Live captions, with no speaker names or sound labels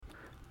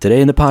Today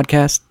in the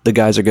podcast, the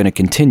guys are going to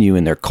continue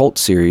in their cult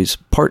series,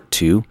 part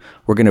 2.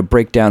 We're going to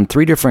break down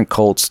 3 different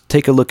cults,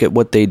 take a look at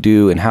what they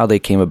do and how they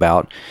came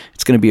about.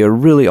 It's going to be a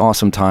really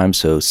awesome time,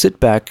 so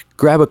sit back,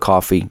 grab a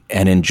coffee,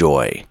 and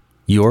enjoy.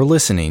 You're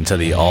listening to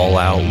the All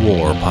Out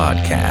War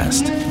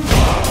podcast.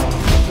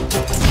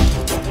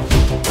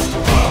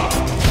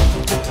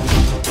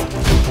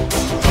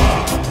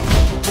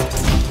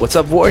 What's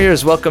up,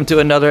 Warriors? Welcome to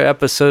another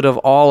episode of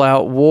All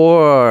Out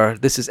War.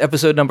 This is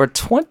episode number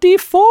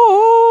 24.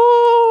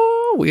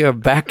 We are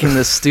back in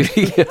the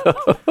studio.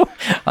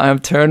 I'm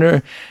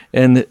Turner,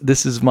 and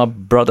this is my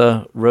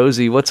brother,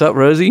 Rosey. What's up,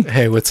 Rosey?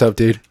 Hey, what's up,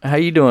 dude? How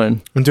you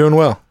doing? I'm doing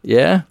well.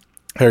 Yeah?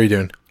 How are you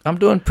doing? I'm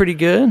doing pretty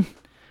good.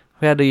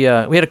 We had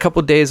a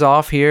couple days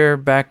off here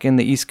back in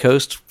the East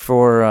Coast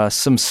for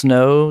some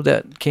snow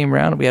that came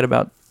around. We had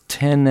about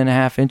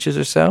 10.5 inches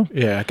or so.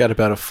 Yeah, I got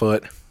about a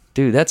foot.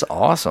 Dude, that's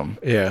awesome.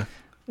 Yeah.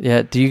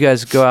 Yeah. Do you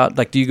guys go out?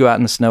 Do you go out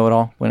in the snow at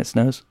all when it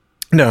snows?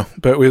 No,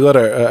 but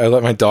I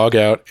let my dog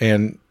out,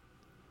 and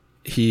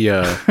he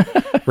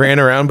ran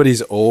around, but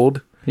he's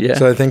old. Yeah.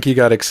 So I think he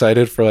got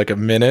excited for like a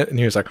minute, and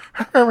he was like,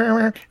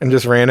 and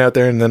just ran out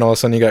there, and then all of a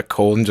sudden he got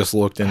cold and just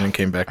looked in and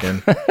came back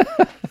in.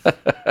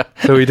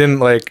 So he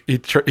didn't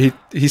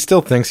he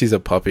still thinks he's a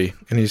puppy,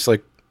 and he's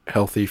like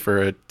healthy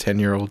for a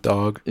 10-year-old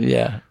dog.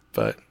 Yeah.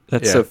 But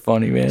that's so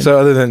funny, man. So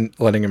other than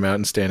letting him out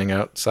and standing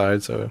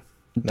outside, so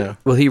no.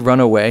 Will he run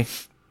away?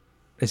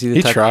 Is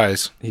he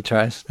tries. He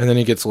tries. And then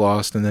he gets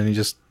lost, and then he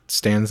just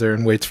stands there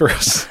and waits for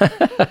us.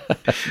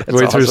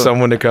 Waits for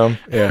someone to come.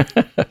 Yeah.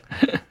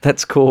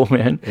 That's cool,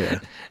 man.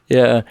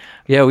 Yeah.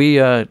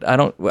 Yeah.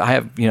 I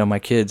have, my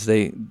kids,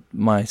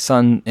 my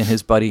son and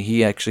his buddy,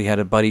 he actually had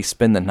a buddy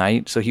spend the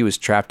night. So he was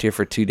trapped here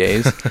for 2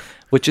 days,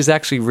 which is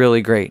actually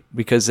really great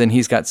because then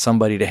he's got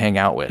somebody to hang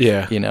out with,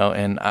 yeah.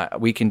 And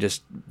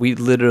we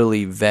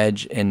literally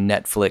veg and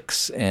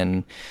Netflix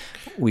and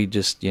we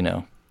just,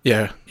 Yeah.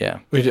 Yeah.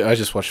 I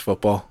just watched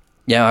football.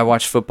 Yeah, I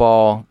watched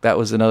football. That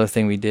was another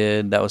thing we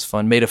did. That was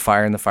fun. Made a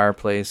fire in the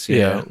fireplace. You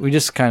know. We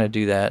just kind of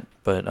do that.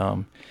 But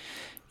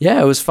yeah,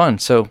 it was fun.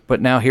 So,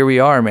 but now here we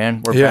are,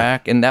 man. We're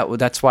back, and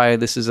that's why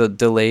this is a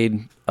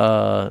delayed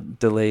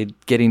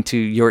getting to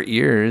your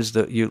ears,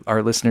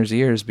 our listeners'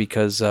 ears,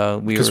 because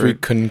we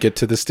couldn't get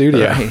to the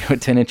studio. Right,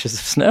 with 10 inches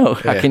of snow.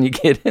 How can you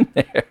get in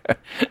there?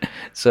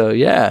 So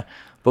yeah,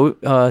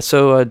 but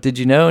did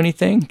you know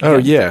anything? Oh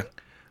yeah.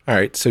 All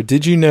right. So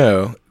did you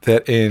know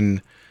that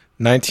in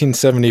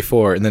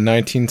 1974, in the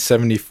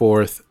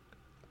 1974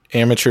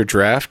 amateur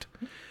draft,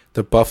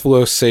 the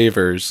Buffalo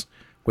Sabres,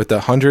 with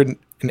the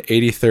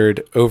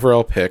 183rd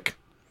overall pick,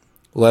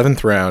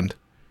 11th round,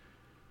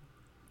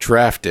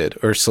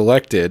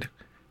 selected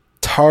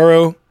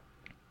Taro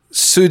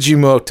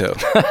Tsujimoto,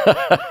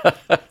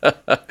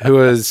 who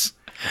was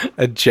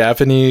a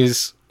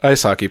Japanese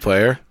ice hockey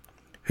player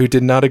who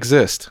did not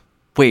exist.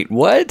 Wait,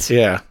 what?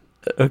 Yeah.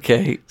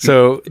 Okay.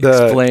 So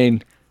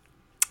explain.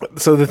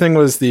 So the thing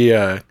was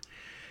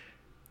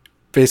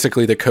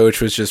basically the coach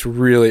was just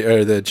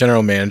or the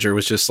general manager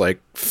was just like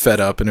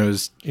fed up, and he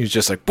was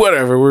just like,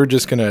 whatever, we're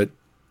just gonna,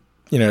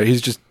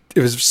 it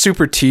was a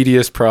super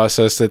tedious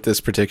process at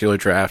this particular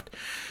draft,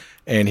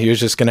 and he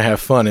was just gonna have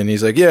fun, and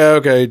he's like, yeah,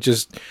 okay,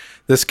 just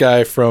this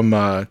guy from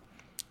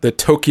the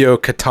Tokyo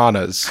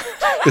Katanas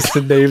is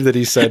the name that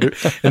he said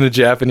in the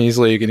Japanese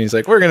league, and he's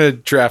like, we're gonna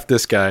draft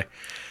this guy,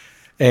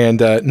 and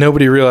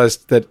nobody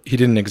realized that he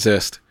didn't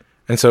exist.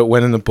 And so it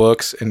went in the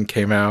books and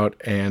came out,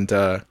 and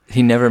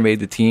he never made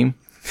the team.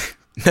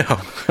 No,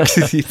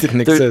 he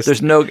didn't exist.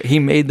 He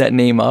made that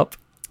name up.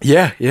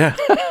 Yeah.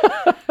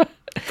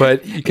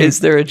 But is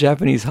there a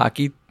Japanese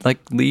hockey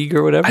league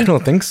or whatever? I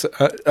don't think so.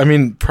 I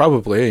mean,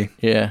 probably.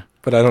 Yeah.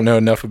 But I don't know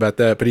enough about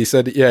that. But he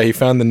said, he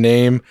found the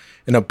name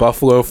in a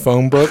Buffalo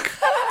phone book,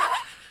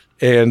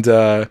 and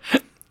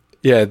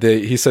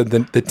he said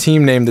the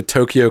team name, the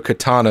Tokyo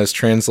Katanas,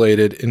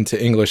 translated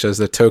into English as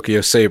the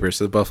Tokyo Sabres,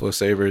 so the Buffalo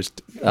Sabres.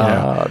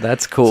 Oh,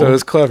 that's cool. So it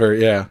was clever,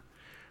 yeah.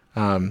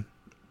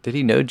 Did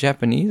he know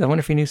Japanese? I wonder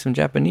if he knew some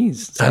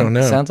Japanese. I don't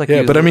know. Sounds like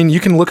but I mean, you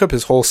can look up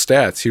his whole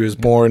stats. He was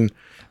born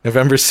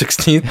November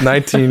 16th,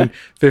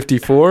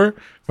 1954,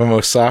 from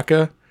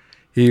Osaka.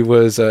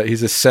 He's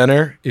a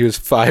center. He was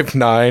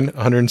 5'9",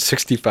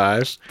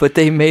 165. But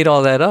they made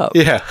all that up.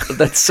 Yeah.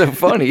 That's so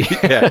funny.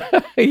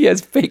 Yeah. He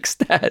has fake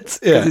stats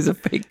because he's a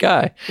fake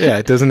guy. Yeah,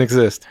 it doesn't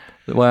exist.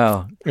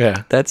 Wow.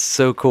 Yeah. That's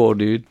so cool,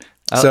 dude.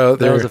 That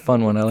was a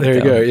fun one. I like that. There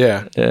you go,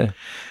 yeah. Yeah.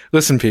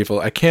 Listen, people,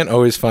 I can't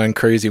always find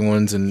crazy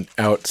ones and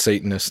out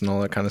Satanists and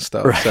all that kind of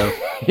stuff. Right. So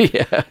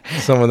yeah.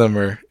 Some of them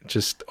are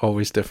just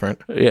always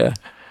different. Yeah.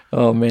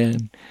 Oh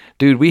man,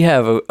 dude, we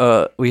have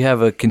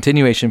a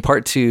continuation,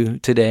 part 2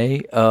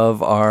 today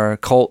of our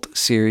cult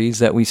series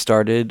that we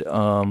started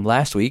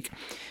last week.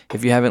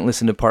 If you haven't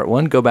listened to part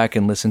 1, go back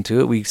and listen to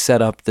it. We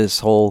set up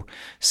this whole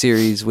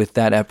series with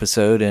that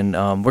episode, and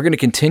we're going to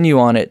continue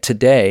on it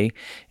today.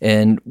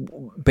 And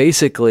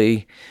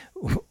basically,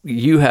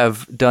 you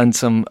have done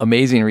some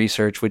amazing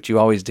research, which you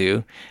always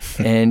do,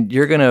 and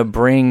you're going to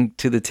bring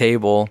to the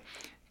table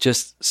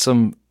just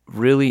some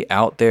really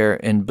out there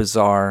and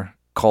bizarre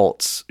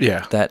cults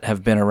Yeah. that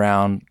have been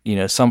around,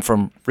 some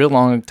from real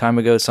long time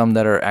ago, some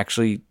that are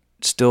actually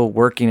still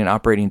working and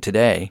operating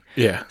today,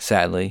 Yeah.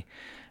 sadly.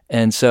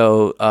 And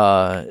so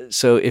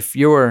if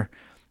you're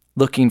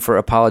looking for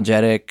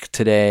apologetic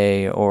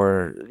today,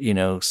 or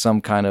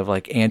some kind of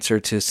like answer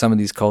to some of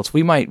these cults,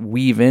 we might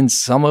weave in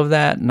some of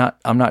that.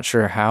 I'm not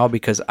sure how,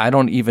 because I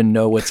don't even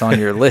know what's on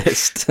your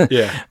list.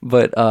 Yeah.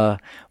 But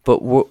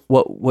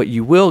what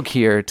you will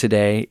hear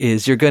today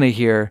is you're going to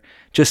hear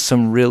just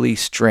some really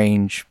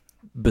strange,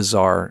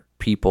 bizarre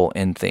people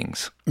and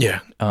things.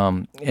 Yeah.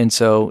 And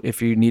so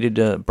if you needed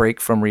to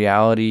break from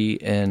reality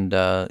and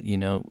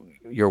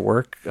your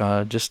work,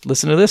 just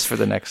listen to this for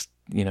the next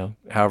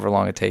however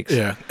long it takes.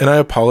 Yeah. And I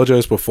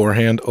apologize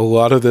beforehand. A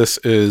lot of this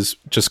is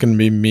just going to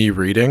be me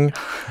reading.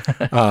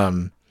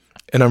 And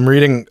I'm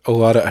reading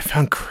I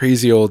found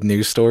crazy old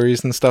news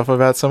stories and stuff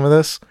about some of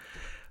this.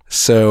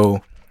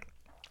 So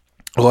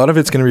a lot of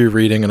it's going to be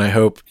reading, and I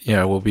hope,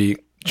 we'll be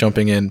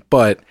jumping in,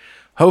 but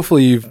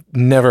hopefully you've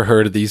never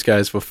heard of these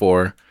guys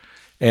before.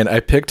 And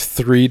I picked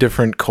 3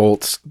 different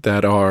cults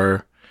that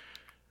are,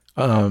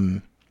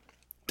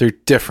 they're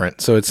different.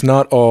 So it's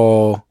not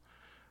all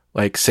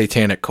like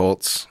satanic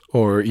cults,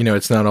 or,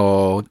 it's not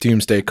all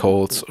doomsday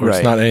cults, or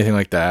it's not anything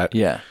like that.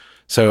 Yeah.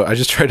 So I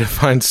just tried to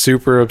find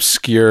super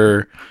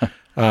obscure,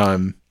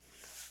 2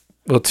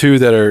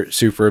 that are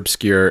super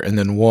obscure, and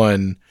then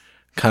 1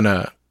 kind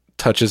of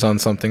touches on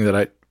something that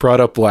I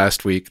brought up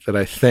last week that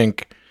I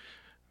think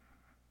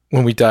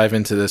when we dive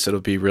into this,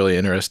 it'll be really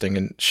interesting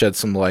and shed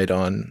some light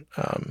on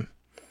a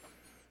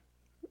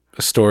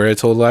story I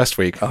told last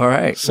week. All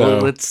right. So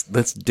well,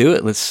 let's do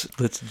it. Let's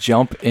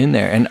jump in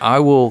there. And I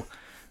will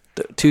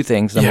 2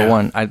 things. Number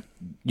 1,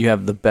 you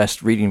have the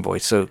best reading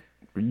voice, so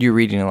you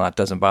reading a lot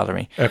doesn't bother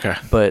me. Okay.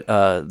 But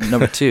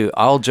number 2,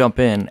 I'll jump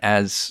in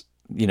as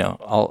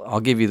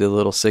I'll give you the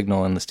little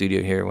signal in the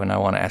studio here when I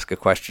want to ask a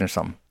question or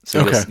something.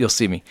 So you'll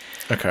see me.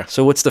 Okay.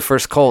 So what's the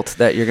first cult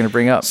that you're going to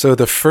bring up? So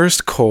the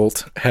first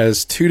cult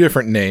has 2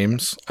 different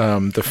names.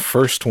 The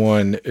first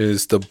one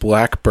is the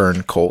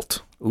Blackburn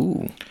cult.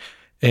 Ooh.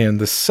 And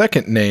the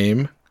second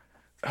name,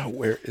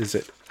 where is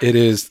it? It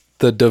is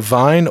the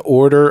Divine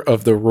Order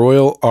of the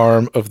Royal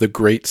Arm of the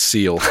Great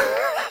Seal.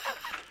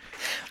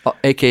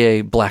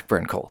 AKA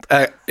Blackburn cult.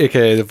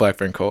 AKA the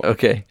Blackburn cult.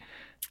 Okay.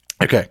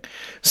 Okay.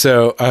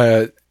 So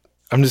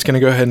I'm just going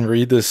to go ahead and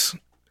read this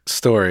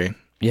story.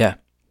 Yeah.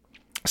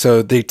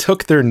 So they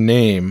took their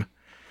name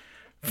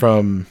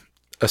from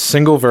a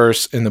single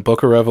verse in the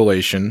book of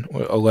Revelation,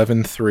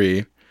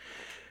 11:3.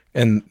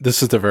 And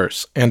this is the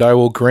verse. And I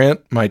will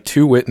grant my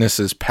 2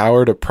 witnesses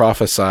power to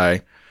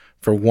prophesy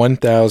for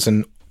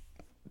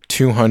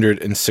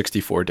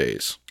 1,264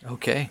 days.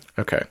 Okay.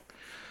 Okay.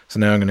 So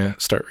now I'm going to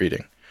start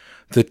reading.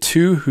 The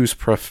 2 whose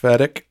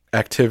prophetic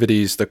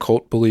activities the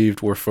cult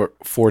believed were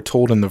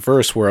foretold in the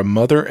verse were a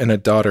mother and a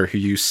daughter who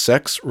used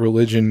sex,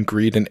 religion,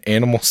 greed, and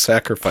animal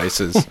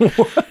sacrifices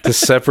to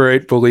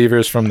separate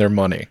believers from their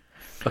money.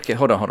 Okay,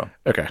 hold on.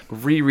 Okay.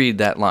 Reread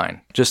that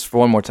line just for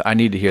one more time. I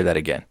need to hear that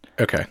again.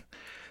 Okay.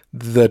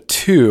 The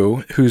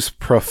 2 whose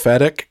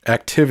prophetic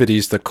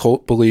activities the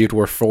cult believed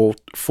were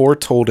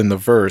foretold in the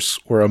verse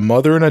were a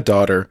mother and a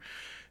daughter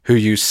who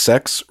used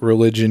sex,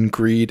 religion,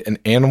 greed, and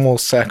animal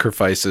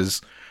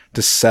sacrifices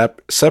to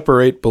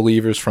separate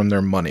believers from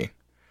their money.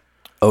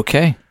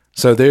 Okay.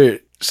 So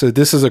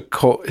this is a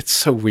cult. It's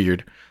so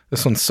weird.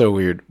 This one's so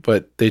weird,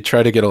 but they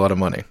try to get a lot of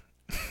money.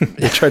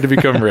 They try to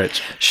become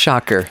rich.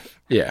 Shocker.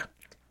 Yeah.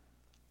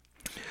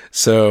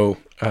 So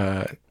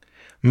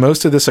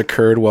most of this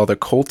occurred while the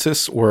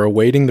cultists were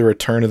awaiting the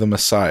return of the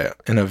Messiah,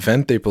 an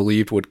event they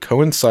believed would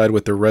coincide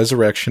with the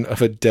resurrection of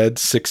a dead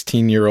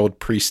 16-year-old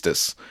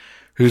priestess,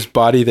 whose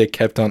body they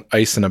kept on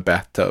ice in a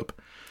bathtub.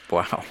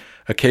 Wow.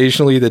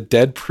 Occasionally, the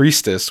dead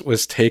priestess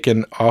was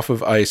taken off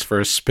of ice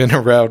for a spin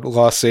around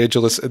Los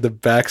Angeles in the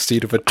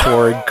backseat of a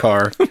touring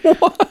car.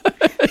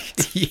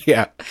 What?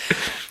 Yeah.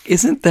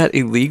 Isn't that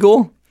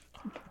illegal?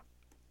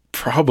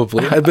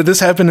 Probably. But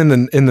this happened in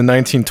the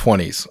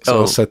 1920s,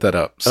 so I'll set that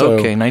up. So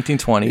okay,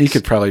 1920s. You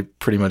could probably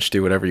pretty much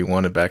do whatever you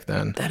wanted back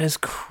then. That is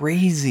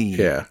crazy.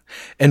 Yeah.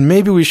 And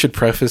maybe we should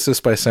preface this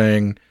by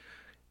saying,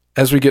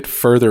 as we get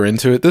further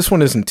into it, this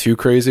one isn't too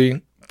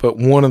crazy, but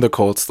one of the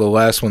cults, the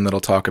last one that I'll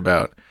talk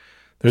about,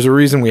 there's a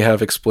reason we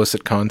have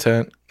explicit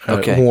content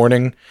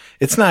warning.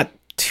 It's not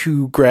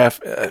too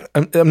graphic.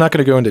 I'm not going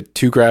to go into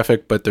too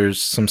graphic, but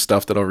there's some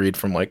stuff that I'll read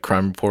from like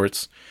crime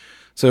reports.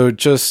 So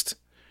just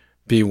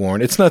be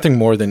warned. It's nothing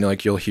more than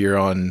like you'll hear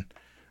on.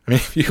 I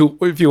mean,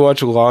 if you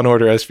watch Law and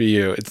Order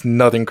SVU, it's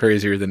nothing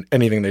crazier than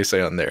anything they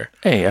say on there.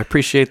 Hey, I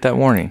appreciate that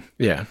warning.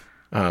 Yeah.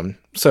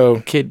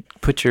 So kid,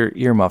 put your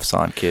earmuffs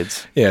on,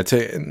 kids. Yeah.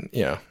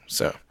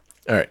 So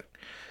all right.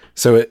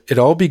 So it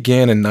all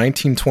began in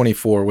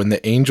 1924 when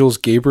the angels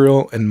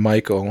Gabriel and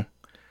Michael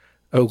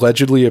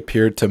allegedly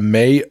appeared to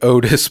May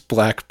Otis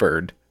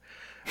Blackbird,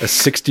 a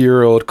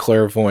 60-year-old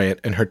clairvoyant,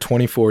 and her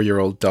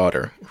 24-year-old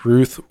daughter,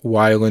 Ruth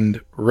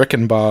Wyland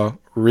Rickenbaugh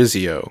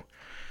Rizzio,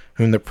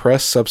 whom the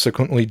press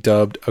subsequently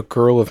dubbed a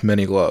girl of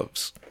many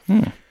loves.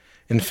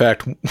 In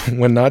fact,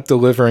 when not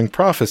delivering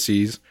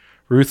prophecies,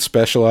 Ruth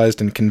specialized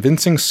in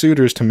convincing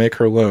suitors to make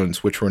her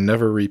loans, which were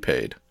never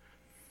repaid.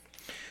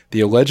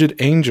 The alleged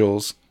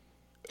angels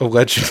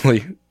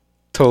allegedly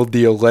told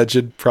the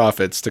alleged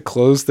prophets to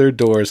close their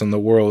doors on the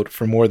world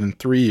for more than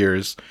 3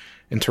 years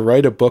and to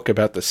write a book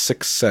about the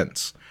sixth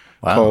sense.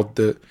 Wow.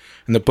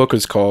 And the book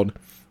is called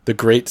The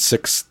Great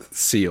Sixth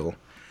Seal,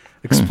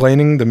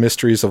 explaining the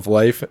mysteries of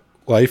life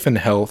and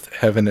health,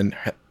 heaven and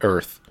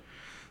earth.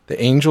 The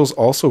angels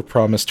also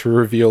promised to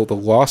reveal the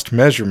lost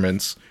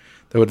measurements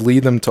that would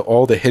lead them to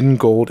all the hidden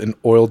gold and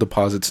oil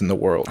deposits in the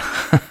world.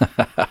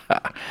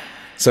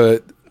 So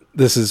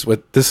this is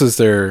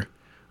where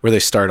they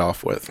start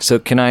off with. So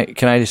can I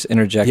just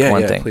interject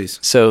one thing? Please.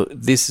 So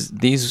this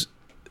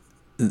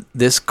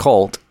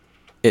cult,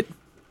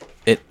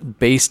 it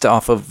based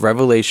off of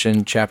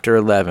Revelation chapter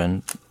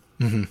 11,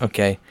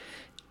 okay,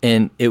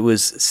 and it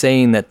was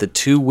saying that the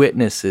two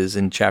witnesses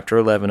in chapter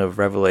 11 of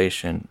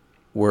Revelation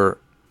were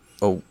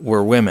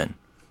women,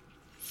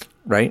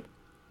 right?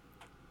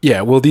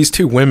 Yeah, well, these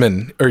two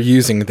women are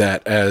using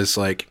that as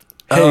like,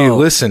 hey,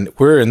 listen,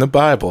 we're in the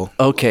Bible.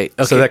 Okay.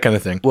 So that kind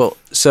of thing. Well,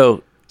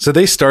 so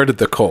they started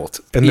the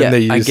cult, and then they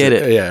used I get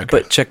it. Yeah, okay.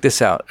 But check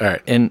this out. All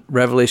right. In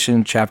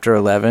Revelation chapter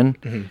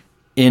 11,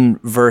 in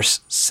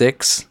verse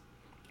 6,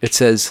 it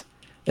says,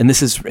 and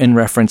this is in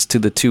reference to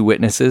the two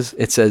witnesses,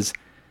 it says,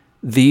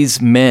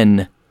 these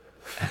men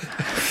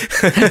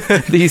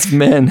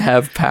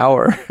have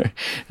power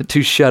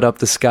to shut up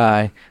the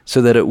sky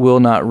so that it will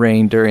not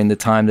rain during the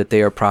time that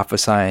they are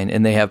prophesying,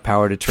 and they have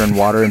power to turn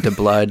water into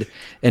blood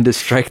and to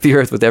strike the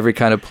earth with every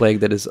kind of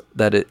plague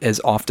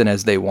as often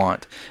as they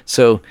want.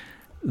 So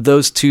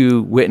those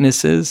two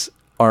witnesses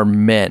are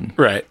men,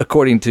 right?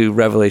 According to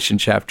Revelation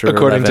chapter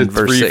 11, to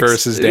verse 3 6.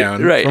 verses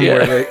down, right? From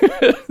Yeah.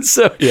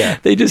 So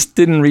they just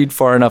didn't read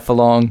far enough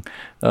along,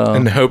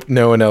 and hope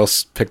no one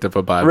else picked up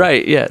a Bible.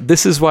 Right? Yeah.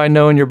 This is why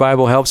knowing your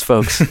Bible helps,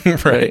 folks.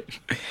 Right.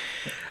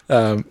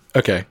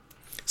 Okay.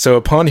 So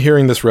upon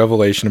hearing this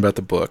revelation about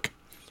the book,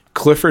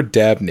 Clifford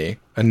Dabney,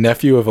 a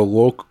nephew of a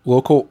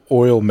local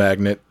oil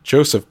magnate,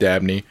 Joseph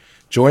Dabney,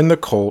 joined the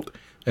cult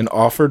and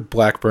offered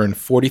Blackburn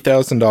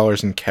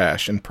 $40,000 in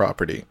cash and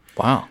property.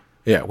 Wow.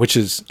 Yeah,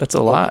 that's a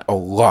lot. A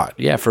lot.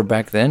 Yeah, for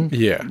back then.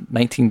 Yeah.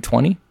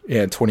 1920?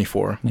 Yeah,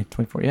 24.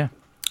 24, yeah.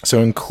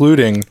 So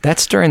including...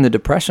 That's during the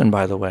Depression,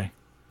 by the way.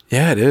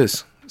 Yeah, it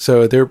is.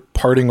 So they're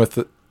parting with...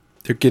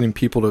 They're getting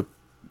people to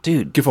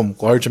give them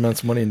large amounts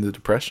of money in the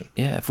Depression.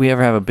 Yeah, if we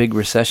ever have a big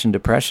recession,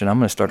 depression, I'm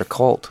going to start a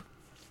cult.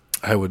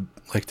 I would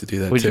like to do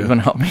that, Would too. you want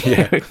to help me?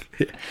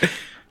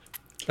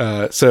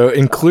 Yeah. So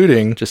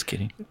including... Just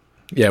kidding.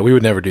 Yeah, we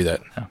would never do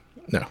that.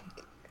 No.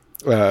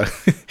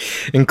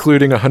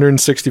 Including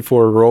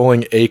 164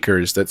 rolling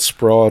acres that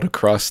sprawled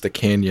across the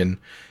canyon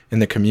in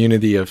the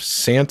community of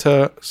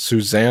Santa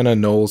Susana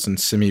Knolls in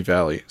Simi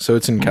Valley. So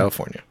it's in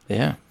California.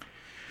 Yeah.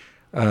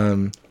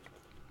 In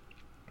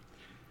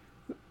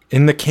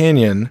the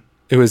canyon,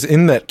 it was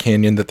in that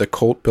canyon that the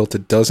cult built a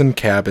dozen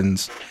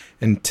cabins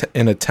and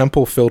a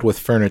temple filled with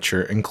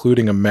furniture,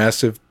 including a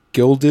massive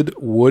gilded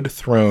wood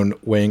throne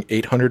weighing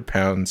 800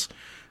 pounds,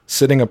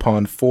 sitting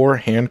upon 4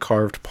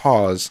 hand-carved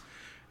paws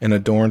and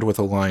adorned with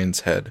a lion's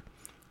head.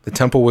 The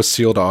temple was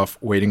sealed off,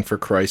 waiting for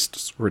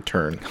Christ's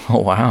return. Oh,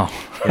 wow.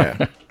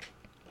 Yeah.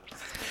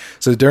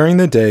 So during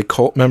the day,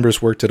 cult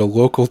members worked at a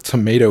local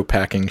tomato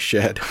packing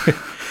shed.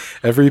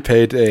 Every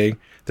payday,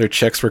 their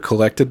checks were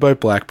collected by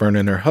Blackburn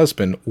and her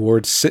husband,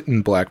 Ward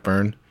Sitton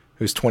Blackburn,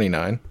 who's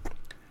 29,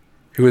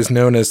 who is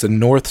known as the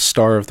North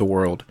Star of the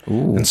world,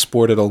 and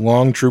sported a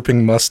long,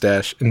 drooping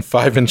mustache and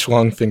 5-inch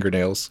long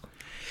fingernails.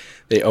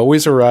 They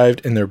always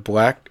arrived in their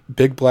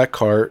big black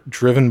car,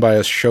 driven by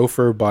a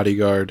chauffeur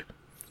bodyguard,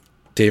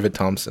 David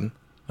Thompson.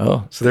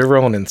 Oh. So they're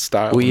rolling in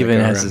style. Who even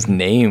has his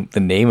name, the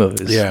name of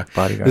his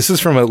bodyguard. This is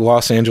from a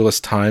Los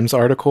Angeles Times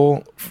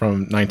article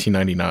from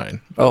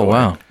 1999. Oh,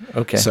 wow.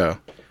 Okay. So,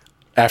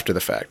 after the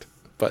fact.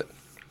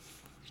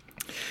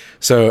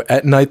 So,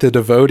 at night, the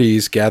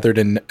devotees gathered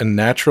in a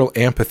natural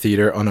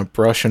amphitheater on a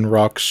brush and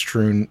rock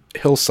strewn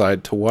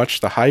hillside to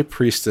watch the high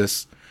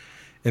priestess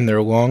in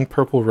their long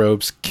purple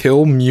robes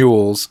kill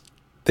mules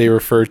they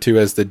refer to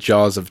as the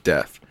jaws of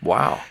death.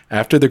 Wow.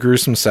 After the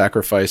gruesome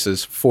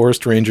sacrifices,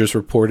 forest rangers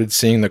reported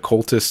seeing the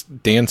cultists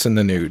dance in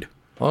the nude.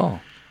 Oh.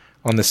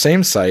 On the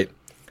same site,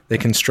 they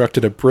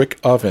constructed a brick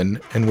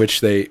oven in which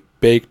they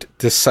baked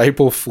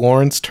disciple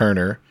Florence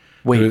Turner.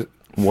 Wait,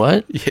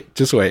 what?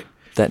 Just wait.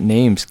 That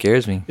name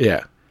scares me.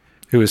 Yeah.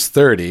 Who was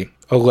 30,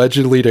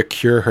 allegedly to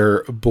cure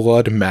her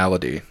blood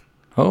malady.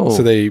 Oh.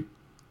 So they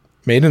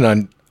made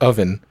an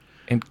oven.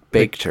 And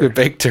baked her. They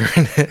baked her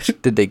in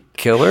it. Did they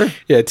kill her?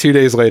 Yeah, 2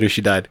 days later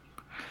she died.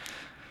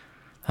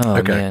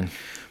 Oh, man.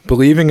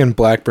 Believing in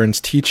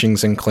Blackburn's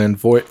teachings and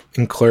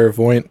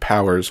clairvoyant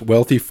powers,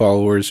 wealthy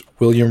followers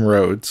William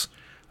Rhodes,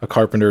 a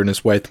carpenter, and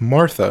his wife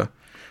Martha,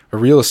 a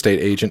real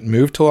estate agent,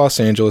 moved to Los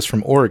Angeles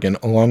from Oregon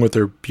along with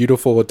their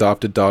beautiful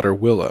adopted daughter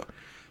Willa,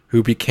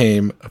 who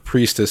became a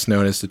priestess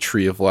known as the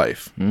Tree of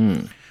Life.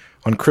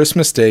 On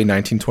Christmas Day,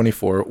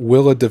 1924,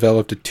 Willa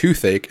developed a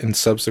toothache and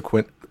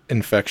subsequent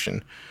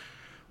infection,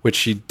 which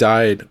she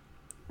died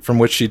from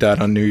which she died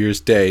on New Year's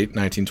Day,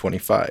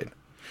 1925,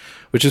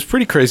 which is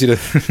pretty crazy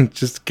to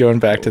just going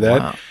back to that.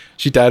 Wow.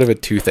 She died of a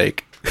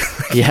toothache.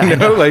 Yeah, You I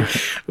know, know.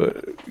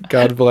 like,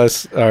 God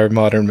bless our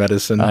modern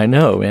medicine. I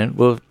know, man.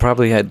 Well,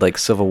 probably had like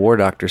Civil War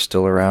doctors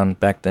still around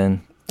back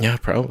then. Yeah,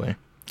 probably.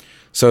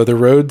 So the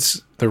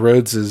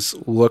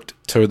Rhodeses looked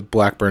to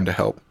Blackburn to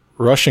help.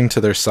 Rushing to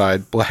their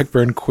side,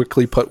 Blackburn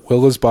quickly put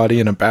Willa's body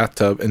in a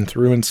bathtub and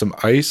threw in some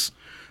ice,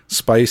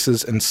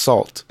 spices, and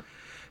salt,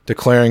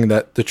 declaring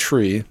that the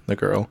tree, the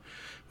girl,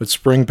 would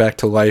spring back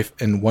to life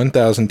in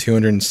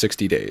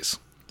 1,260 days.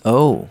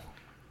 Oh,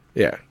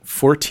 Yeah,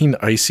 14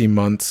 icy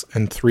months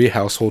and 3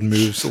 household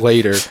moves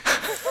later,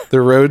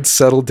 the Rhodes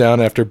settled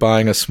down after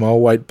buying a small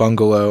white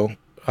bungalow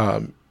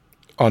on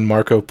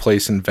Marco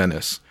Place in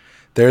Venice.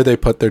 There they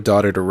put their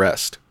daughter to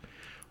rest.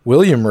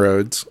 William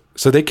Rhodes,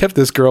 so they kept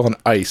this girl on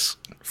ice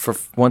for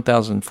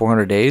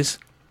 1,400 days?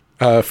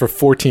 for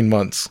 14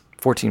 months.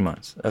 14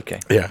 months. Okay.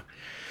 Yeah.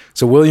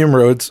 So William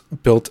Rhodes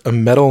built a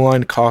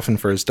metal-lined coffin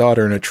for his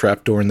daughter and a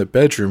trapdoor in the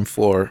bedroom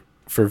floor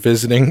for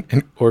visiting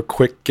or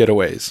quick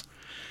getaways.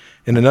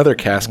 In another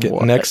casket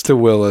What? next to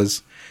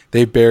Willa's,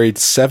 they buried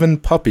 7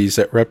 puppies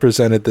that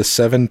represented the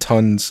 7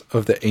 tons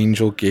of the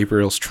angel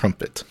Gabriel's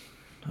trumpet.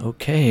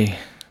 Okay.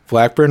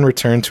 Blackburn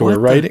returned to her What the-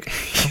 writing.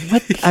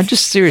 What? I'm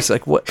just serious.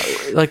 Like what?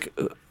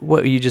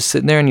 What? You just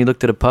sitting there and you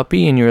looked at a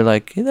puppy and you were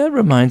like, hey, that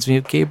reminds me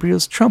of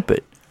Gabriel's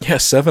trumpet, Yeah,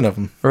 7 of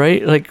them.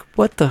 right? Like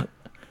what the?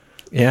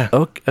 Yeah.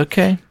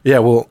 Okay. Yeah,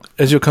 well,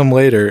 as you'll come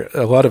later,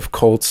 a lot of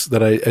cults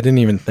that I didn't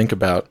even think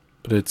about,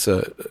 but it's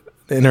a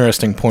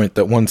interesting point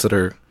that ones that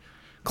are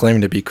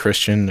claiming to be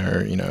Christian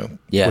or,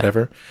 Yeah.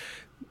 whatever,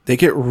 they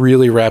get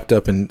really wrapped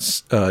up in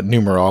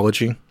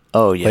numerology,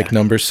 Oh yeah. like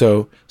numbers.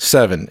 So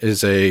 7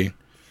 is a,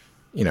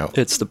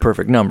 it's the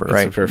perfect number, it's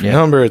right? a perfect Yeah.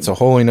 number. It's a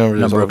holy number.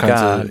 There's Number all of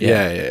kinds God, of,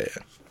 yeah.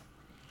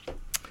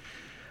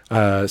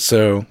 yeah.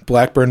 So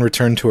Blackburn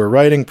returned to her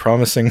writing,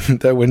 promising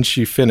that when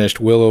she finished,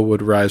 Willow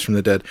would rise from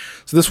the dead.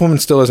 So this woman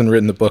still hasn't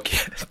written the book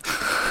yet.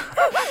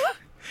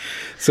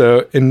 So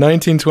in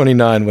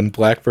 1929, when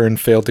Blackburn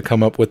failed to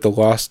come up with the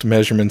lost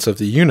measurements of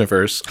the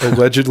universe,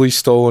 allegedly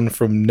stolen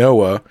from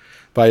Noah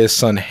by his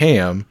son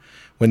Ham,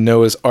 when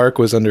Noah's Ark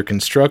was under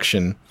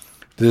construction,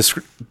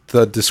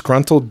 the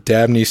disgruntled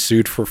Dabney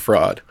sued for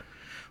fraud.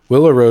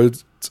 Willa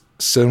Rhodes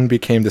soon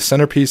became the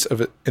centerpiece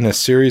in a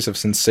series of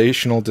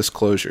sensational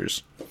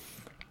disclosures.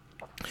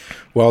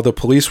 While the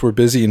police were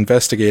busy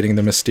investigating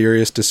the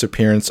mysterious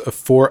disappearance of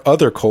 4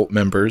 other cult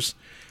members,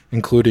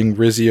 including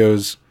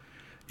Rizzio's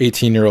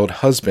 18-year-old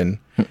husband,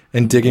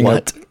 and digging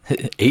What? up...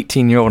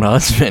 18-year-old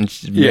husband,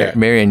 she's Yeah.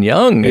 Marion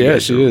Young. Yeah,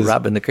 she is.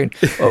 Robbing the curtain.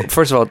 Oh,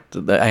 first of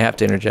all, I have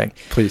to interject.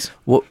 Please.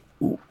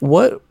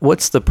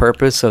 What's the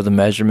purpose of the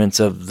measurements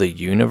of the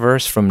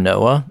universe from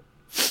Noah?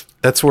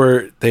 That's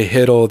where they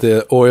hid all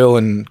the oil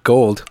and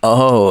gold.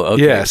 Oh,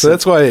 okay. Yeah, so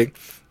that's why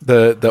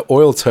the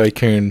oil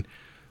tycoon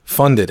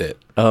funded it.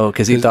 Oh,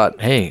 because he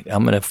thought, hey,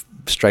 I'm going to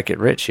strike it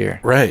rich here.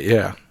 Right,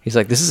 yeah. He's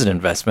like, this is an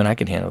investment. I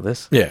can handle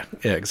this. Yeah,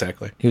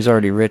 exactly. He was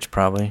already rich,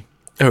 probably.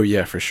 Oh,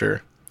 yeah, for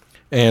sure.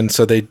 And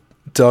so they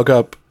dug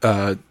up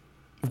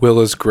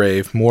Willa's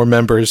grave. More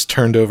members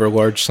turned over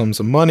large sums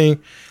of money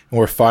and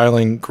were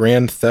filing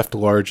grand theft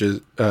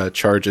charges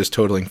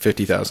totaling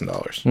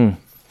 $50,000.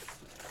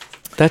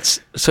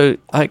 That's so,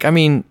 like, I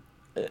mean,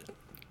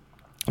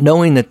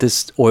 knowing that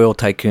this oil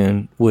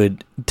tycoon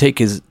would take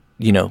his,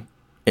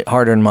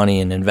 hard-earned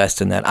money and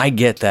invest in that, I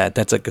get that.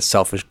 That's like a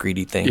selfish,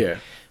 greedy thing. Yeah.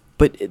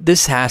 But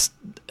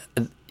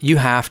you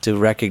have to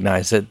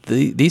recognize that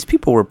these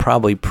people were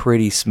probably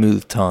pretty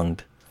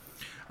smooth-tongued,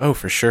 Oh,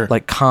 for sure.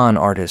 like con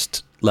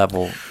artist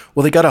level,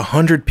 Well, they got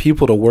 100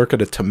 people to work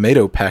at a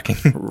tomato packing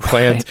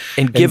plant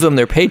and give them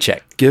their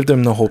paycheck, give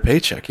them the whole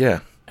paycheck. Yeah.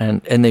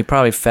 and they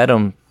probably fed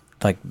them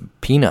like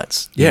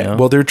peanuts. Yeah.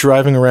 Well, they're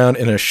driving around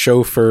in a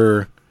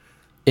chauffeur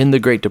in the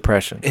Great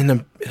Depression. in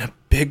a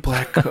big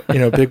black,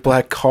 big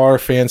black car,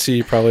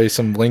 fancy, probably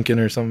some Lincoln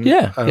or something.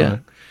 Yeah, I don't yeah. know.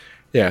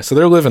 Yeah. So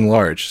they're living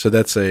large. So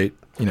that's a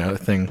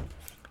thing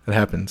that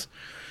happens.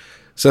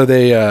 So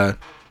they,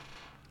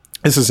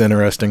 this is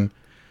interesting.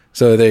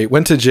 So they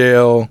went to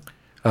jail.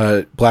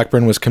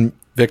 Blackburn was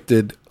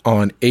convicted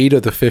on 8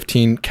 of the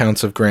 15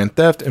 counts of grand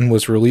theft and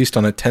was released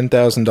on a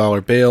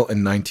 $10,000 bail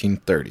in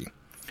 1930.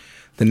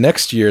 The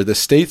next year, the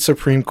state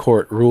Supreme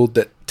Court ruled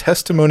that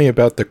testimony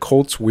about the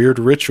cult's weird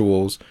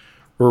rituals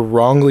were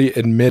wrongly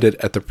admitted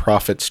at the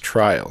prophet's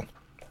trial.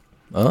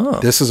 Oh,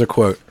 This is a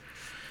quote.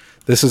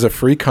 "This is a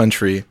free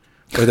country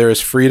where there is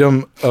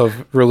freedom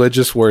of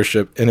religious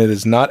worship, and it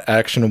is not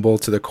actionable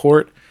to the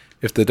court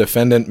if the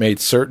defendant made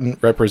certain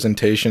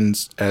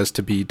representations as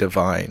to be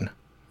divine."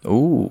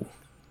 ooh,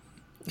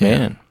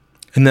 man.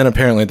 And then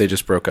apparently they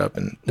just broke up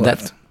and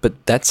left.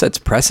 That sets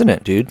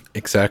precedent, dude.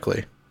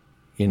 Exactly.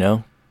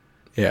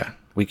 Yeah.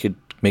 We could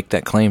make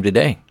that claim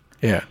today.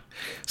 Yeah.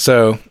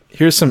 So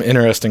here's some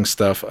interesting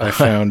stuff I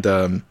found.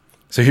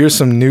 So here's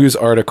some news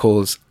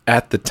articles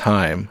at the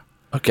time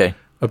Okay.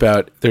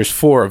 about, there's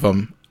 4 of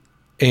them,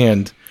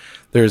 and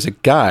there's a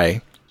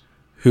guy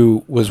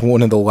who was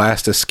one of the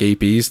last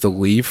escapees to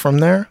leave from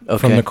there,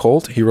 from Okay. the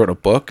cult. He wrote a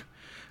book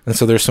And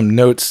so there's some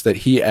notes that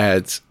he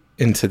adds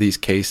into these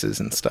cases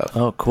and stuff.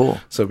 Oh, cool.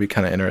 So it'd be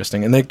kind of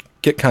interesting. And they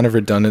get kind of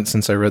redundant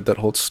since I read that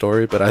whole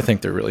story, but I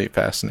think they're really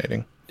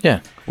fascinating.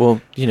 Yeah.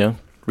 Well,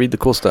 read the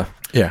cool stuff.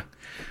 Yeah.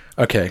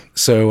 Okay.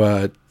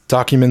 So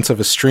documents of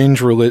a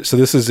strange religion. So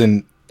this is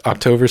in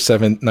October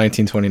 7th,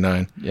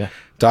 1929. Yeah.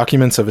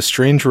 Documents of a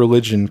strange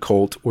religion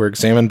cult were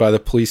examined by the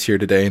police here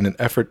today in an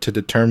effort to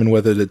determine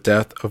whether the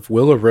death of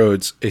Willa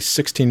Rhodes, a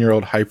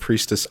 16-year-old high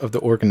priestess of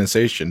the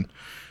organization,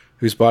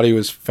 whose body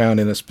was found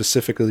in a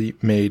specifically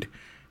made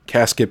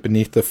casket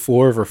beneath the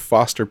floor of her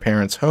foster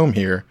parents' home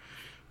here,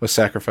 was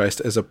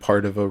sacrificed as a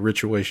part of a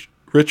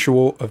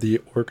ritual of the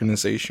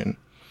organization.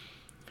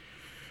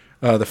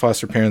 The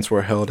foster parents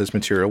were held as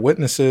material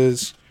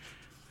witnesses,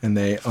 and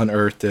they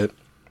unearthed it.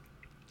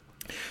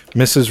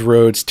 Mrs.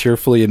 Rhodes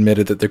tearfully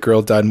admitted that the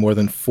girl died more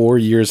than 4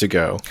 years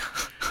ago,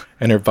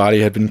 and her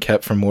body had been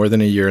kept for more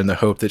than a year in the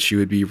hope that she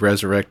would be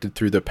resurrected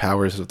through the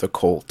powers of the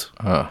cult.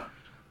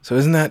 So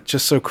isn't that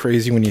just so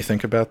crazy when you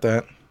think about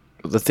that?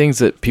 The things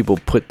that people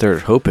put their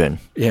hope in.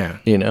 Yeah.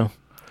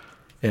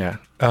 Yeah.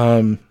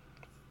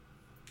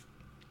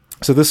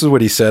 So this is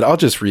what he said. I'll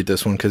just read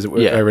this one because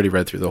I already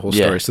read through the whole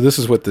story. Yeah. So this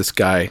is what this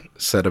guy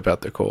said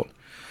about the cult.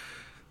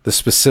 The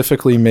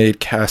specifically made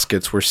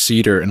caskets were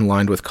cedar and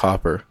lined with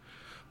copper.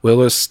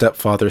 Willa's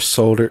stepfather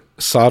soldered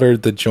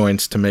the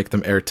joints to make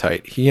them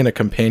airtight. He and a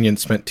companion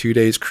spent 2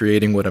 days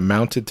creating what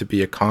amounted to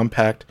be a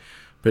compact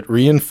but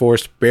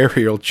reinforced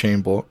burial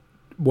chamber.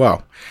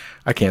 Wow,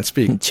 I can't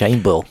speak.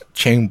 Chamber.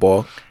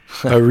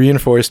 A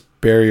reinforced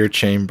barrier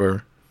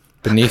chamber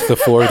beneath the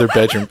floor of their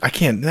bedroom. I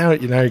can't. Now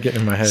you're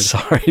getting in my head.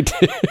 Sorry,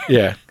 dude.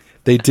 Yeah.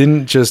 They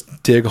didn't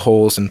just dig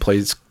holes and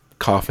place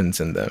coffins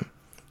in them.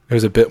 It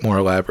was a bit more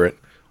elaborate.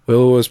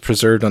 Willa was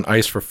preserved on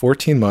ice for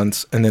 14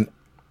 months and then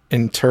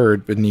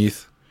interred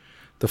beneath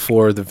the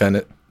floor of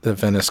the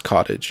Venice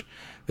cottage.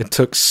 It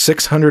took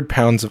 600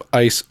 pounds of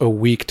ice a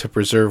week to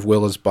preserve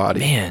Willa's body.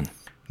 Man.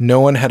 No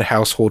one had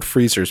household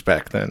freezers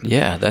back then.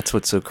 Yeah, that's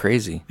what's so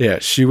crazy. Yeah,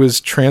 she was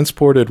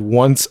transported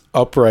once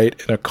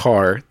upright in a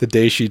car the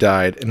day she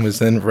died and was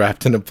then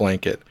wrapped in a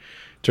blanket.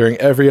 During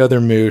every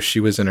other move, she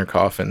was in her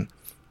coffin.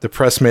 The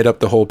press made up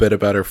the whole bit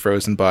about her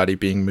frozen body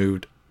being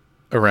moved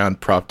around,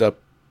 propped up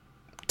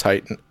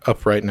tight and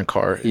upright in a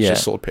car. It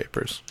just sold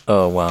papers.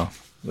 Oh, wow.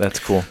 That's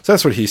cool. So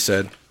that's what he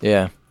said.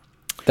 Yeah.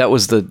 That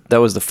was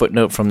the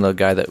footnote from the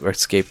guy that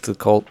escaped the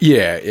cult?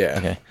 Yeah.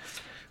 Okay.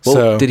 Well,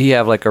 so, did he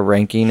have like a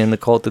ranking in the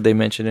cult? Did they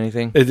mention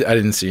anything? I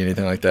didn't see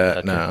anything like that.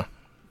 Okay. No.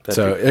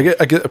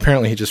 I guess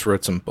apparently he just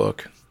wrote some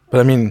book. But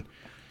I mean,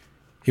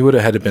 he would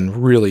have had to have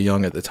been really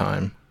young at the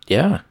time.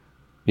 Yeah.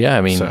 Yeah,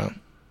 I mean,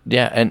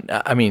 and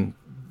I mean,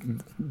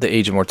 the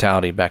age of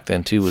mortality back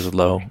then too was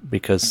low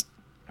because,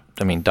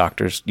 I mean,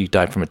 doctors, you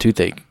died from a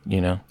toothache,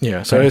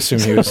 Yeah, so I assume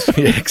he was,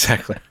 yeah,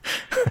 exactly.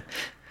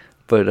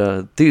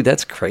 But, dude,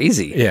 that's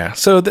crazy. Yeah,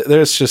 so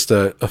there's just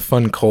a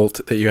fun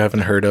cult that you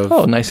haven't heard of.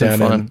 Oh, nice and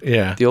fun.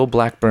 Yeah. The old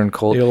Blackburn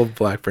cult. The old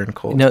Blackburn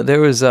cult.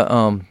 There was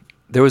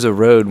a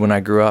road when I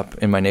grew up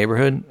in my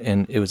neighborhood,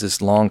 and it was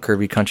this long,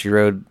 curvy country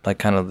road, like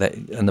kind of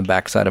on the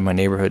backside of my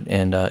neighborhood,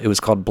 and it was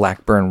called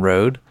Blackburn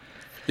Road.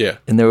 Yeah.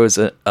 And there was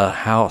a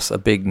house, a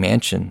big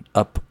mansion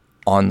up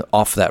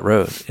off that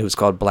road. It was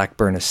called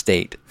Blackburn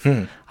Estate.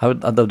 I'd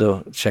love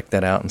to check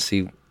that out and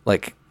see,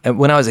 like, and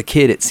when I was a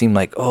kid, it seemed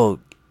like, oh,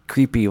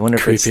 creepy. I wonder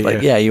if it's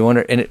like, you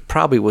wonder, and it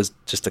probably was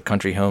just a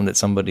country home that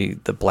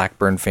the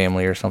Blackburn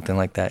family or something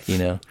like that,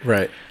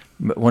 Right.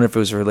 But wonder if it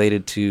was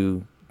related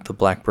to the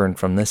Blackburn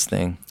from this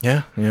thing.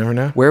 Yeah, you never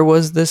know. Where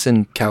was this?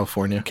 In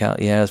California.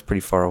 Yeah, it's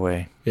pretty far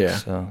away. Yeah.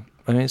 So,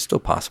 I mean, it's still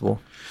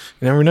possible.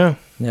 You never know.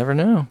 Never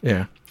know.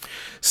 Yeah.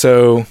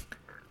 So,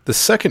 the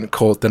second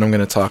cult that I'm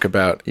going to talk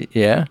about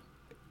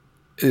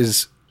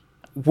is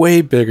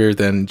way bigger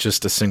than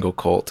just a single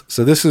cult.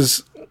 So this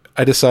is,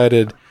 I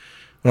decided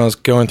when I was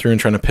going through and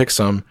trying to pick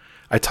some,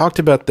 I talked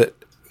about that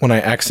when I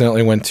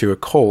accidentally went to a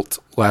cult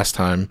last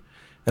time,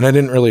 and I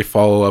didn't really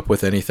follow up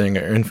with anything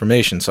or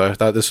information. So I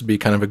thought this would be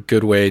kind of a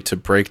good way to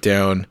break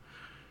down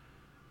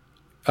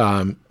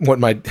what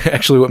my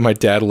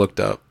dad looked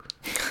up.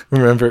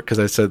 Remember, because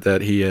I said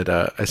that he had,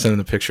 I sent him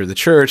the picture of the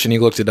church, and he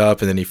looked it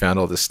up, and then he found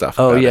all this stuff.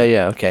 Oh,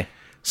 yeah, okay.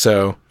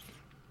 So,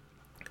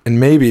 and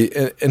maybe,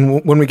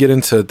 and when we get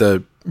into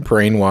the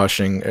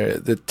brainwashing,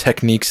 the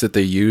techniques that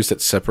they used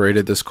that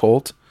separated this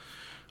cult,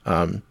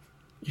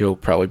 you'll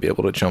probably be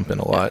able to jump in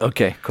a lot.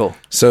 Okay, cool.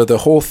 So the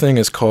whole thing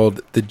is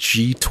called the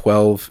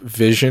G12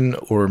 vision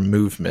or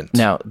movement.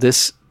 Now,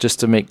 this,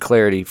 just to make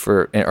clarity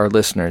for our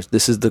listeners,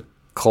 this is the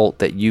cult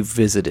that you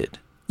visited.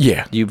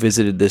 Yeah. You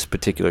visited this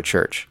particular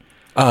church.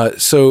 Or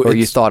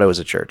you thought it was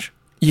a church?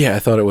 Yeah, I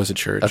thought it was a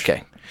church.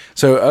 Okay.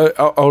 So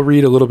I'll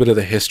read a little bit of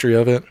the history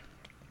of it,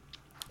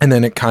 and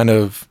then it kind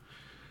of,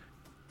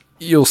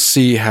 you'll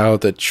see how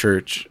the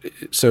church,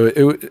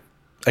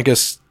 I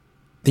guess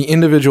the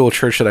individual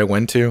church that I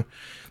went to,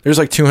 there's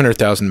like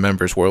 200,000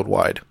 members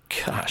worldwide.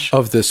 Gosh.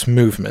 Of this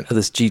movement. Of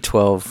this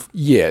G12.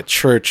 Yeah,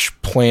 church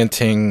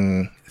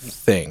planting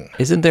thing.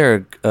 Isn't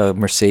there a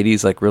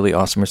Mercedes, like really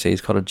awesome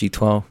Mercedes called a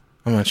G12?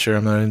 I'm not sure.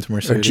 I'm not into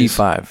Mercedes.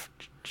 Or G5.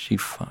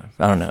 G5.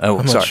 I don't know. Oh,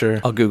 I'm sorry. not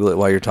sure. I'll Google it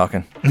while you're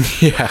talking.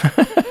 Yeah.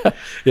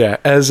 Yeah.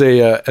 As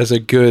a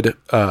good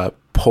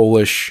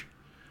Polish,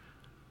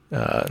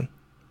 I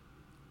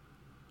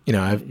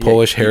have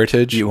Polish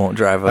heritage. You won't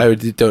drive I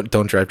would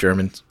don't drive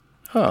Germans.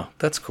 Oh,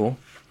 that's cool.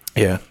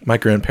 Yeah. My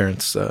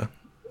grandparents,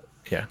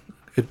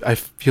 I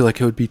feel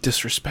like it would be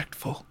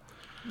disrespectful.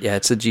 Yeah,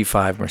 it's a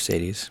G5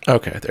 Mercedes.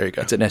 Okay, there you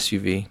go. It's an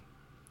SUV.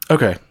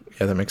 Okay.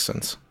 Yeah, that makes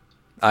sense.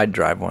 I'd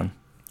drive one.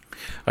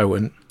 I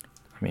wouldn't.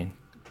 I mean,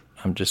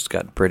 I'm just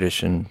got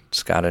British and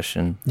Scottish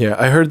and... Yeah,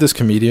 I heard this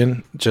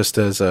comedian just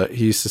as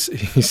he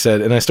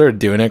said, and I started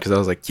doing it because I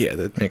was like, yeah,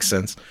 that makes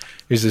sense.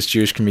 He's this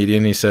Jewish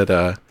comedian. He said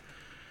the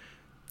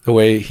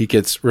way he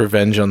gets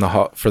revenge on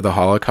for the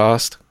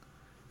Holocaust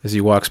is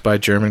he walks by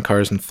German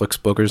cars and flicks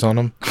boogers on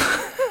them.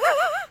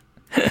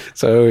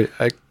 So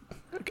I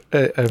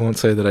won't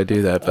say that I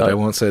do that, but I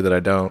won't say that I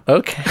don't.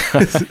 Okay.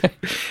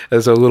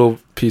 As a little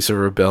piece of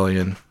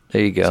rebellion.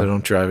 There you go. So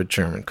don't drive a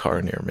German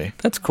car near me.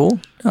 That's cool.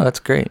 Oh, that's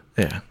great.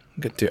 Yeah.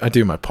 I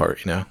do my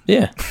part,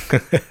 Yeah.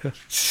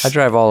 I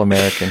drive all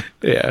American.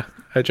 Yeah.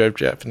 I drive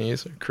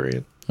Japanese or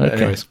Korean. Okay.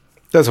 Anyways,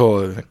 that's a whole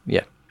other thing.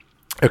 Yeah.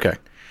 Okay.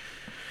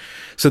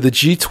 So the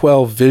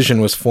G12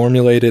 vision was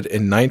formulated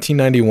in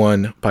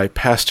 1991 by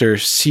Pastor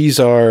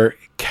Cesar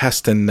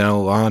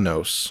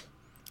Castellanos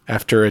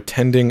after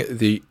attending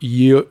the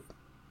Yoido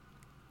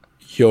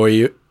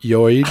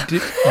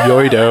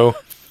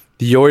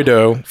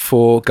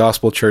Full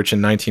Gospel Church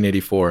in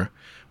 1984,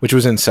 which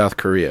was in South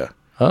Korea.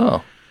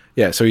 Oh.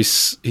 Yeah, so he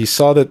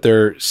saw that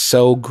their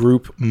cell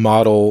group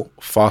model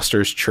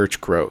fosters church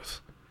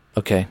growth.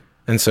 Okay.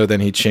 And so then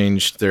he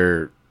changed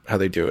how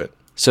they do it.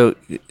 So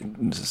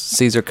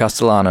Cesar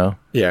Castellano,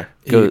 Yeah.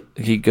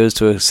 he goes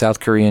to a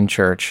South Korean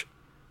church,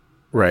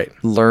 Right.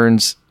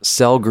 learns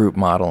cell group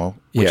model,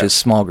 which Yeah. is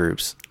small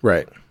groups,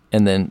 Right.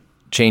 and then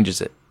changes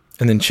it.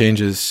 And then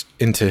changes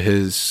into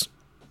his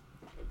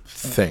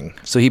thing.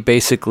 So he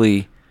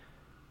basically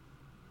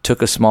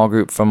took a small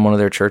group from one of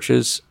their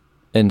churches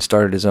and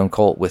started his own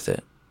cult with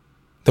it.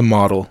 The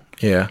model.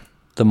 Yeah.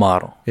 The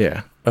model.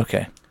 Yeah.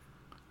 Okay.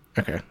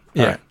 Okay. All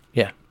Yeah. right.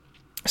 Yeah.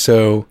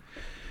 So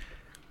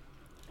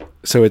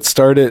it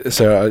started.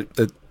 So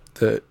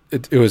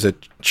it was a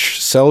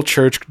cell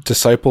church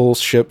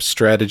discipleship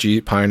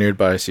strategy pioneered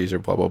by Caesar.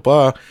 Blah blah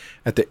blah.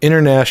 At the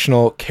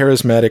International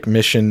Charismatic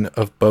Mission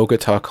of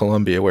Bogota,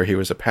 Colombia, where he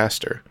was a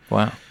pastor.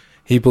 Wow.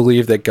 He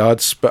believed that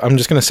God. I'm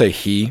just going to say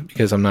he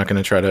because I'm not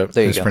going to try to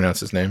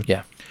mispronounce his name.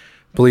 Yeah.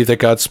 Believed that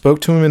God spoke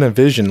to him in a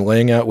vision,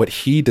 laying out what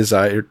he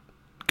desired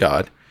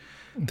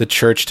the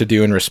church, to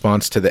do in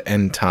response to the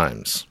end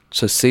times.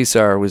 So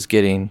Caesar was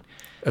getting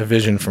A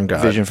vision from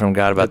God.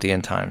 About the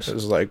end times. It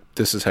was like,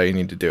 this is how you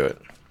need to do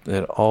it.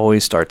 It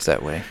always starts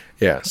that way.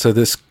 Yeah. So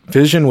this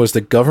vision was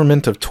the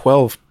government of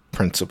 12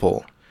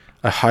 principle,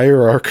 a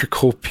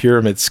hierarchical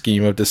pyramid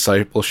scheme of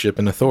discipleship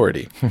and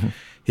authority.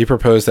 He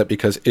proposed that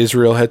because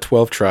Israel had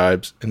 12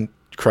 tribes and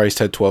Christ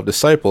had 12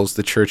 disciples,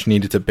 the church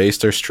needed to base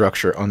their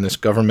structure on this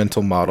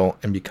governmental model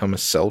and become a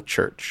cell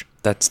church.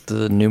 That's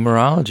the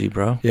numerology,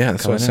 bro. Yeah,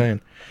 that's what I'm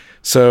saying.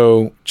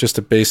 So just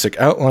a basic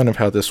outline of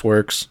how this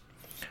works.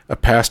 A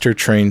pastor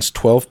trains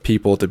 12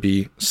 people to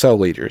be cell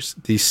leaders.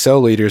 These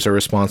cell leaders are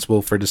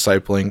responsible for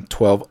discipling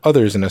 12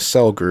 others in a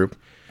cell group,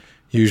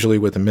 usually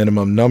with a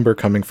minimum number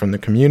coming from the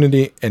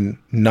community and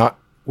not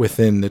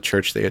within the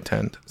church they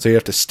attend. So you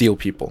have to steal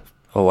people.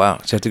 Oh, wow.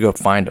 So you have to go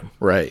find them.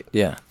 Right.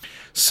 Yeah.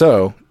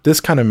 So this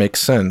kind of makes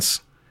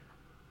sense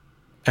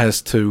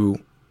as to,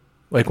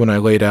 like, when I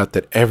laid out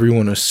that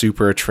everyone was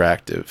super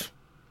attractive.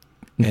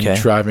 And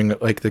driving,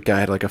 like, the guy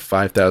had like a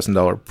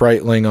 $5,000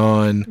 Breitling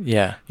on.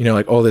 Yeah.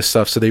 Like all this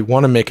stuff. So they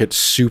want to make it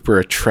super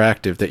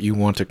attractive that you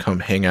want to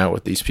come hang out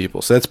with these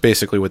people. So that's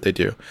basically what they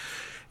do.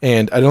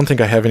 And I don't think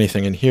I have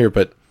anything in here,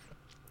 but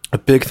a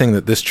big thing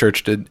that this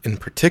church did in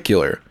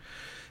particular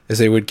is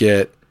they would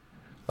get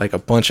like a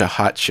bunch of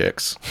hot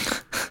chicks.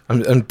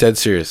 I'm dead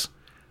serious.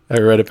 I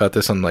read about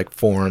this on like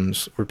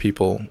forums where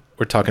people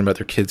were talking about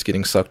their kids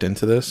getting sucked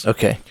into this.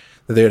 Okay.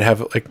 They would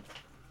have like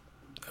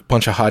a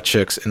bunch of hot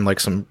chicks in like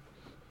some,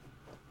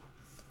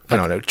 I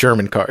don't know,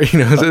 German car,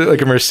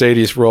 like a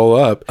Mercedes roll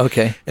up.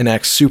 Okay. And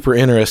act super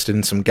interested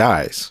in some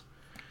guys.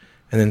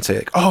 And then say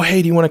like, oh,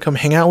 hey, do you want to come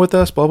hang out with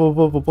us? Blah, blah,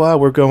 blah, blah, blah.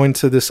 We're going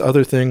to this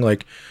other thing.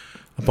 Like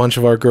a bunch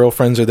of our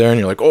girlfriends are there. And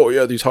you're like, oh,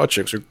 yeah, these hot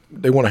chicks,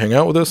 they want to hang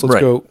out with us.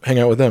 Let's go hang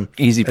out with them.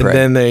 Easy prey. And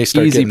then they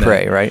start Easy getting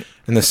prey, that. right?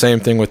 And the same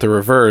thing with the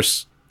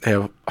reverse. They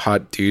have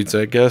hot dudes,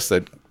 I guess,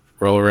 that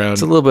roll around.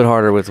 It's a little bit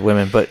harder with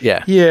women, but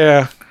yeah.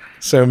 Yeah.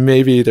 So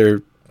maybe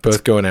they're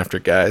both going after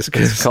guys.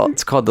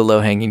 It's called the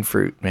low-hanging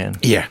fruit, man.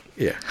 Yeah.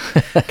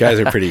 Guys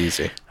are pretty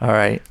easy. All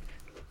right.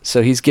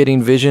 So he's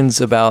getting visions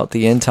about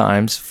the end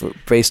times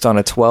based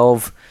on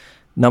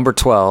number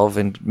 12,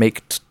 and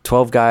make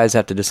 12 guys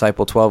have to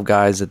disciple 12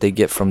 guys that they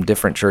get from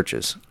different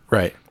churches.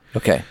 Right.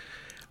 Okay.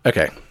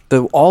 Okay.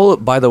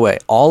 By the way,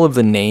 all of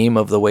the name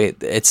of the way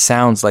it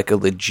sounds like a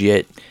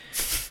legit,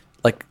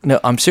 like, no,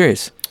 I'm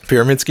serious.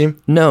 Pyramid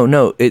scheme?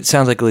 No, it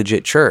sounds like a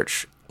legit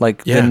church.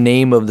 Like the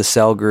name of the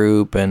cell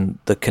group and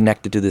the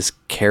connected to this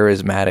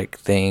charismatic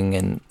thing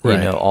and, you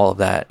know, all of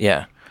that.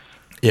 Yeah.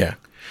 Yeah.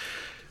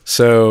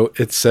 So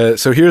it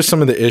says, so here's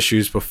some of the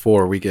issues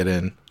before we get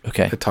in.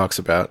 Okay. It talks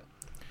about.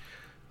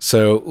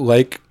 So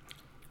like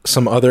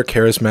some other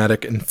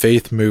charismatic and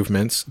faith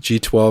movements,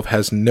 G12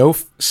 has no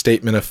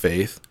statement of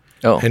faith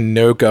and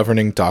no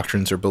governing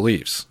doctrines or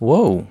beliefs.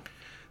 Whoa.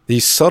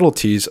 These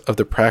subtleties of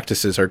the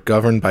practices are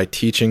governed by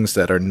teachings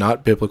that are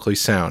not biblically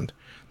sound.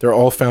 They're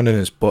all found in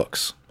his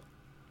books.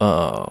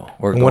 Oh,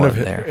 we're going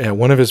there. Yeah,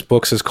 one of his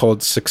books is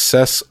called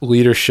Success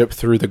Leadership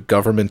Through the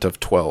Government of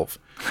 12.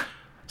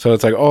 So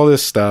it's like all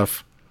this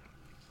stuff.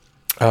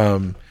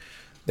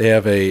 They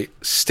have a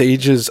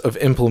stages of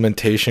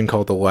implementation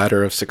called the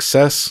Ladder of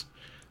Success.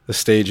 The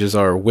stages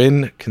are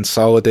win,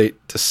 consolidate,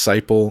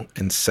 disciple,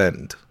 and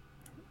send.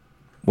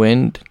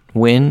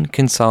 Win,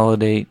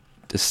 consolidate,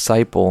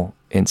 disciple,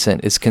 and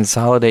send. Does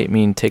consolidate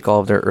mean take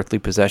all of their earthly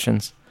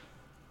possessions?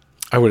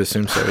 I would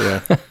assume so,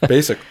 yeah.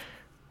 Basic.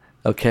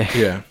 Okay.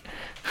 Yeah.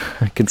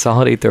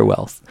 Consolidate their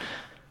wealth.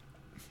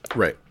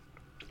 Right.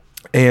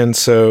 And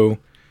so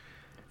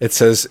it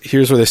says,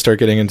 here's where they start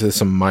getting into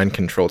some mind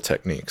control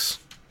techniques.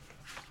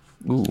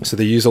 Ooh. So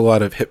they use a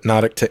lot of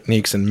hypnotic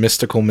techniques and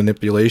mystical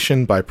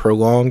manipulation by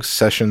prolonged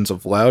sessions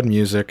of loud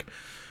music,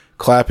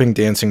 clapping,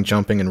 dancing,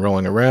 jumping, and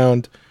rolling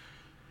around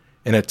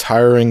in a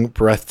tiring,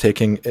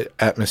 breathtaking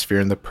atmosphere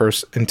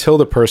until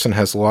the person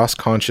has lost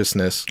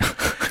consciousness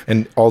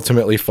and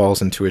ultimately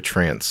falls into a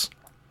trance.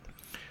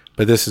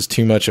 But this is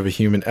too much of a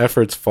human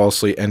effort,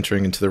 falsely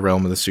entering into the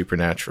realm of the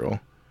supernatural.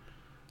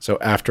 So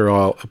after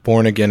all, a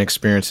born-again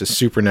experience is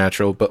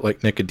supernatural, but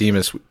like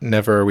Nicodemus,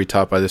 never are we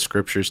taught by the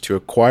scriptures to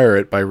acquire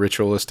it by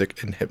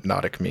ritualistic and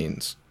hypnotic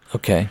means.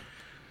 Okay.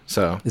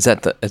 So is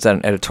that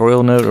an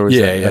editorial note? Or is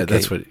that, okay.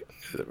 That's what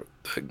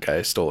the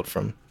guy stole it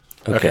from.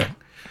 Okay.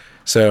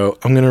 So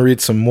I'm going to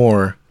read some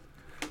more.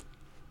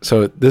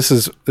 So this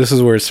is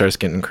where it starts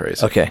getting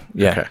crazy. Okay.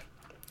 Yeah. Okay.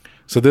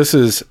 So this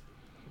is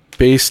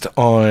based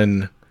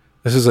on...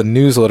 This is a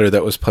newsletter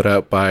that was put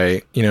out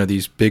by, you know,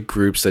 these big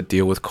groups that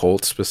deal with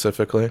cults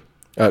specifically.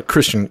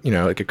 Christian, you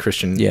know, like a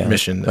Christian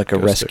mission. Like a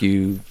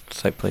rescue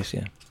type place,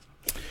 yeah.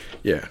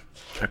 Yeah.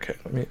 Okay.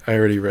 I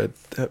already read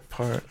that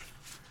part.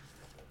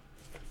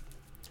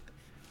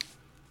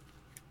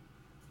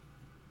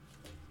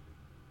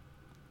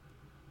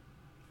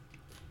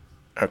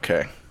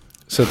 Okay.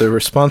 So the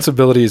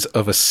responsibilities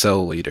of a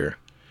cell leader.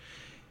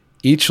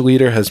 Each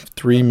leader has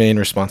three main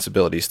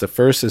responsibilities. The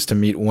first is to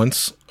meet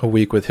once a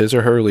week with his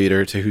or her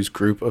leader to whose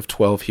group of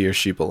 12 he or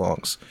she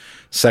belongs.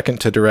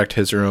 Second, to direct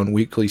his or own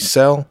weekly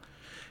cell.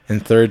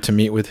 And third, to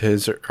meet with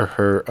his or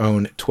her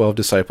own 12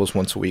 disciples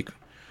once a week.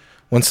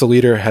 Once the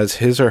leader has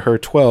his or her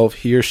 12,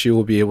 he or she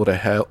will be able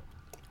to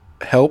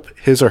help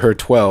his or her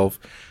 12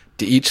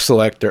 to each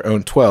select their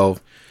own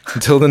 12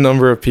 until the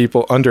number of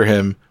people under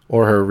him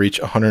or her reach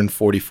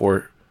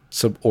 144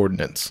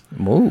 subordinates.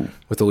 Whoa.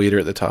 With the leader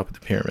at the top of the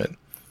pyramid.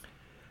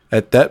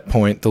 At that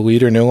point, the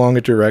leader no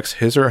longer directs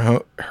his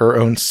or her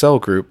own cell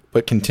group,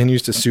 but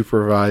continues to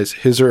supervise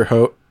his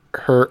or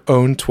her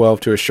own 12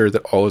 to assure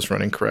that all is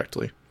running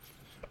correctly.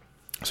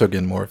 So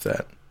again, more of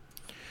that.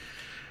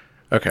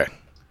 Okay.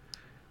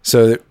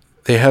 So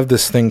they have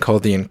this thing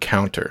called the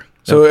encounter.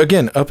 So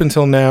again, up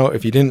until now,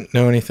 if you didn't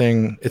know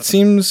anything, it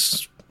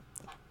seems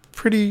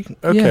pretty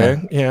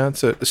okay. Yeah,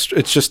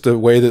 it's just the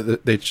way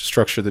that they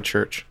structure the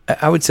church.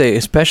 I would say,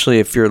 especially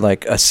if you're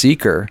like a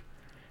seeker.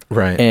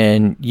 Right.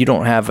 And you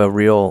don't have a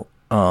real,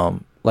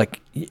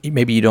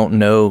 maybe you don't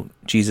know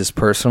Jesus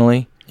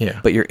personally,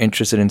 but you're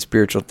interested in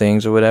spiritual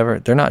things or whatever.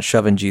 They're not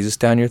shoving Jesus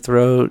down your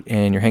throat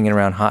and you're hanging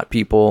around hot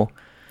people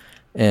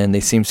and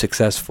they seem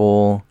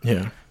successful.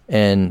 Yeah.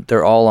 And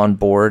they're all on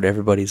board.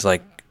 Everybody's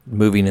like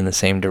moving in the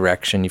same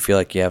direction. You feel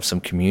like you have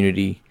some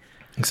community.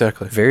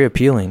 Exactly. Very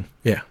appealing.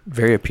 Yeah.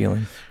 Very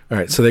appealing. All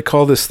right. So they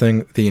call this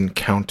thing the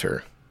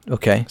encounter.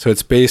 Okay. So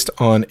it's based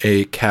on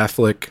a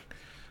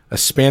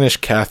Spanish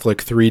Catholic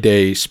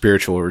 3-day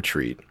spiritual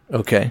retreat.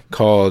 Okay.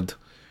 Called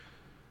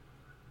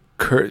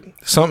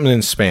something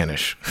in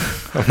Spanish.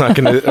 I'm not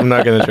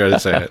gonna try to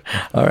say it.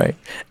 All right.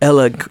 El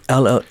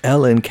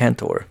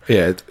Encantor.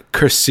 Yeah,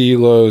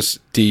 Cursilos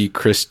de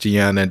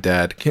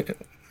Cristianidad.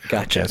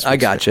 Gotcha. I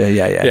gotcha.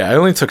 Yeah. Yeah, I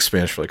only took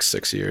Spanish for like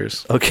 6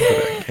 years. Okay.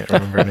 But I can't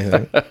remember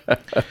anything.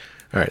 All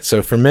right.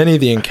 So for many,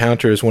 the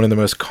encounter is one of the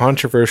most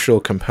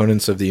controversial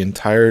components of the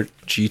entire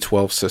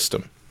G12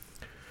 system.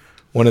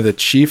 One of the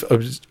chief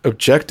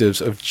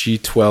objectives of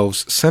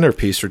G12's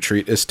centerpiece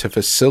retreat is to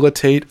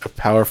facilitate a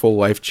powerful,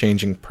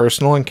 life-changing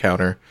personal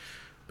encounter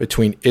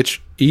between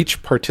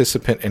each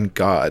participant and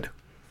God.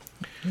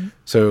 Mm-hmm.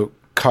 So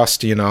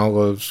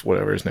Castellanos,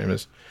 whatever his name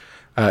is,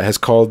 has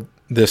called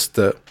this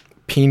the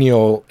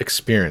Peniel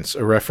experience,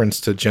 a reference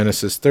to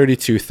Genesis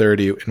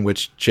 32:30, in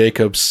which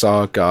Jacob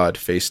saw God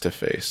face to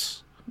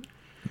face.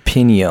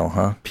 Peniel,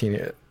 huh?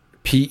 Peniel.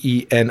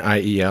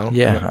 Peniel.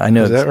 Yeah, I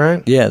know. Is that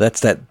right? Yeah,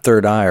 that's that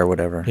third eye or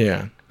whatever.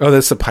 Yeah. Oh,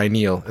 that's the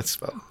pineal. That's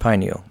spelled.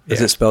 Pineal.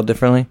 Is it spelled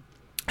differently?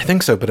 I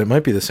think so, but it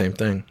might be the same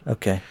thing.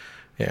 Okay.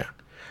 Yeah.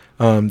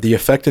 The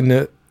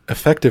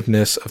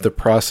effectiveness of the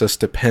process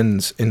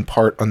depends in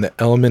part on the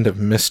element of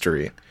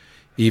mystery,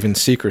 even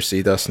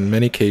secrecy. Thus, in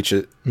many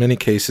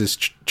cases,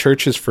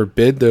 churches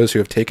forbid those who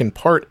have taken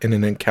part in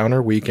an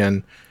encounter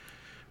weekend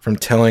from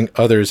telling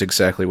others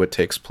exactly what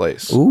takes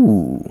place.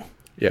 Ooh.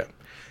 Yeah.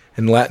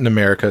 In Latin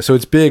America, so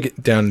it's big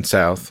down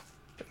south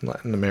in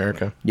Latin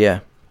America. Yeah.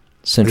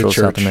 Central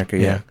South America,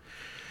 yeah.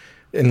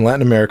 In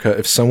Latin America,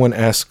 if someone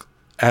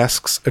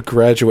asks a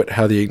graduate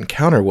how the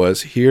encounter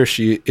was, he or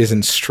she is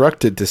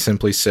instructed to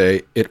simply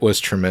say, "It was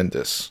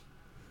tremendous."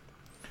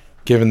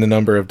 Given the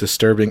number of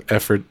disturbing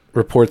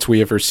reports we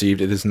have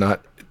received, it is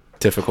not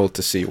difficult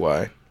to see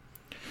why.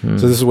 So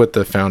this is what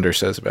the founder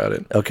says about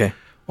it. Okay.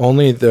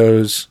 Only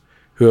those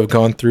who have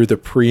gone through the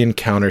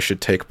pre-encounter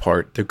should take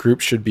part. The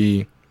group should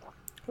be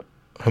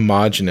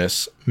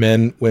homogeneous.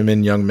 Men,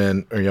 women, young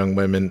men, or young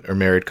women, or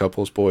married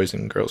couples, boys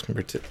and girls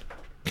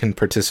can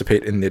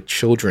participate in the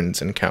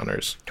children's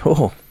encounters.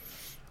 Oh,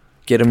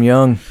 get them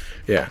young.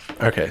 Yeah.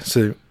 Okay.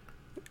 So,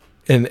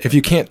 and if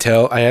you can't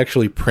tell, I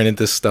actually printed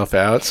this stuff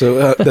out.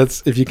 So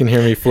that's, if you can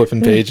hear me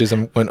flipping pages,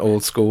 I went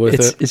old school with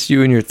it. It's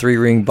you and your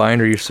 3-ring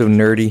binder. You're so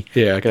nerdy.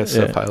 Yeah, I got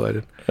stuff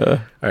highlighted. All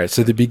right.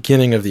 So the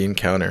beginning of the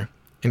encounter.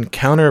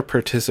 Encounter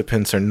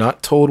participants are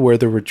not told where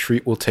the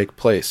retreat will take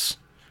place.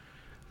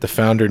 The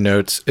founder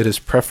notes, it is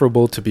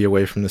preferable to be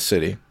away from the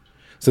city.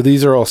 So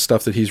these are all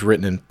stuff that he's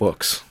written in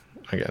books,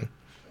 again.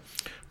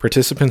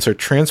 Participants are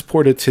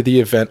transported to the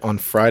event on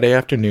Friday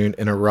afternoon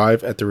and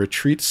arrive at the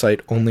retreat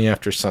site only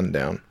after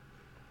sundown.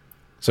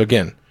 So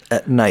again,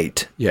 at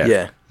night.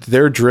 Yeah.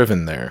 They're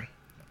driven there.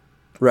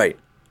 Right.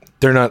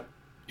 You're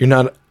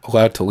not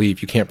allowed to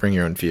leave. You can't bring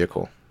your own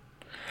vehicle.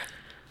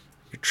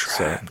 You're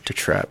trapped. So you're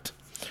trapped.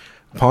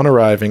 Upon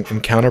arriving,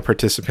 encounter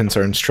participants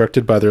are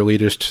instructed by their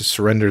leaders to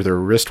surrender their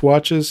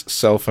wristwatches,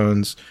 cell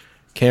phones,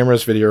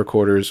 cameras, video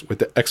recorders, with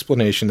the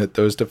explanation that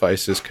those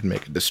devices could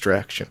make a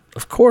distraction.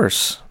 Of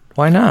course.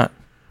 Why not?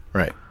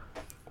 Right.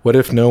 What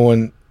if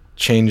one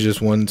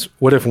changes one's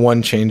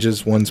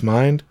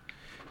mind?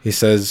 He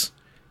says,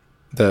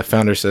 the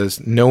founder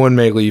says, no one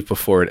may leave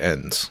before it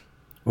ends.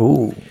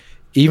 Ooh.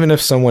 Even if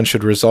someone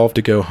should resolve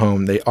to go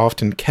home, they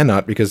often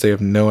cannot because they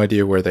have no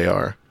idea where they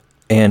are.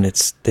 And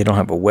they don't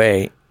have a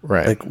way.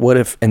 Right. Like, what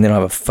if, and they don't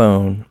have a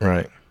phone.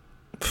 Right.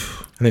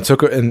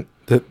 And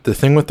the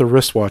thing with the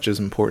wristwatch is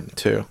important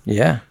too.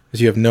 Yeah.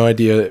 Because you have no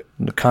idea.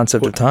 The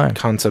concept of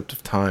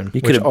time.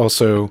 Which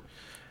also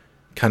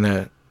kind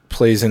of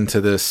plays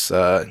into this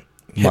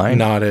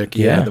hypnotic,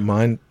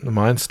 the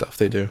mind stuff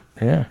they do.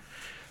 Yeah.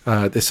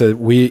 They said,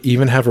 we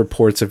even have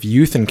reports of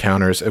youth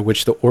encounters at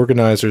which the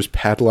organizers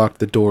padlocked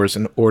the doors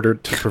in order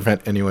to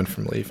prevent anyone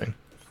from leaving.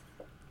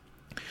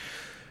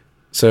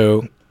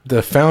 So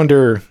the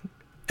founder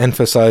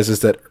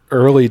emphasizes that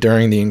early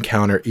during the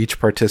encounter,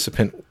 each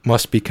participant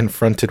must be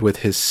confronted with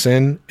his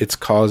sin, its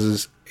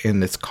causes,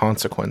 and its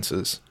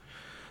consequences.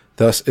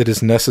 Thus, it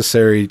is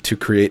necessary to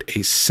create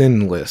a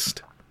sin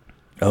list.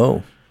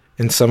 Oh.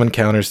 In some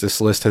encounters, this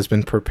list has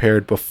been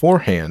prepared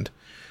beforehand,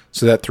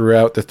 so that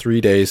throughout the 3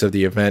 days of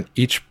the event,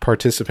 each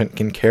participant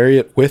can carry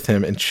it with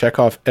him and check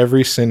off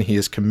every sin he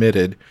has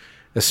committed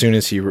as soon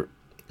as he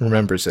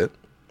remembers it.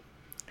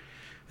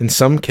 In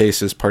some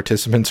cases,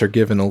 participants are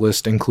given a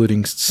list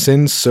including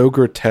sins so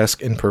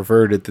grotesque and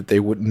perverted that they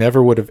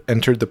never would have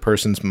entered the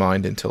person's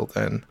mind until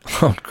then.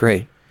 Oh,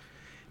 great.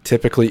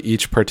 Typically,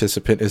 each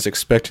participant is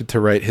expected to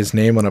write his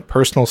name on a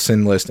personal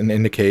sin list and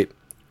indicate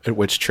at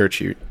which church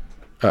he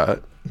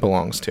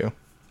belongs to.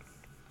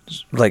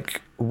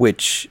 Like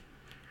which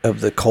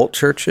of the cult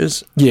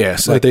churches? Yeah,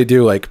 so they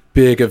do like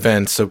big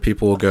events, so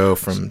people will go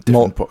from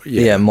different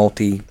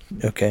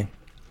okay.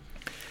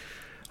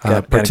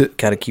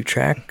 Gotta keep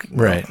track.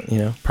 Right.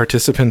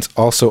 Participants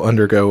also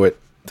undergo what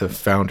the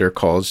founder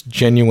calls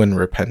genuine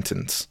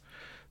repentance.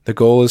 The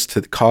goal is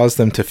to cause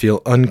them to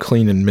feel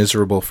unclean and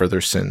miserable for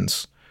their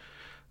sins.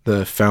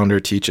 The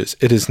founder teaches,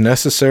 it is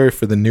necessary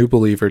for the new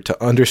believer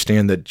to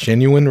understand that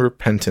genuine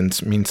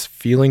repentance means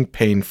feeling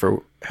pain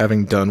for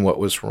having done what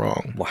was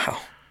wrong. Wow.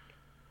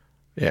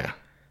 Yeah.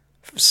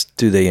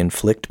 Do they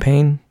inflict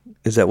pain?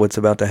 Is that what's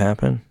about to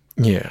happen?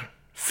 Yeah.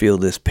 Feel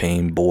this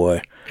pain,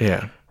 boy.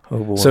 Yeah.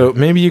 Oh, boy. So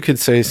maybe you could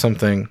say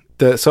something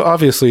so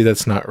obviously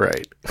that's not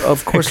right.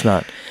 Of course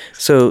not.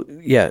 So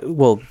yeah,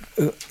 well,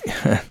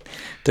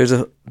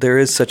 there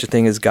is such a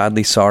thing as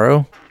godly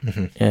sorrow,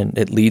 and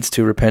it leads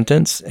to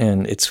repentance,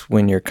 and it's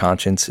when your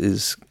conscience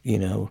is,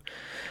 when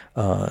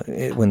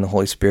the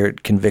Holy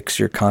Spirit convicts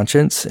your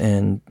conscience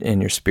and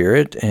your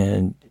spirit,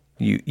 and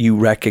you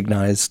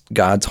recognize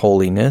God's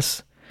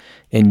holiness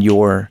and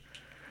your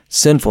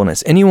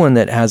sinfulness. Anyone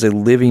that has a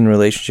living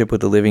relationship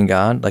with the living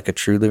God, like a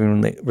true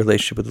living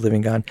relationship with the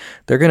living God,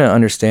 they're going to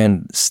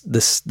understand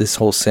this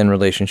whole sin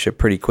relationship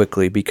pretty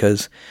quickly,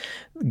 because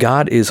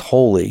God is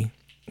holy.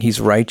 He's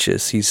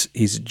righteous. He's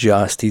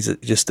just. He's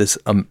just this.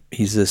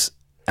 He's this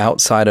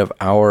outside of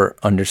our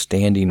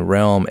understanding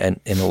realm, and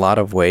in a lot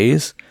of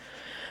ways.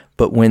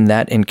 But when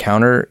that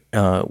encounter,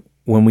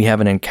 when we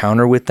have an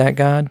encounter with that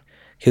God,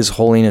 His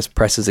holiness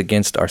presses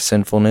against our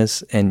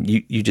sinfulness, and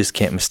you just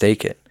can't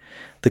mistake it.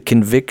 the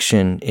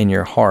conviction in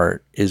your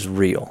heart is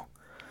real.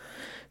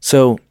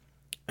 So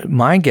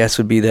my guess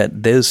would be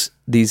that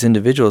these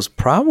individuals,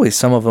 probably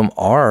some of them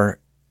are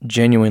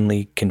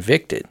genuinely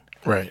convicted.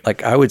 Right.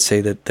 Like I would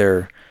say that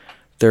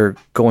they're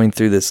going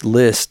through this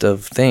list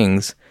of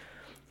things.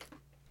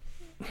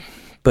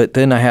 But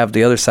then I have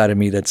the other side of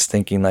me that's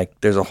thinking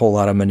like there's a whole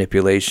lot of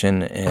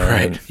manipulation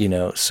and,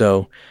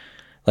 so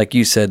like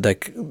you said,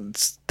 like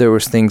there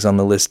was things on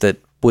the list that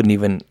wouldn't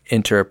even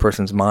enter a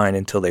person's mind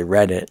until they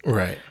read it.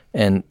 Right.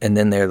 And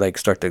then they're like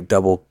start to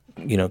double,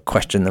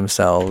 question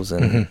themselves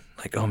and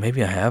like, oh,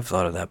 maybe I have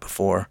thought of that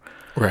before.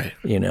 Right.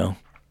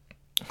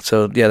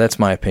 So yeah, that's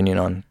my opinion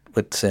on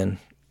with sin.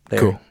 There.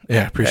 Cool.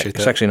 Yeah, appreciate that.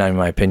 It's actually not even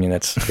my opinion.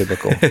 That's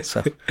biblical.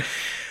 So.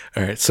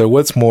 All right. So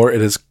what's more,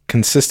 it is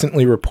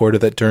consistently reported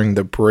that during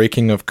the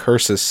breaking of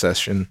curses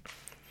session,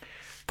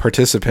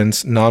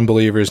 participants,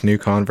 non-believers, new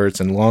converts,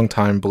 and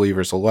longtime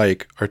believers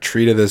alike are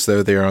treated as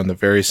though they are on the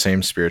very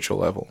same spiritual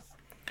level.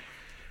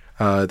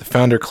 The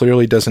founder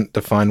clearly doesn't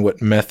define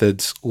what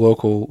methods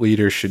local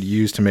leaders should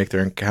use to make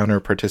their encounter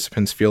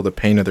participants feel the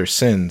pain of their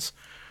sins,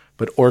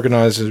 but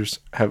organizers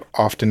have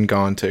often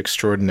gone to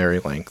extraordinary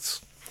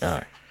lengths. All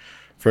right.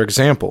 For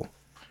example,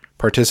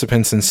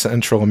 participants in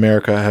Central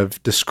America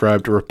have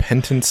described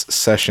repentance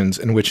sessions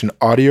in which an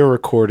audio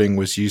recording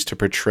was used to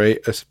portray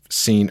a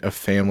scene of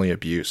family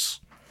abuse.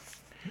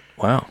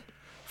 Wow.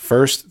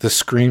 First, the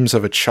screams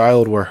of a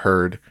child were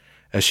heard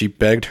as she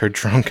begged her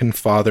drunken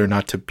father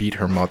not to beat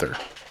her mother.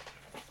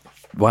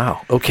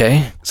 Wow.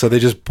 Okay. So they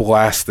just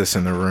blast this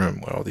in the room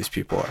where all these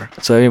people are.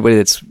 So anybody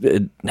that's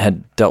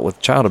had dealt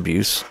with child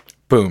abuse,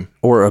 boom,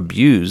 or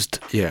abused,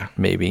 yeah,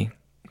 maybe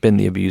been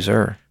the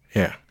abuser.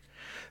 Yeah.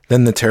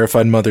 Then the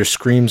terrified mother's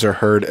screams are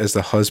heard as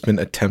the husband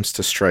attempts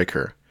to strike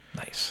her.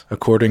 Nice.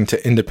 According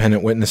to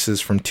independent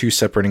witnesses from 2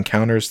 separate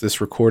encounters,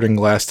 this recording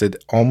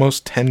lasted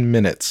almost 10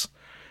 minutes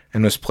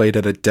and was played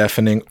at a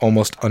deafening,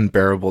 almost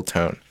unbearable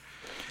tone.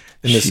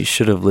 She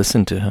should have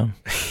listened to him,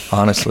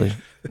 honestly.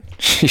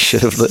 She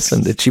should have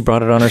listened. She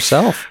brought it on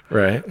herself.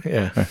 Right,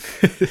 yeah.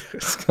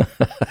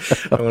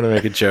 I want to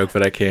make a joke,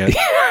 but I can't.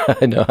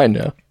 I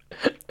know.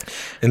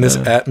 In this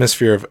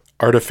atmosphere of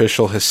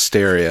artificial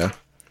hysteria,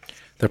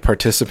 the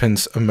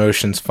participants'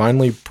 emotions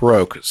finally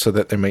broke so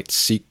that they might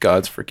seek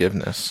God's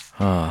forgiveness.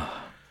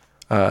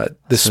 The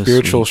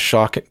spiritual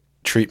shock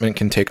treatment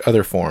can take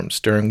other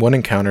forms. During one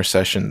encounter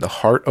session, the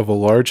heart of a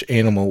large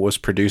animal was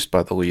produced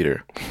by the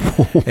leader,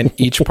 and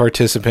each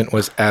participant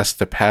was asked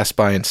to pass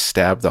by and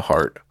stab the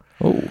heart.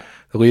 Oh.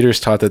 The leaders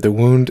taught that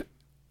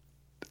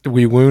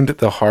we wound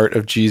the heart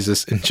of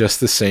Jesus in just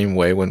the same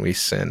way when we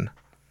sin.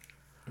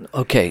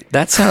 Okay,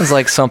 that sounds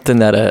like something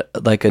that a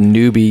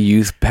newbie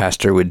youth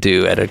pastor would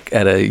do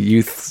at a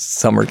youth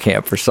summer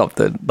camp or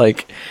something,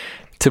 like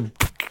to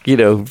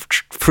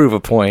prove a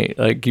point.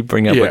 Like you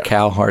bring up a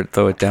cow heart,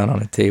 throw it down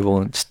on a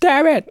table, and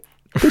stab it.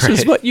 This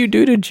is what you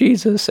do to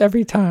Jesus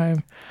every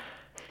time.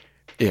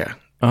 Yeah.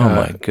 Oh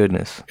my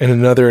goodness. In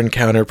another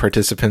encounter,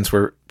 participants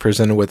were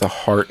presented with a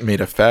heart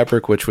made of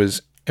fabric, which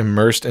was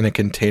immersed in a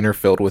container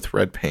filled with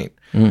red paint.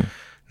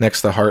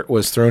 Next, the heart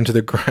was thrown to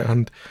the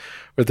ground,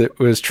 where it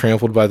was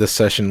trampled by the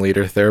session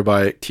leader,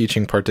 thereby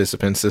teaching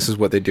participants this is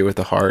what they do with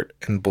the heart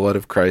and blood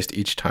of Christ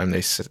each time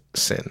they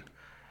sin.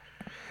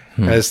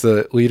 As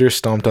the leader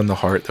stomped on the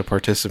heart, the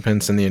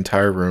participants in the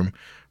entire room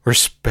were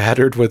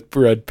spattered with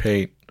red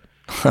paint.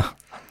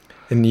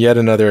 In yet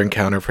another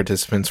encounter,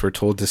 participants were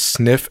told to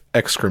sniff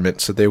excrement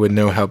so they would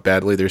know how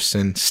badly their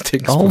sin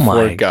stinks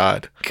before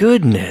God.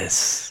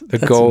 Goodness.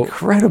 That's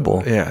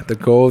incredible. Yeah, the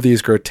goal of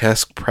these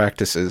grotesque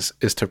practices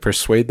is to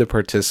persuade the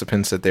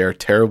participants that they are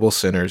terrible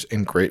sinners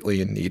and greatly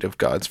in need of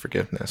God's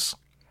forgiveness.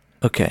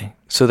 Okay,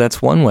 so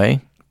that's one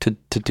way to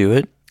do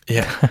it.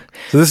 Yeah.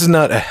 So this is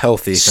not a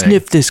healthy thing.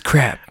 Sniff this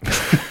crap.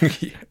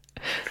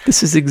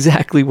 This is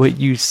exactly what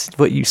you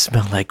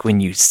smell like when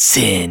you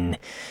sin,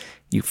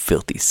 you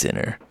filthy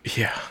sinner.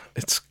 Yeah,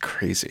 it's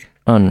crazy.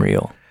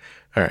 Unreal.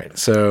 All right,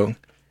 so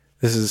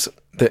this is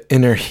the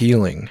inner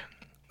healing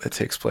that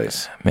takes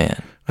place.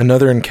 Man.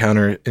 Another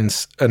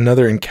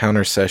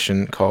encounter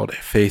session called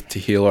Faith to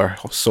Heal Our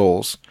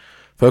Souls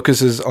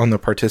focuses on the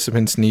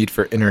participants' need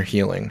for inner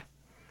healing.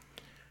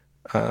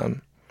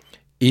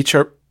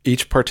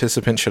 Each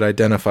participant should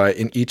identify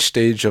in each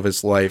stage of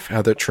his life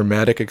how the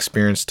traumatic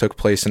experience took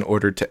place in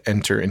order to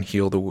enter and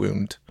heal the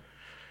wound.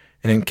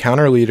 An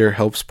encounter leader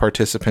helps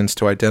participants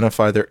to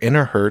identify their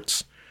inner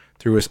hurts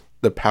through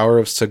the power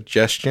of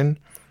suggestion,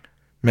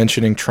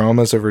 mentioning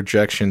traumas of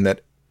rejection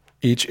that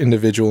each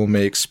individual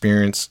may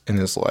experience in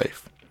his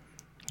life.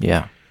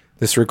 Yeah.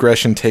 This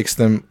regression takes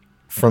them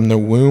from the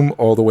womb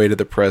all the way to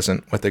the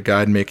present, with the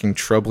guide making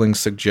troubling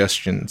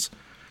suggestions,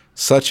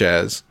 such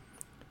as,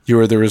 you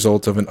are the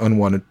result of an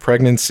unwanted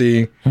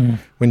pregnancy.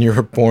 When you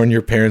were born,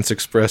 your parents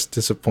expressed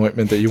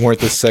disappointment that you weren't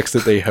the sex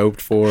that they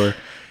hoped for.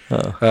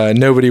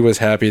 Nobody was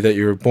happy that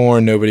you were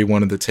born. Nobody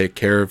wanted to take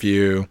care of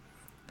you.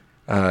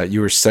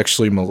 You were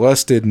sexually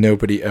molested.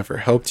 Nobody ever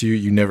helped you.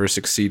 You never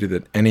succeeded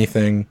at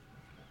anything.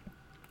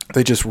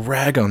 They just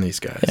rag on these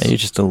guys. Yeah, you're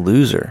just a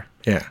loser.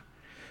 Yeah.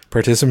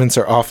 Participants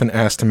are often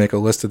asked to make a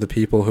list of the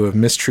people who have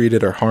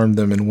mistreated or harmed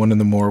them in one of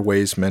the more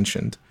ways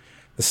mentioned.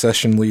 The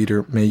session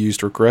leader may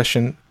use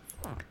regression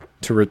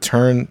to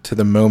return to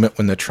the moment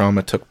when the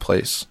trauma took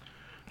place.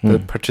 The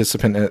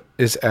participant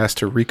is asked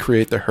to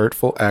recreate the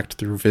hurtful act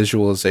through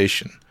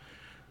visualization,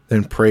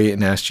 then pray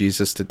and ask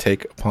Jesus to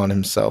take upon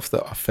himself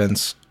the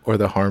offense or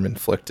the harm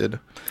inflicted.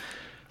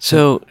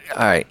 So,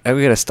 all right, I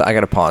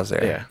gotta pause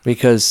there. Yeah.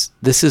 Because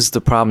this is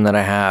the problem that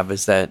I have,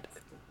 is that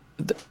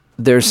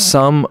there's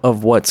some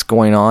of what's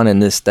going on in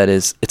this that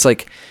is, it's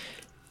like,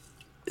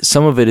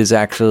 some of it is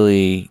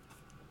actually,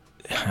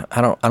 I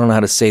don't know how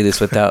to say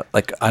this without,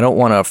 like, I don't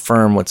want to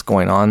affirm what's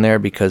going on there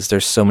because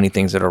there's so many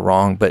things that are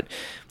wrong, but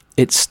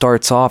it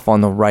starts off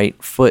on the right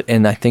foot,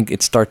 and I think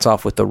it starts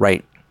off with the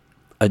right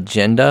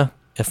agenda,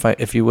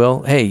 if you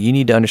will. Hey, you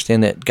need to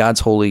understand that God's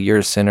holy, you're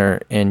a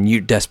sinner, and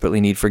you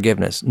desperately need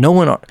forgiveness.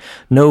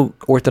 No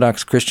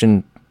Orthodox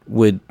Christian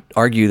would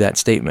argue that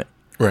statement.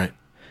 Right.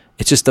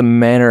 It's just the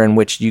manner in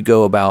which you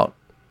go about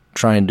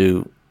trying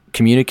to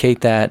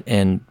communicate that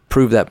and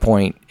prove that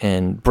point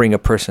and bring a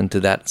person to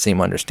that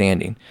same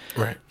understanding.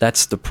 Right.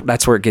 That's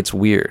where it gets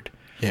weird.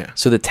 Yeah.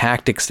 So the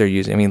tactics they're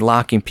using, I mean,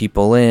 locking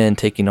people in,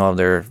 taking all of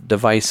their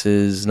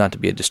devices, not to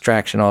be a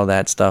distraction, all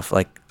that stuff,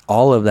 like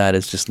all of that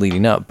is just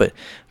leading up. But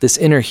this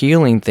inner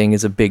healing thing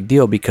is a big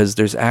deal because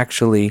there's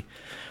actually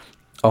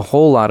a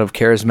whole lot of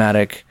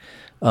charismatic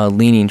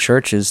leaning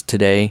churches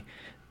today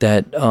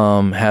that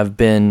have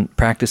been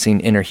practicing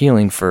inner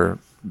healing for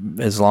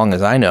as long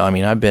as I know. I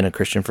mean, I've been a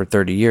Christian for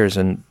 30 years,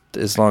 and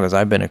as long as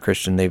I've been a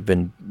Christian, they've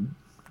been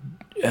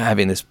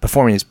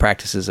performing these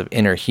practices of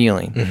inner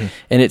healing. Mm-hmm.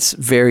 And it's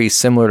very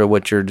similar to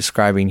what you're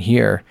describing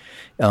here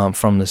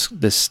from this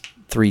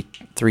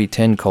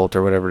 310 cult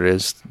or whatever it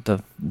is,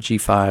 the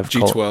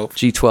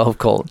G12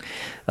 cult.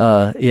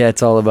 Yeah,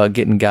 it's all about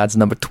getting God's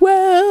number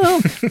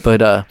 12.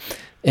 But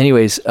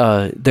anyways,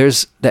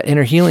 there's that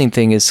inner healing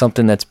thing is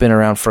something that's been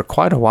around for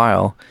quite a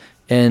while.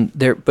 And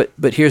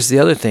but here's the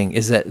other thing,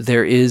 is that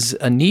there is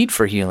a need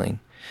for healing.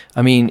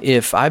 I mean,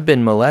 if I've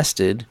been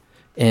molested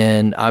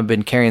and I've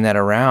been carrying that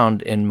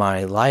around in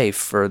my life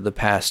for the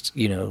past,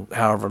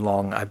 however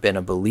long I've been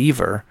a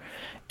believer,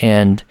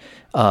 and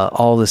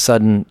all of a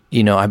sudden,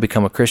 I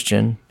become a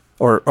Christian,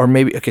 or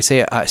maybe, okay,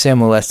 say I'm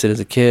molested as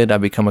a kid, I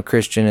become a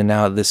Christian, and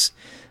now this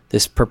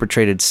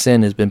perpetrated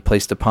sin has been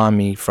placed upon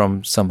me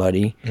from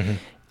somebody. Mm-hmm.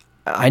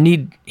 I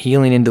need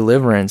healing and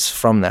deliverance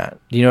from that.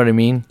 Do you know what I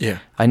mean? Yeah.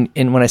 And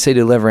when I say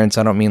deliverance,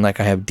 I don't mean like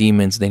I have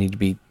demons, they need to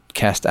be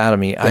cast out of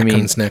me. That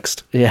comes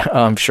next. Yeah,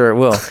 I'm sure it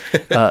will.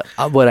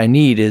 What I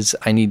need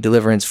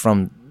deliverance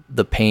from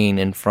the pain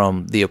and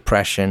from the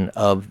oppression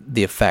of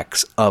the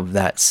effects of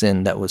that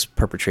sin that was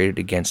perpetrated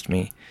against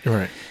me.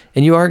 Right.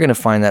 And you are going to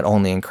find that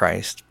only in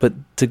Christ. But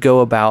to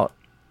go about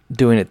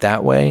doing it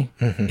that way,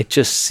 mm-hmm. it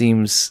just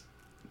seems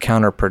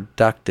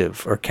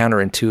counterproductive or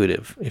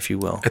counterintuitive, if you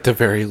will. At the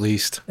very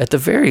least.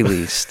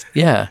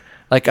 Yeah.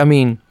 Like, I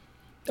mean,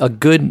 a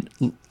good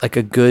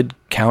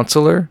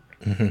counselor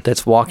mm-hmm.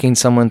 that's walking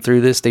someone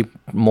through this, they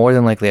more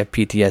than likely have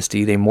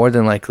PTSD. They more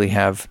than likely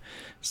have,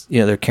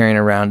 they're carrying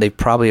around, they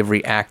probably have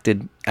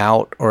reacted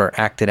out or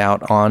acted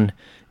out on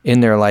in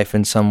their life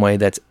in some way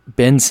that's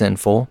been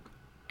sinful.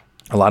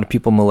 A lot of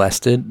people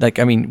molested. Like,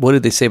 I mean, what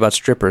did they say about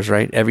strippers,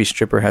 right? Every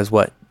stripper has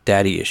what?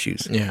 Daddy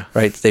issues. Yeah.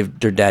 Right?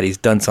 Their daddy's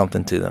done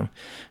something to them.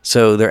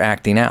 So they're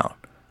acting out,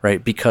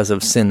 right? Because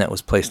of sin that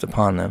was placed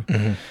upon them.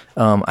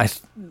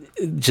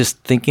 Mm-hmm. Just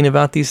thinking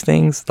about these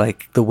things,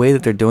 like the way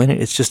that they're doing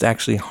it, it's just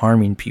actually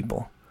harming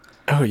people.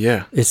 Oh,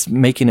 yeah. It's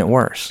making it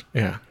worse.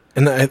 Yeah.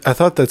 And I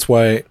thought that's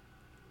why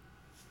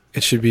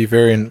it should be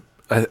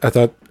I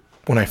thought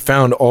when I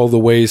found all the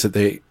ways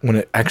that when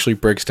it actually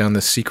breaks down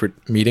the secret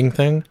meeting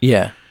thing.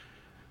 Yeah.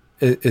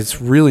 It's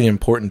really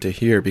important to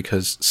hear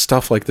because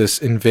stuff like this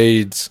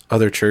invades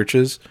other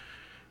churches.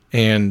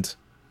 And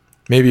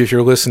maybe if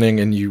you're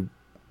listening and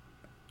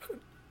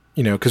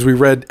because we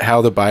read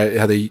how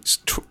they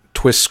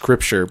twist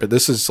scripture, but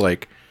this is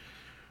like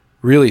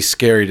really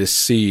scary to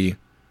see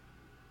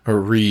or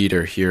read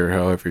or hear,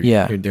 however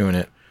you're doing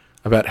it,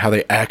 about how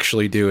they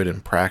actually do it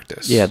in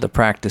practice. Yeah, the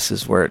practice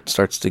is where it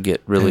starts to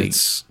get really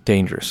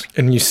dangerous.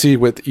 And you see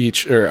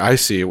I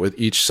see it with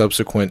each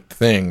subsequent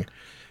thing.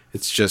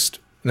 It's just,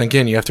 and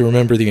again, you have to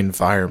remember the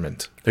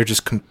environment. They're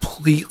just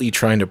completely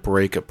trying to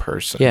break a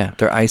person. Yeah,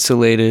 they're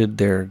isolated.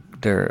 They're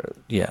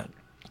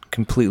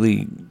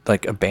completely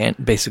like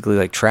abandoned, basically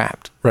like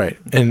trapped. Right,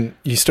 and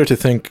you start to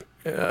think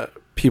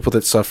people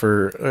that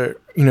suffer.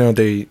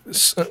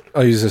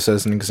 I'll use this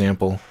as an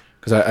example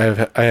because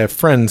I have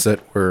friends that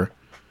were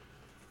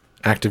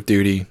active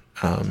duty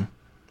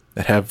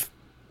that have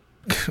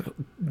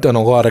done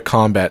a lot of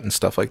combat and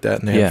stuff like that,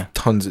 and they have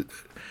tons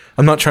of.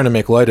 I'm not trying to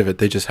make light of it.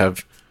 They just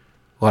have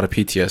a lot of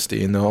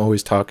PTSD, and they'll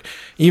always talk.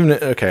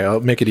 I'll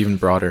make it even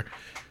broader.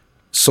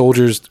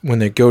 Soldiers, when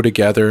they go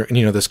together, and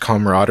this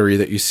camaraderie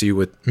that you see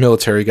with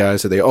military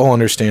guys, that they all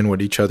understand what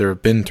each other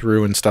have been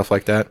through and stuff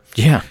like that.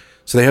 Yeah.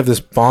 So they have this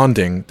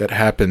bonding that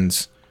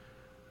happens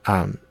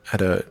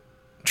at a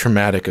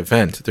traumatic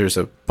event. There's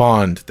a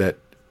bond that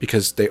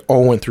because they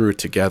all went through it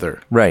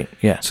together. Right.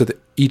 Yeah. So that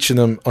each of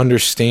them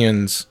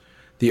understands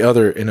the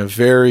other in a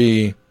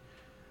very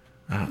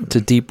It's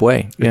a deep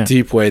way. Yeah.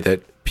 deep way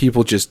that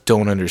people just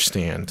don't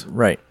understand.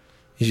 Right.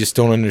 You just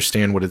don't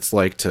understand what it's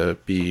like to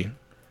be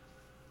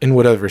in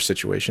whatever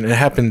situation. It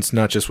happens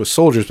not just with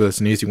soldiers, but it's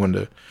an easy one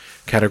to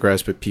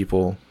categorize with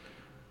people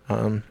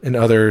in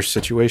other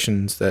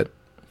situations that.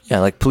 Yeah,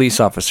 like police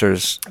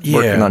officers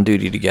working on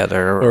duty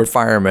together, or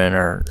firemen,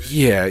 or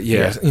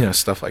Yeah.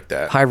 Stuff like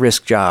that. high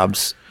risk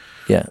jobs.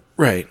 Yeah.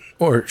 Right.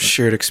 Or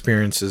shared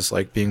experiences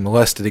like being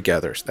molested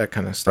together. That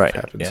kind of stuff Right,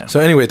 happens. yeah. So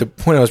anyway, the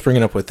point I was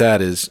bringing up with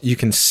that is you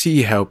can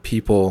see how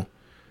people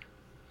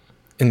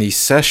in these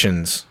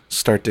sessions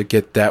start to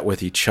get that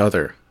with each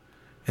other.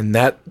 And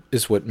that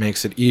is what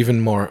makes it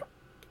even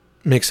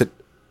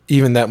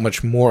that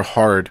much more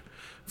hard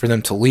for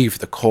them to leave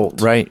the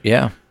cult. Right.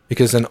 Yeah.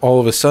 Because then all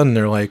of a sudden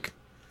they're like,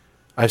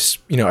 I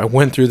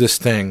went through this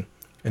thing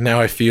and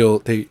now I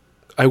feel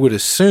I would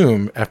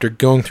assume after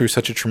going through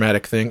such a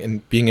traumatic thing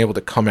and being able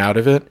to come out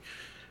of it,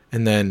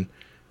 and then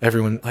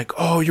everyone like,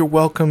 oh, you're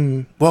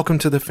welcome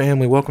to the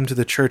family, welcome to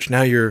the church.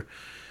 Now you're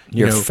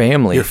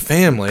family, your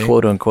family,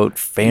 quote unquote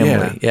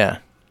family. Yeah.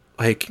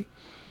 Like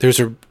there's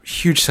a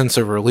huge sense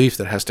of relief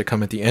that has to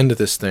come at the end of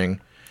this thing,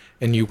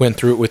 and you went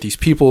through it with these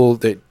people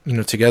that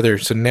together.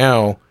 So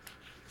now,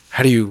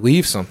 how do you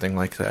leave something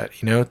like that?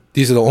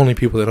 These are the only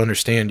people that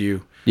understand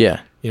you.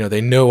 Yeah.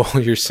 They know all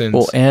your sins.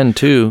 Well, and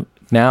too,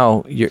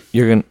 now you're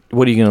gonna.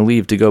 What are you gonna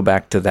leave to go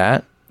back to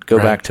that? Go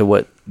Right. back to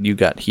what you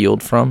got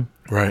healed from.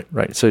 Right.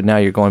 Right. So now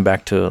you're going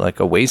back to like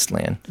a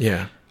wasteland.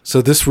 Yeah.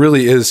 So this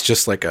really is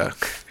just like a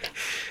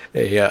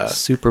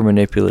Super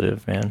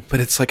manipulative, man. but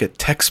it's like a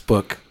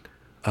textbook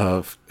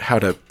of how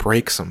to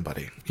break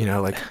somebody.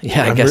 Yeah, I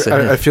guess it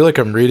is. I feel like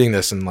I'm reading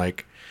this and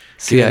like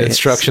getting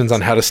instructions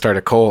on how to start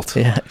a cult.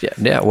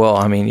 Yeah. Well,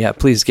 I mean, yeah.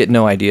 Please get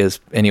no ideas,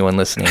 anyone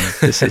listening.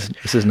 This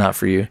is not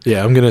for you.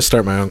 Yeah, I'm gonna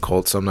start my own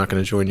cult, so I'm not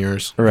gonna join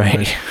yours.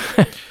 Right.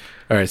 All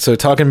right. So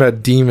talking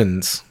about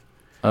demons.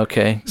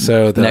 Okay.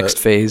 So the next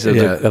phase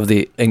of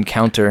the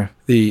encounter.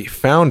 The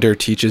founder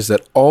teaches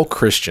that all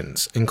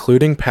Christians,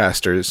 including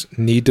pastors,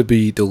 need to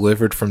be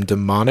delivered from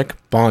demonic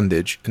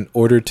bondage in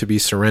order to be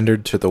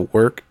surrendered to the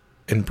work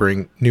and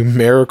bring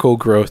numerical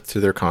growth to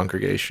their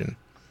congregation.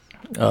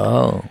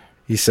 Oh.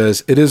 He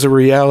says, it is a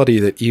reality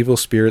that evil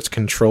spirits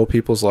control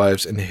people's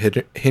lives and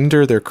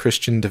hinder their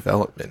Christian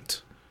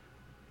development.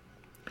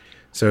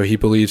 So he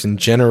believes in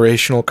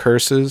generational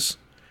curses.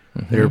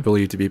 Mm-hmm. They're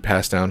believed to be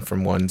passed down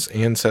from one's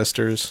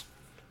ancestors.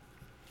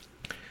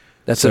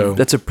 That's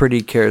a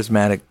pretty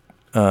charismatic,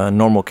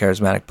 normal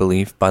charismatic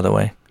belief, by the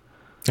way.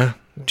 Yeah.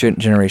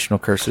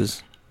 Generational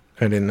curses.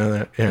 I didn't know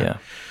that. Yeah.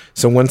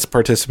 So once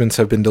participants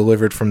have been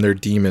delivered from their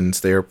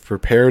demons, they are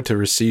prepared to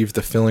receive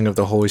the filling of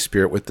the Holy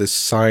Spirit with this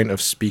sign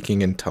of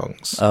speaking in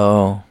tongues.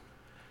 Oh,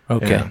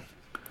 okay. Yeah.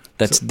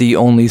 That's the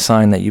only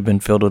sign that you've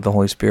been filled with the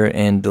Holy Spirit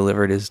and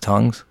delivered is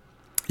tongues?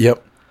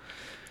 Yep.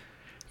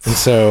 And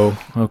so...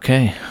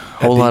 Okay.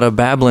 Whole lot of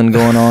babbling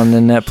going on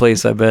in that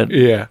place, I bet.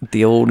 Yeah.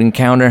 The old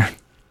encounter.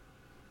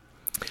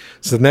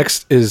 So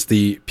next is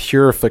the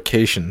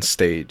purification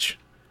stage.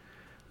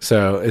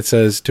 So it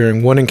says,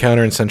 during one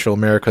encounter in Central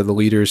America, the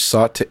leaders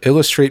sought to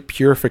illustrate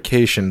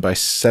purification by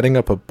setting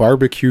up a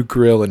barbecue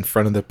grill in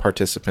front of the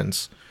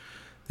participants.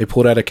 They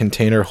pulled out a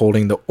container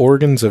holding the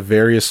organs of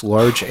various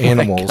large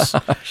animals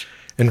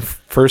and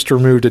first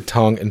removed a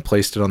tongue and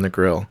placed it on the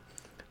grill.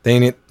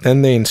 Then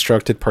they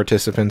instructed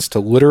participants to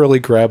literally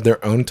grab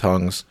their own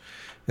tongues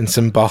and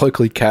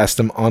symbolically cast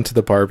them onto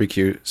the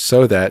barbecue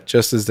so that,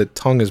 just as the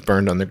tongue is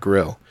burned on the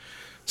grill,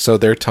 so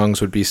their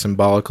tongues would be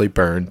symbolically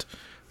burned,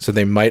 so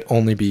they might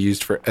only be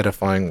used for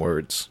edifying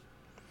words.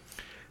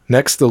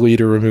 Next, the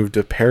leader removed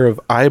a pair of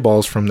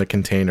eyeballs from the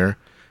container,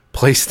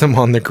 placed them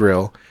on the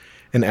grill,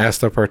 and asked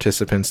the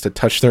participants to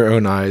touch their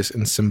own eyes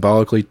and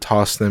symbolically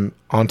toss them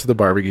onto the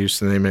barbecue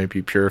so they may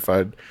be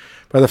purified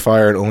by the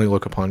fire and only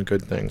look upon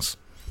good things.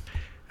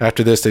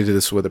 After this, they did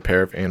this with a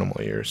pair of animal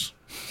ears.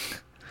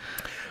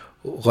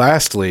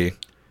 Lastly,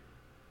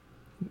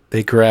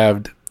 they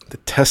grabbed the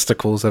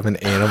testicles of an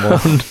animal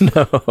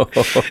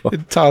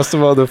and tossed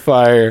them on the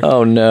fire.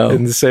 Oh, no.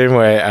 In the same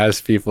way,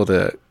 asked people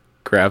to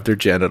grab their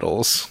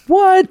genitals.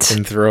 What?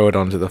 And throw it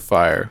onto the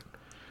fire.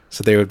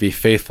 So they would be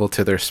faithful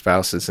to their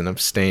spouses and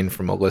abstain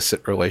from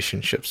illicit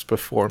relationships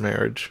before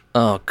marriage.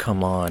 Oh,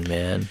 come on,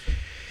 man.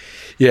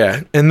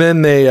 Yeah. And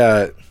then they,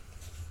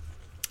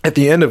 at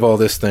the end of all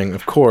this thing,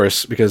 of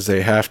course, because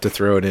they have to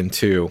throw it in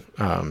too,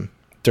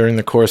 during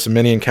the course of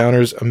many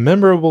encounters, a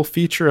memorable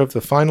feature of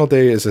the final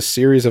day is a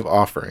series of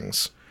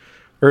offerings.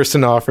 First,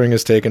 an offering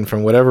is taken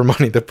from whatever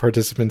money the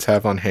participants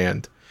have on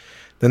hand.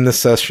 Then the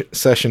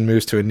session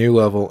moves to a new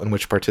level in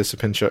which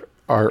participants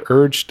are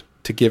urged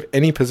to give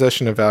any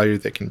possession of value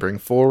they can bring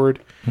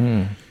forward,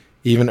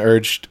 even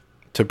urged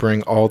to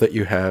bring all that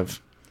you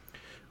have.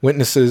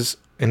 Witnesses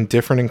in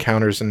different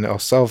encounters in El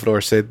Salvador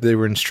said they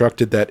were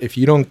instructed that if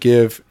you don't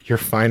give, your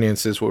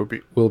finances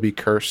will be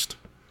cursed.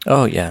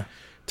 Oh, yeah.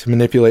 to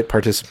manipulate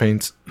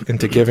participants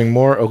into giving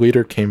more, a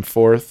leader came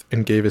forth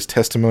and gave his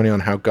testimony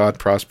on how God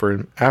prospered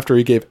him after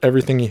he gave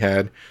everything he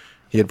had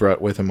brought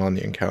with him on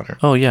the encounter.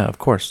 Oh, yeah, of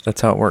course.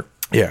 That's how it worked.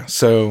 Yeah,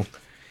 so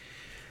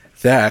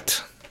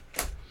that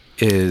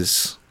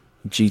is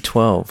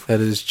G12. That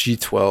is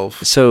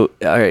G12. So,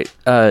 all right,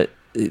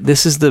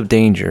 this is the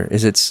danger,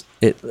 is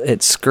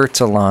it skirts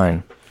a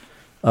line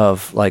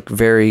of like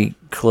very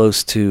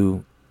close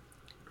to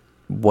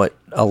what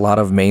a lot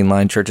of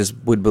mainline churches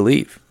would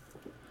believe.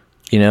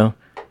 You know,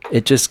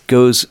 it just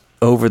goes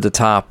over the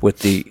top with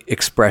the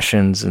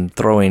expressions and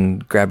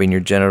grabbing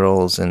your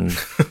genitals and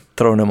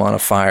throwing them on a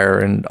fire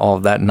and all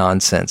of that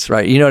nonsense,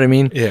 right? You know what I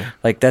mean? Yeah.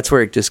 Like that's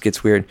where it just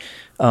gets weird.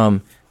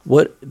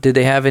 What did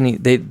they have any?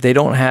 They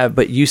don't have,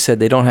 but you said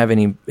they don't have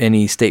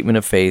any statement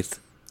of faith,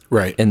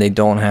 right? And they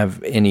don't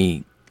have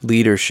any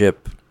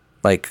leadership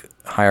like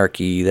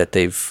hierarchy that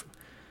they've.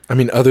 I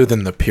mean, other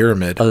than the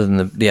pyramid, other than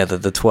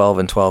the 12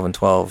 and 12 and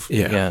 12,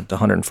 yeah, the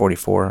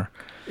 144.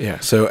 Yeah.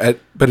 So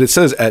but it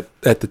says at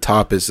the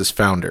top is this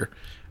founder,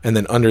 and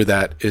then under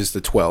that is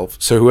the 12.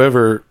 So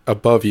whoever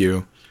above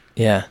you,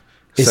 yeah,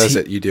 says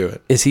it, you do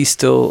it. Is he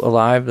still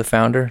alive, the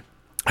founder?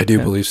 I do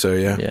believe so.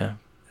 Yeah. Yeah.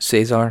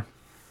 Caesar.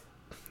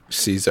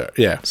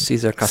 Yeah.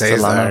 Caesar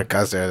Castellano.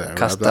 Castellano.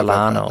 Blah,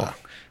 blah, blah.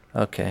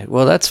 Okay.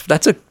 Well,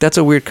 that's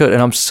a weird code,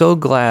 and I'm so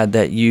glad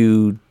that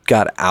you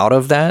got out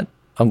of that.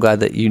 I'm glad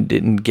that you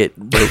didn't get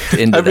roped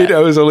into I mean, I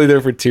was only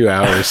there for 2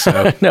 hours.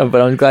 So. No,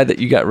 but I'm glad that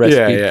you got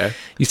rescued. Yeah.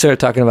 You started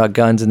talking about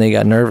guns, and they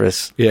got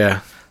nervous.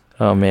 Yeah.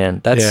 Oh man,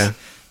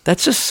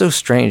 that's just so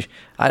strange.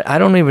 I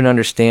don't even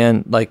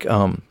understand. Like,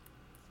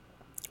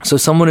 so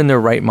someone in their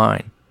right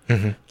mind,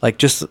 like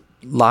just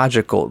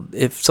logical.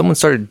 If someone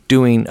started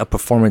doing a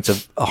performance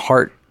of a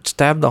heart,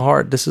 stab the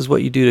heart. This is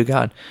what you do to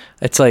God.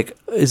 It's like,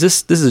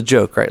 this is a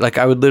joke, right? Like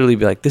I would literally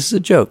be like, this is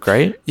a joke,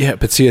 right? Yeah,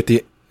 but see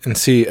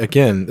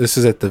again, this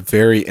is at the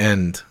very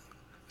end,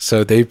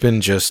 so they've been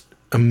just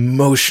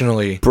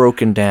emotionally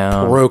broken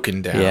down.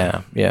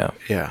 Yeah.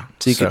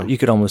 So you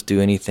could almost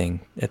do anything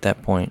at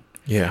that point.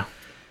 Yeah.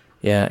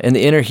 Yeah, and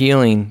the inner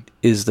healing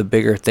is the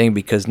bigger thing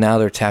because now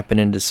they're tapping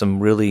into some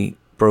really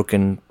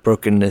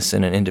brokenness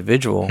in an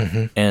individual,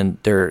 and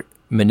they're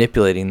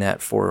manipulating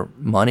that for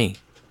money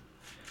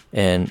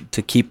and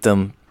to keep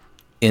them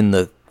in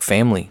the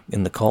family,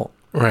 in the cult.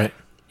 Right.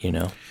 You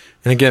know?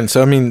 And again,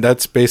 so I mean,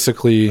 that's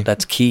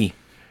key.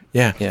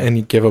 Yeah. And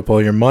you give up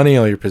all your money,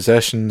 all your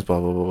possessions,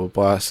 blah, blah, blah, blah,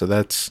 blah. So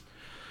that's...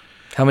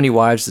 How many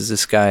wives does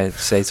this guy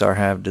Caesar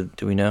have? Do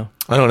we know?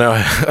 I don't know.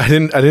 I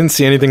didn't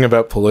see anything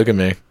about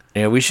polygamy.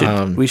 Yeah, we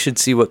should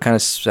see what kind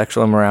of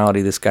sexual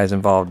immorality this guy's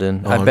involved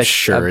in. I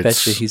bet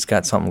you he's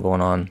got something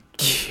going on.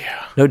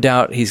 Yeah. No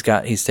doubt he's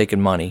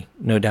taking money.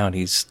 No doubt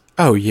he's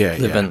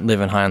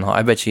living high on the hall.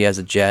 I bet you he has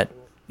a jet.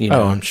 You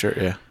know. Oh, I'm sure,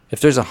 yeah.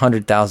 If there's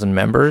 100,000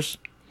 members,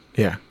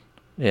 yeah.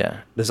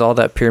 Does all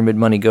that pyramid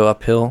money go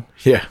uphill?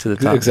 Yeah, to the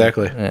top.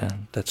 Exactly. Yeah,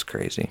 that's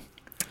crazy.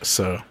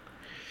 So,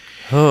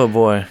 oh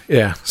boy.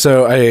 Yeah.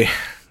 So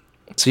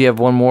you have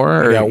one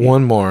more? I got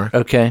one more.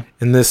 Okay.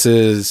 And this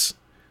is,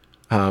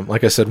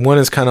 like I said, one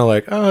is kind of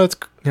like, oh, that's,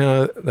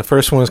 the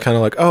first one is kind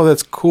of like, oh,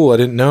 that's cool. I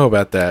didn't know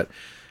about that.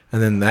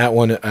 And then that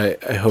one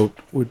I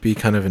hope would be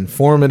kind of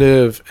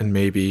informative and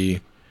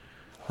maybe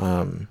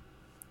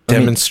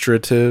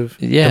demonstrative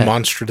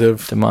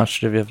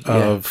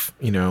of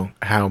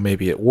how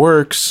maybe it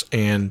works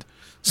and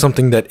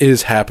something that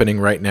is happening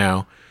right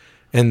now.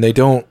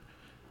 And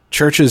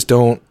churches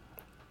don't.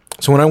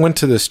 So when I went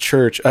to this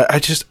church, I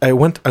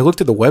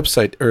looked at the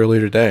website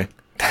earlier today.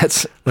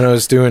 That's when I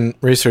was doing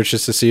research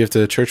just to see if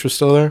the church was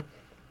still there.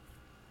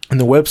 And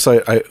the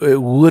website, it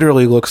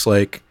literally looks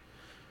like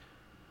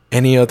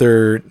any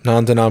other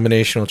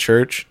non-denominational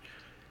church,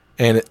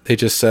 and they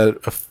just said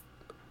a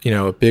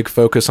big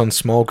focus on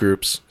small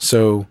groups.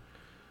 So,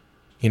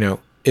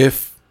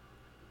 if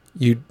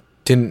you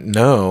didn't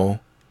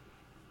know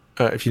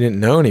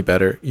any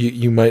better,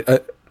 you might.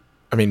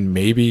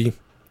 Maybe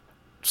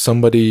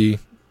somebody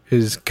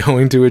is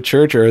going to a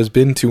church or has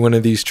been to one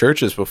of these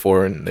churches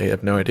before and they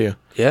have no idea.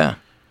 Yeah.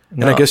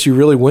 No. And I guess you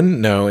really wouldn't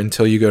know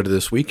until you go to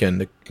this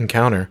weekend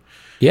encounter.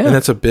 Yeah. And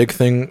that's a big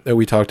thing that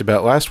we talked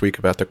about last week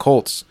about the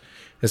cults,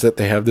 is that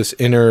they have this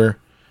inner,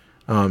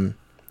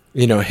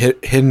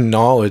 hidden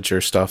knowledge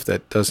or stuff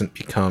that isn't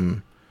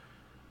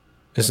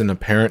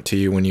apparent to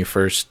you when you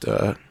first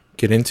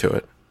get into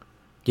it.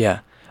 Yeah.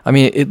 I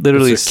mean, it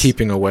literally is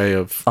keeping away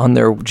of... On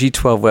their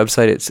G12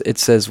 website, it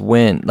says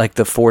win. Like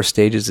the 4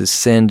 stages is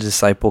send,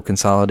 disciple,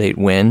 consolidate,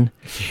 win.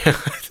 Yeah,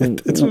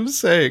 that's what I'm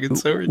saying.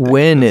 It's so ridiculous.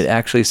 Win, it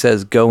actually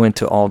says go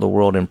into all the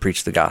world and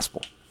preach the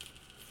gospel.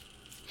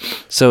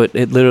 So it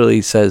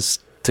literally says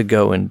to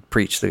go and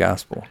preach the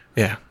gospel.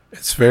 Yeah,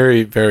 it's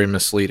very, very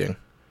misleading.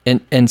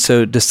 And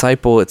so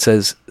disciple, it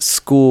says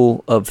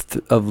school of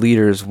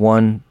leaders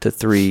 1 to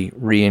 3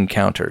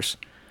 re-encounters.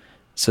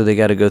 So they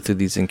got to go through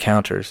these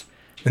encounters.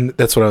 And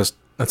that's what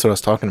I was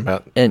talking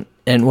about.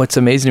 And what's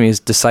amazing to me is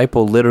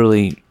disciple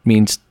literally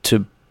means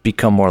to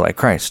become more like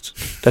Christ.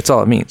 That's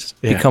all it means.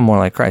 Yeah. Become more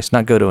like Christ,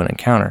 not go to an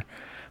encounter.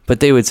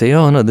 But they would say,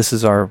 "Oh no, this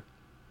is our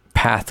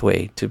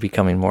pathway to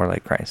becoming more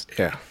like Christ.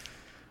 Yeah.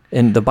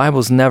 And the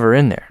Bible's never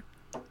in there.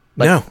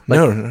 No.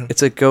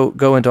 It's a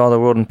go into all the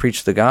world and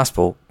preach the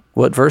gospel.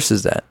 What verse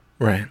is that?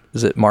 Right.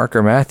 Is it Mark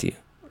or Matthew?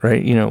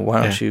 Right?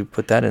 Why don't you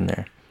put that in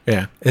there?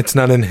 Yeah. It's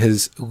not in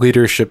his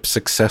leadership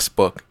success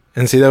book.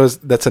 And see,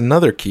 that's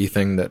another key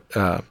thing that,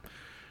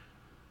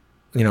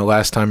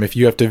 last time, if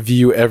you have to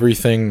view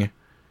everything,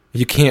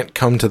 you can't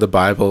come to the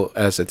Bible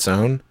as its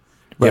own.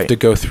 You have to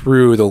go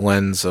through the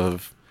lens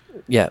of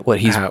what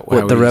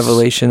the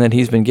revelation that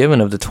he's been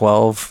given of the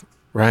 12,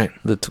 right?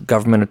 The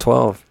government of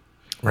 12,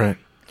 right?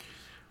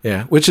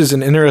 Yeah, which is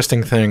an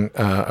interesting thing.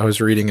 I was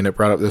reading and it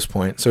brought up this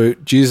point. So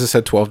Jesus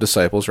had 12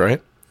 disciples,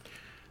 right?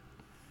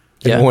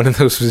 And one of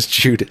those was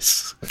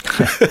Judas.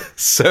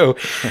 So,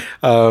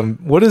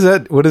 what does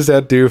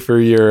that do for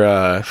your?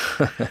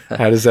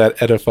 How does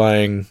that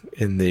edifying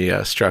in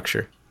the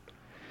structure?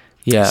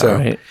 Yeah. So,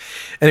 right.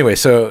 Anyway,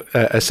 so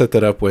I set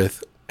that up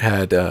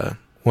had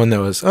one that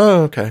was,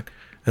 oh, okay,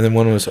 and then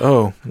one was,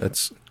 oh,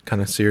 that's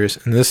kind of serious,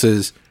 and this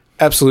is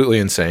absolutely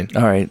insane.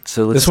 All right,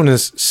 so this one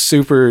is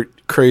super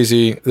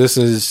crazy. This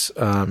is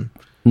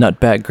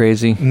nutbag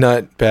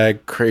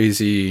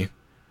crazy,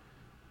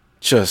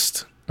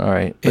 just all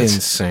right,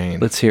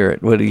 insane. Let's hear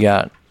it. What do you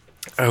got?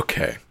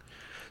 Okay,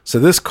 so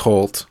this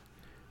cult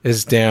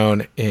is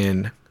down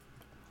in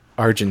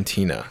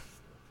Argentina.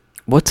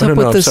 What's up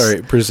with this?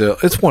 Sorry, Brazil.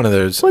 It's one of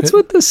those. What's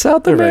with the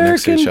South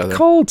American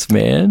cults,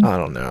 man? I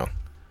don't know,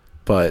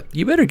 but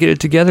you better get it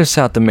together,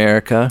 South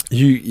America.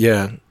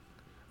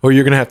 Or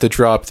you're gonna have to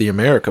drop the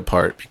America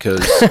part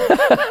because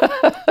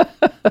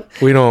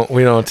we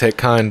don't take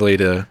kindly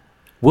to.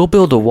 We'll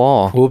build a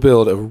wall. We'll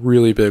build a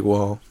really big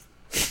wall.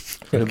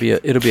 It'll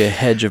be a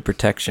hedge of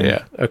protection.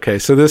 Yeah. Okay.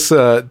 So this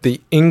the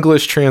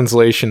English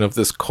translation of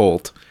this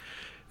cult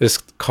is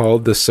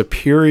called the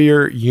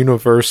Superior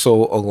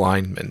Universal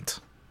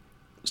Alignment.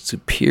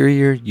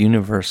 Superior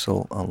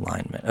Universal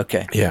Alignment.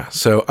 Okay. Yeah.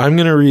 So I'm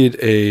going to read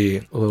a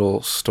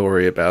little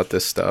story about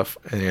this stuff.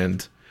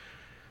 And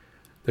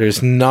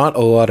there's not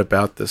a lot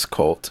about this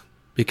cult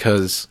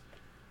because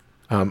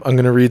I'm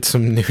going to read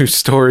some news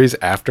stories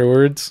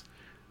afterwards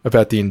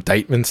about the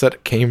indictments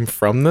that came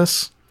from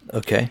this.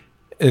 Okay.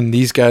 And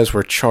these guys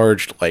were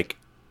charged like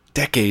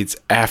decades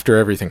after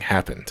everything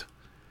happened.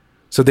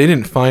 So they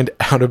didn't find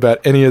out about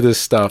any of this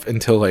stuff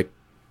until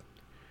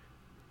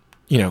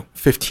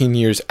 15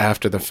 years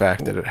after the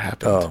fact that it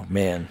happened. Oh,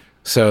 man.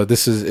 So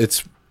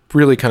it's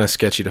really kind of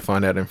sketchy to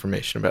find out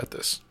information about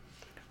this.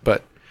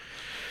 But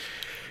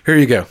here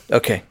you go.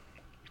 Okay.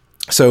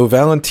 So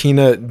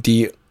Valentina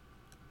de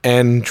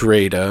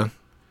Andrada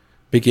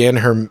began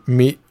her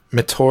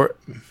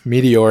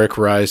meteoric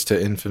rise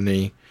to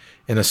infamy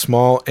in a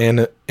small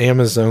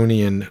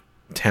Amazonian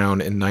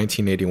town in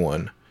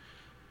 1981.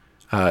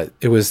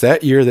 It was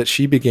that year that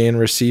she began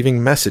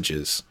receiving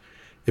messages.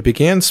 It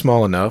began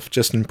small enough,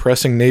 just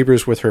impressing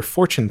neighbors with her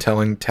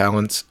fortune-telling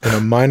talents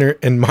and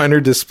minor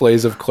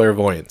displays of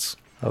clairvoyance.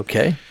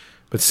 Okay.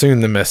 But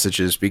soon the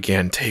messages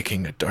began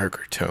taking a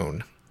darker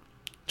tone.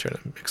 Trying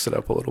to mix it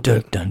up a little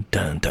bit. Dun,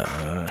 dun,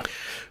 dun.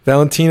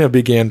 Valentina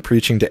began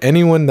preaching to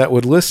anyone that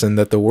would listen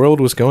that the world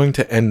was going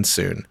to end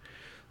soon.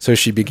 So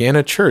she began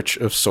a church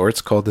of sorts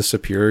called the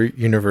Superior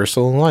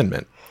Universal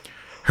Alignment.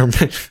 Her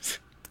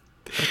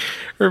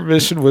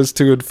mission was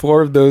to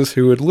inform those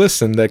who would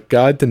listen that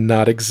God did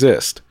not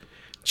exist.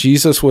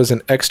 Jesus was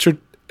an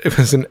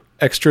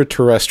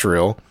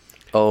extraterrestrial,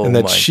 and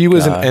that she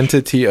was an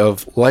entity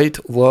of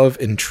light, love,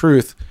 and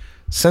truth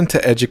sent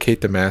to educate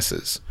the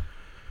masses.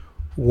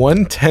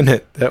 One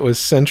tenet that was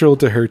central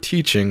to her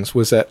teachings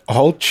was that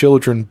all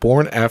children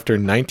born after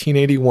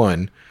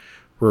 1981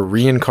 were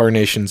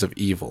reincarnations of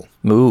evil.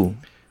 Ooh.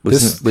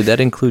 Would that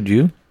include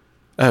you?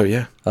 Oh,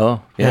 yeah.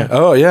 Oh, yeah.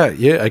 Oh, yeah.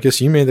 Yeah, I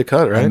guess you made the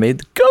cut, right? I made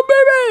the cut,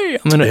 baby!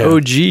 I'm an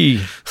OG.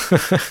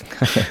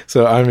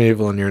 So I'm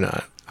evil and you're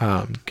not.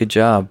 Good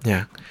job.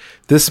 Yeah.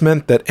 This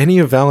meant that any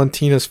of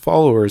Valentina's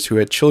followers who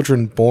had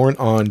children born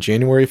on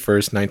January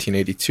 1st,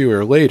 1982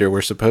 or later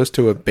were supposed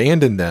to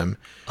abandon them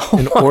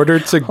in order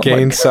to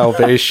gain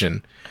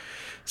salvation.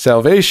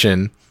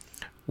 Salvation,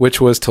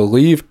 which was to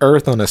leave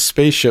Earth on a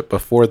spaceship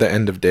before the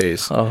end of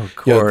days. Oh, of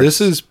course. Yeah,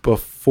 this is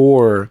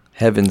before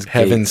Heaven's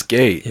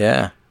Gate.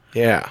 Yeah.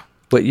 Yeah.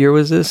 What year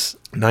was this?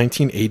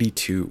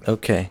 1982.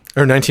 Okay.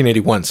 Or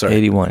 1981, sorry.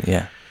 81,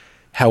 yeah.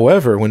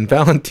 However, when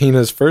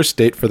Valentina's first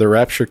date for the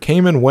rapture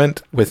came and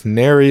went with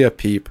nary a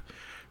peep,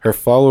 her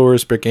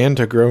followers began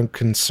to grow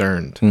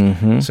concerned.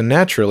 Mm-hmm. So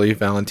naturally,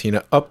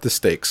 Valentina upped the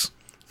stakes.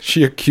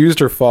 She accused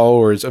her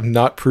followers of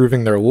not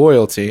proving their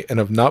loyalty and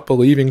of not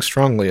believing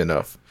strongly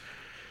enough.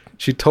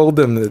 She told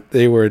them that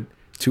they were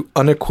to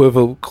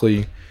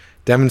unequivocally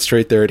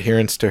demonstrate their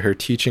adherence to her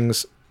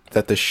teachings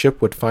that the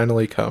ship would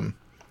finally come.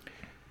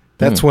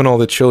 That's when all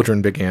the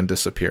children began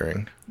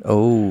disappearing.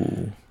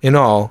 Oh. In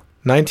all,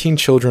 19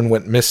 children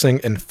went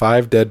missing and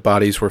 5 dead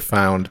bodies were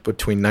found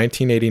between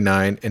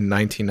 1989 and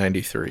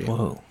 1993.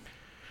 Whoa.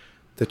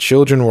 The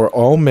children were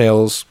all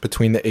males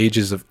between the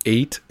ages of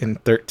 8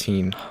 and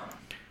 13.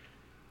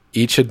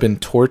 Each had been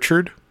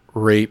tortured,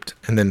 raped,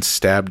 and then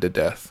stabbed to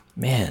death.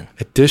 Man.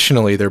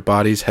 Additionally, their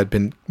bodies had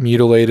been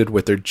mutilated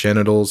with their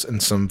genitals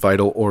and some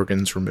vital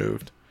organs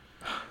removed.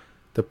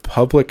 The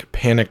public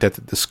panicked at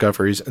the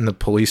discoveries, and the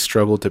police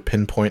struggled to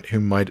pinpoint who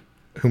might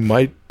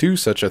do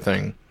such a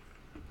thing.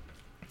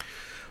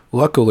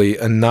 Luckily,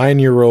 a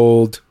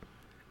 9-year-old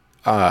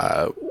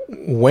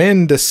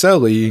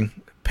Wandaselli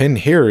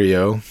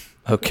Pinheiro,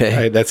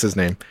 Okay. that's his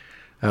name.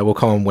 We'll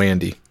call him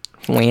Wandy.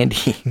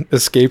 Wandy.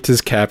 Escaped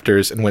his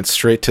captors and went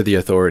straight to the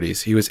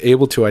authorities. He was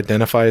able to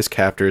identify his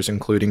captors,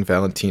 including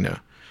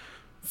Valentina.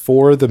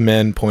 4 of the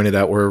men pointed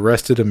out were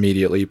arrested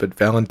immediately, but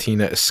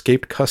Valentina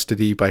escaped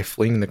custody by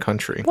fleeing the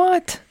country.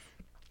 What?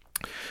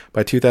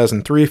 By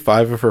 2003,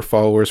 5 of her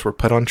followers were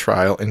put on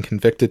trial and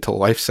convicted to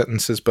life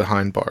sentences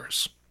behind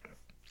bars.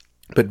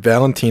 But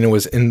Valentina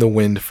was in the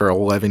wind for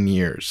 11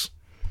 years.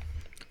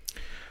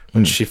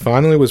 When she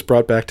finally was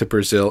brought back to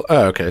Brazil...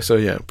 Oh, okay, so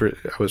yeah, I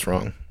was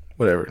wrong.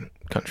 Whatever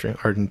country.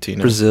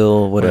 Argentina.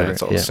 Brazil, whatever. Yeah,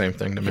 it's all the same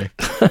thing to me.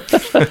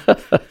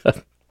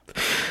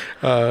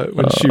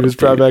 When she was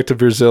brought back to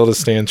Brazil to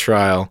stand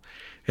trial,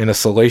 and a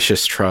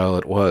salacious trial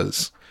it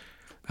was.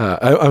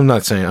 I'm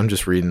not saying, I'm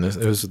just reading this.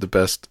 It was the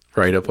best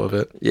write-up of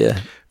it. Yeah.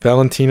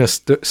 Valentina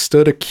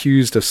stood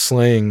accused of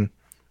slaying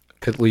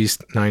at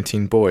least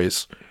 19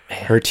 boys.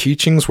 Man. Her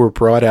teachings were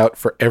brought out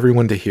for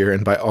everyone to hear,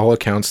 and by all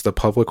accounts, the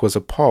public was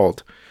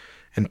appalled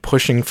and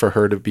pushing for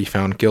her to be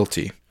found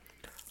guilty.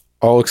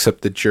 All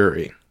except the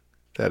jury,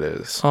 that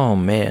is. Oh,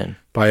 man.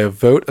 By a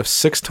vote of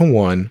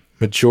 6-1,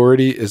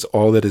 majority is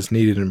all that is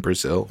needed in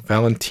Brazil.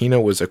 Valentina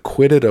was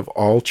acquitted of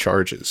all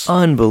charges.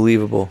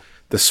 Unbelievable.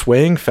 The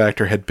swaying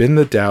factor had been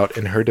the doubt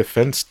in her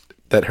defense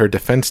that her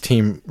defense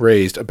team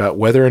raised about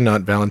whether or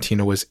not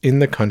Valentina was in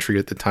the country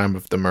at the time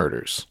of the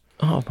murders.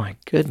 Oh, my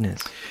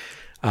goodness.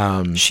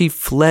 She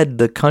fled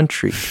the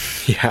country.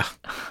 Yeah.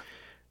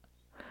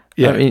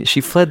 I mean, she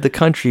fled the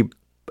country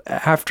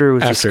after it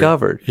was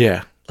discovered.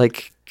 Yeah.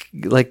 Like,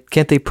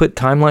 can't they put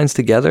timelines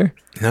together?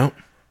 No.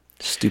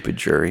 Stupid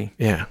jury.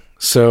 Yeah.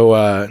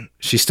 So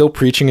she's still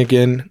preaching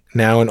again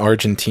now in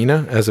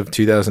Argentina as of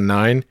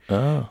 2009.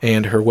 Oh.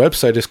 And her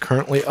website is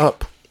currently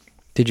up.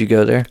 Did you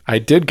go there? I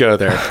did go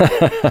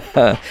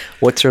there.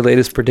 What's her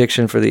latest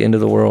prediction for the end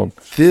of the world?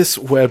 This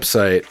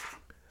website,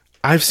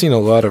 I've seen a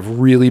lot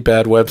of really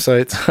bad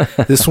websites.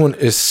 This one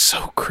is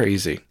so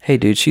crazy. Hey,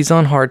 dude, she's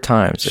on hard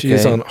times. She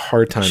is on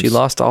hard times. She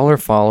lost all her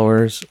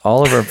followers.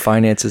 All of her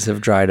finances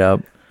have dried up.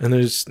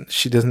 And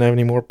she doesn't have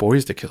any more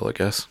boys to kill, I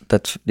guess.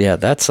 That's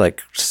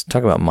like,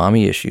 talk about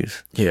mommy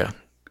issues. Yeah.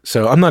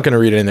 So I'm not going to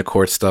read any of the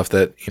court stuff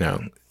that,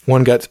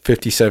 one got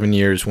 57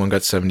 years, one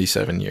got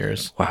 77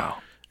 years. Wow.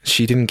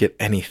 She didn't get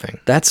anything.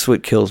 That's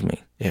what kills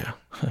me. Yeah.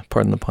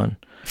 Pardon the pun.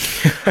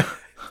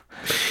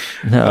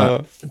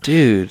 No,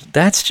 dude,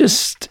 that's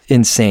just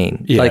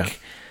insane. Yeah.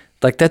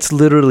 Like that's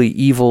literally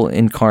evil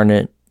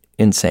incarnate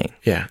insane.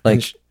 Yeah.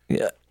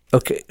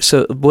 Okay,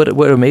 so what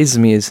amazes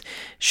me is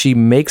she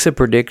makes a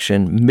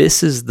prediction,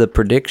 misses the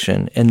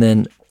prediction, and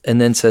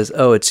then says,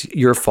 "Oh, it's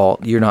your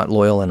fault. You're not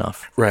loyal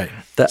enough." Right.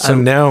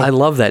 Now I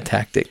love that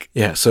tactic.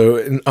 Yeah. So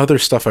in other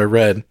stuff I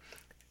read,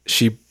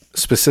 she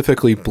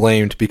specifically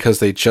blamed because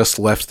they just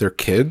left their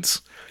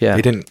kids. Yeah.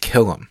 They didn't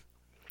kill them.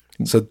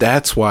 So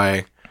that's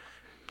why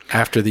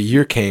after the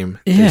year came,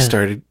 they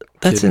started.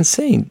 That's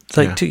insane. It's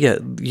like,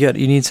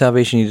 you need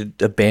salvation. You need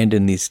to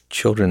abandon these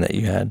children that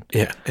you had.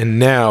 Yeah. And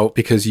now,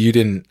 because you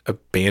didn't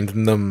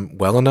abandon them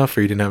well enough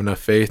or you didn't have enough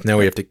faith, now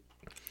we have to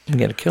You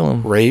got to kill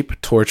them.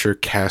 Rape, torture,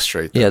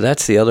 castrate them. Yeah,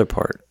 that's the other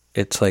part.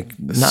 It's like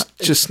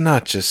It's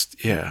not just.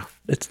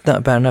 It's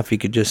not bad enough you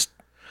could just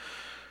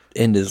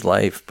end his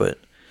life, but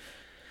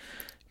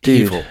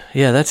dude, evil.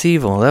 Yeah, that's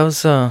evil.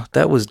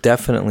 That was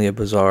definitely a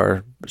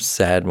bizarre,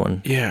 sad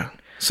one. Yeah.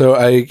 So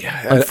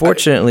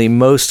unfortunately,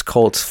 most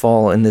cults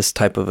fall in this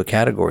type of a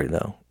category,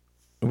 though,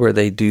 where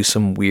they do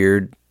some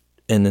weird,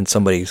 and then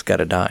somebody's got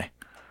to die.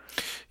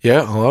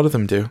 Yeah, a lot of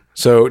them do.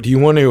 So do you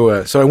want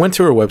to? So I went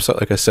to her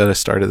website. Like I said, I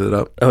started it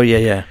up. Oh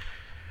yeah.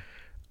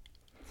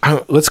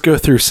 Let's go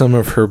through some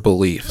of her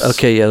beliefs.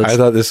 Okay, yeah. I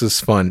thought this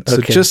was fun. So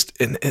Okay.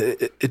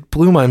 it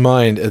blew my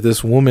mind at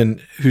this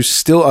woman who's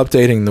still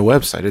updating the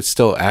website. It's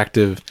still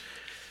active,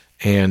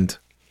 and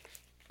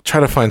try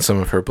to find some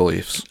of her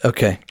beliefs.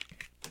 Okay.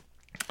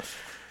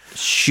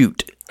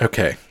 Shoot.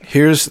 Okay,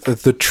 here's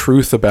the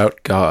truth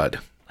about God.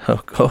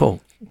 Oh.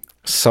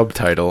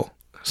 Subtitle: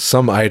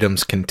 Some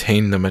items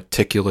contain the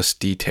meticulous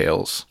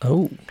details.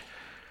 Oh.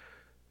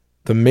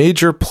 The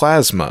major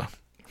plasma,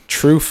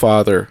 true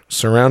father,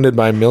 surrounded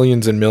by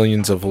millions and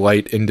millions of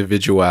light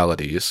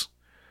individualities.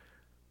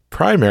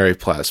 Primary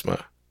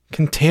plasma,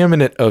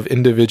 contaminant of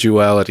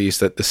individualities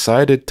that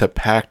decided to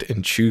pact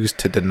and choose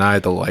to deny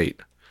the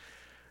light.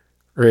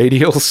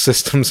 Radial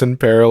systems and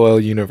parallel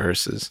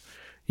universes.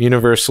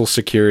 Universal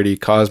security,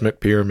 cosmic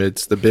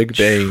pyramids, the Big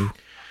Bang,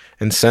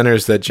 and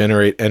centers that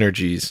generate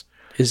energies.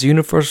 Is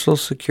universal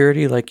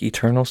security like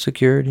eternal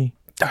security?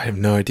 I have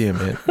no idea,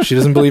 man. She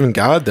doesn't believe in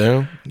God,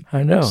 though.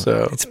 I know.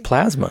 So it's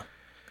plasma.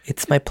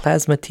 It's my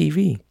plasma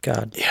TV.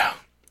 God. Yeah.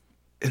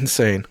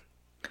 Insane.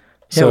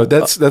 So Yeah,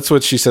 that's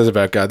what she says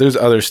about God. There's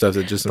other stuff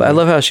that just. But I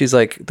love how she's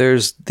like,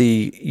 there's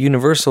the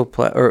universal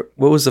or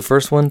what was the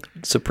first one?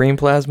 Supreme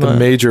plasma, the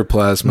major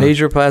plasma,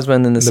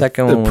 and then the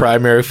second one,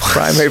 primary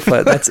plasma. primary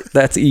plasma.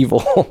 That's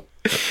evil.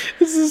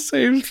 It's the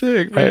same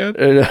thing,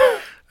 man.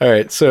 All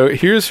right, so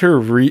here's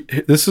her.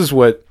 This is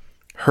what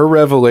her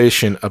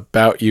revelation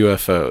about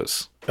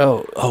UFOs.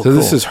 Oh, so cool.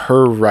 This is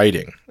her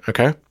writing.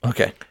 Okay.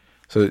 Okay.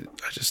 So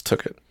I just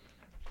took it.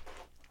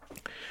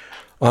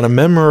 On a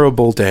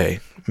memorable day,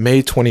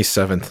 May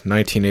 27th,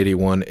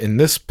 1981, in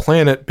this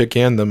planet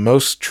began the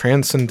most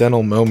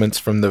transcendental moments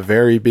from the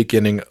very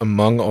beginning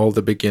among all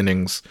the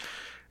beginnings,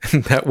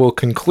 and that will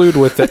conclude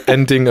with the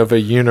ending of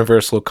a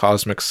universal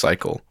cosmic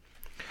cycle.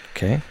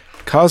 Okay.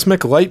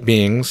 Cosmic light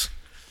beings,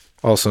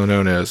 also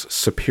known as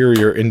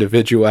superior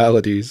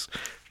individualities,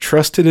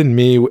 trusted in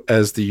me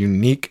as the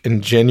unique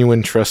and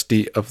genuine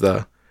trustee of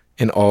the,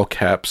 in all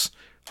caps,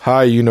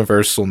 high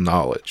universal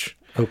knowledge.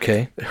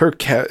 Okay. Her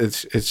cap,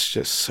 it's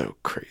just so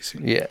crazy.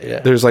 Yeah.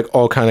 There's like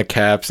all kind of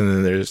caps, and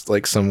then there's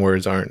like some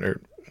words aren't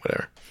or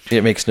whatever.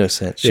 It makes no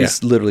sense.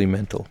 She's literally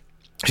mental.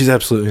 She's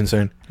absolutely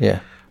insane. Yeah.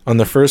 On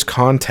the first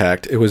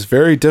contact, it was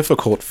very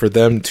difficult for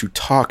them to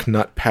talk,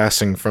 not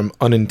passing from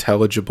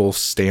unintelligible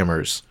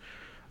stammers.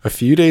 A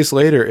few days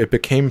later, it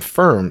became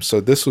firm.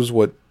 So this was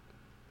what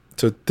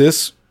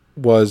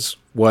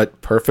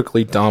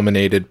perfectly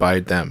dominated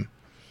by them.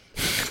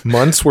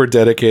 Months were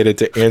dedicated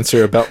to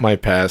answer about my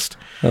past.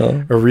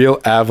 A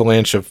real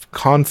avalanche of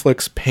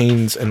conflicts,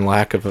 pains, and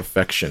lack of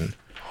affection.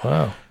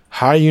 Wow.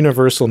 High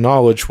universal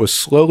knowledge was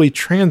slowly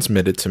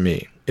transmitted to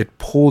me. It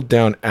pulled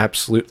down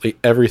absolutely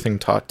everything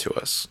taught to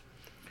us.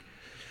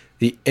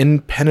 The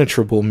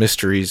impenetrable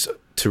mysteries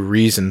to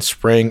reason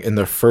sprang in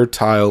the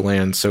fertile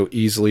land so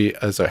easily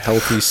as a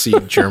healthy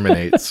seed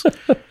germinates.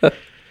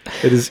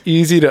 It is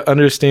easy to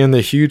understand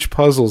the huge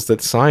puzzles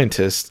that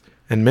scientists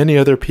and many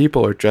other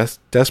people are just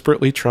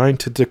desperately trying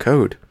to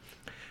decode.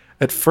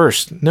 At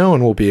first, no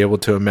one will be able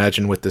to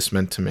imagine what this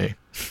meant to me.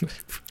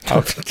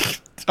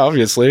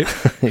 Obviously.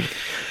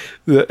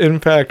 The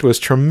impact was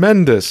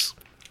tremendous.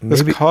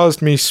 This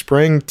caused me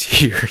spraying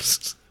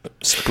tears.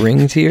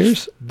 Spring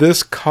tears?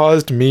 This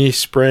caused me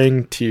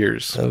spraying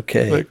tears.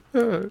 Okay. Like,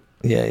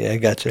 yeah, I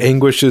got you.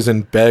 anguishes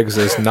and begs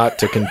us not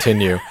to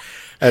continue,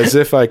 as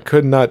if I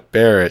could not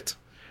bear it.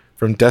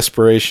 From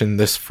desperation,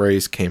 this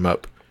phrase came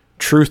up.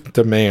 Truth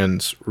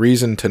demands,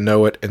 reason to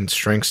know it, and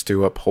strength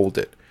to uphold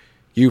it.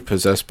 You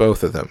possess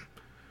both of them.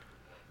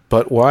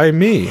 But why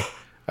me?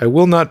 I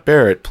will not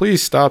bear it.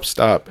 Please stop.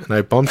 And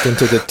I bumped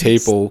into the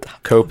table,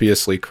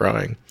 copiously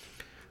crying.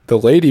 The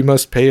lady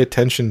must pay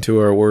attention to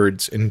our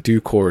words in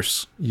due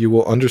course. You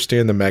will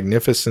understand the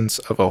magnificence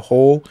of a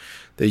whole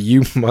that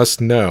you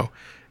must know,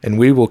 and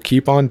we will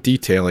keep on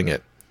detailing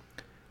it.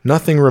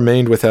 Nothing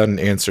remained without an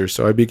answer,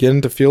 so I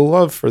began to feel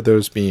love for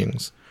those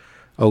beings,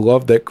 a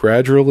love that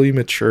gradually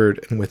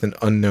matured and with an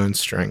unknown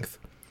strength.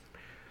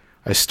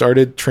 I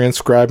started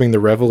transcribing the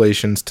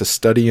revelations to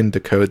study and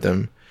decode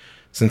them,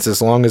 since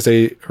as long as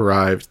they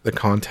arrived, the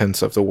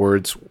contents of the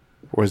words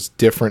was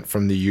different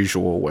from the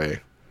usual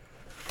way.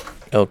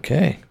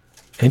 Okay.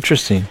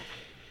 Interesting.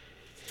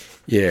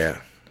 Yeah.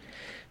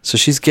 So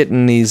she's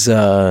getting these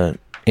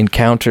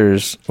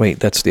encounters. Wait,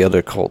 that's the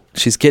other cult.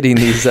 She's getting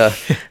these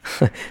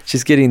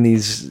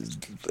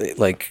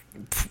like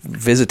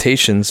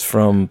visitations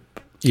from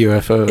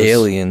UFOs.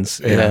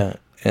 aliens. Yeah.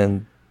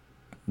 And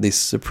these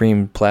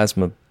supreme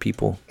plasma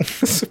people.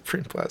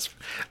 Supreme plasma.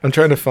 I'm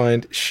trying to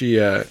find she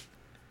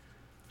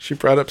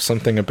brought up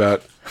something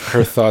about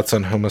her thoughts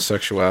on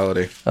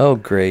homosexuality. Oh,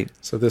 great.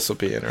 So this will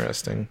be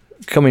interesting.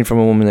 Coming from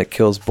a woman that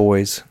kills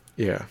boys.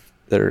 Yeah.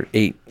 That are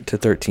 8 to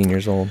 13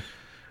 years old.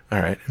 All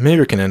right.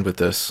 Maybe we can end with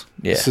this.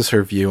 Yeah. This is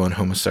her view on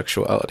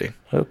homosexuality.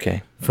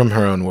 Okay. From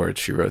her own words,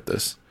 she wrote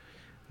this.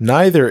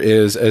 Neither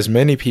is, as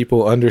many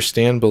people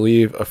understand,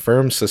 believe,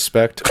 affirm,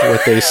 suspect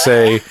what they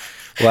say,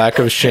 lack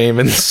of shame,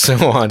 and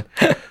so on.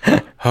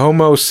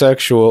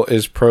 Homosexual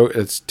is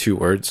it's 2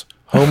 words.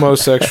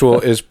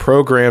 Homosexual is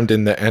programmed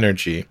in the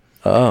energy.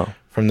 Oh.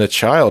 From the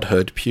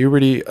childhood,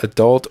 puberty,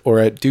 adult, or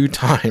at due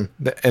time,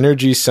 the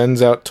energy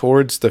sends out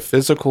towards the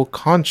physical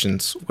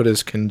conscience what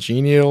is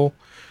congenial,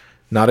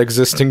 not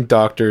existing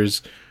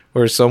doctors,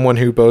 or someone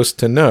who boasts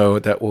to know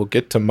that will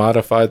get to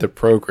modify the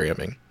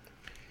programming.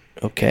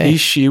 Okay.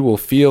 She will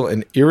feel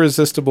an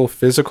irresistible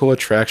physical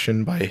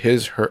attraction by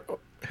his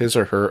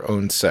or her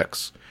own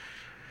sex.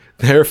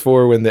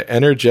 Therefore, when the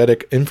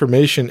energetic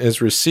information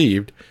is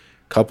received,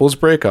 couples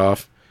break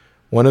off.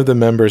 One of the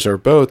members or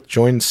both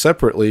join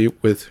separately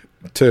with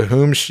to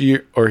whom she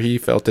or he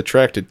felt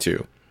attracted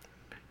to.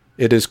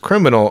 It is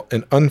criminal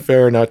and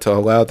unfair not to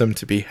allow them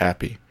to be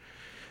happy.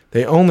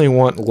 They only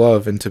want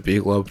love and to be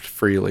loved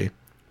freely.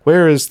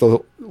 Where is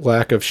the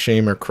lack of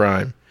shame or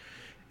crime?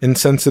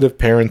 Insensitive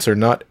parents are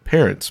not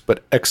parents,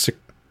 but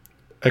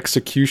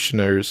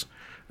executioners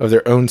of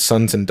their own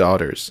sons and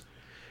daughters.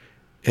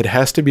 It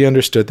has to be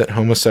understood that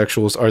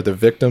homosexuals are the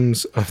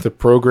victims of the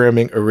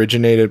programming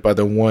originated by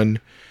the one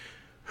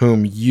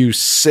whom you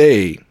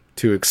say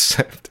to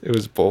accept. It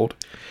was bold.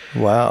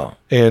 Wow.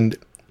 And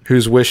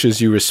whose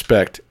wishes you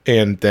respect,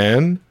 and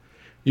then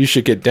you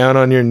should get down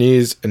on your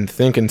knees and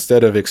think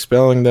instead of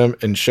expelling them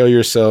and show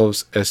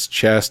yourselves as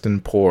chaste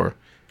and poor.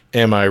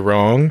 Am I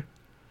wrong?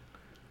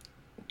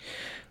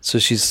 So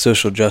she's a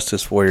social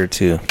justice warrior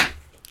too.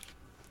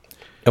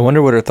 I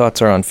wonder what her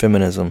thoughts are on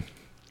feminism.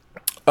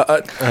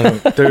 I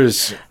don't,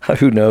 there's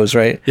Who knows,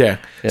 right? yeah.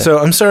 So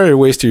I'm sorry to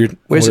waste your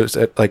Where's what is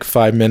it, like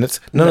 5 minutes.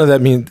 None of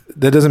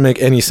that doesn't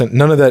make any sense.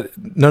 None of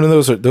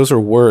those are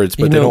words,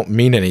 but You they know, don't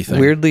mean anything.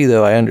 Weirdly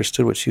though, I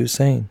understood what she was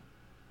saying.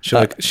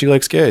 She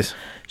likes gays.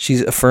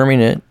 She's affirming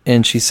it,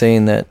 and she's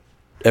saying that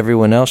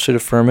everyone else should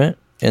affirm it,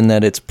 and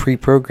that it's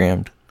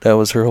pre-programmed. That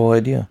was her whole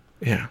idea.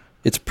 Yeah.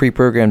 It's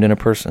pre-programmed in a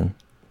person.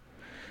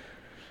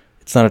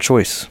 It's not a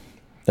choice.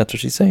 That's what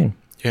she's saying.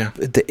 Yeah.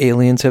 The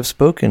aliens have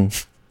spoken,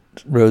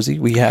 Rosie.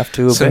 We have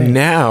to obey. So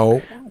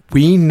now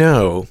we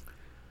know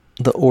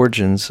The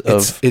origins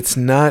of... it's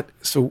not,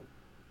 so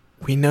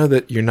we know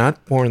that you're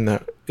not born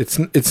that,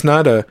 it's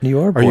not a, You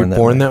are you born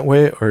born that that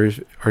way, or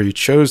are you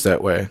chose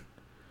that way?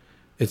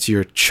 It's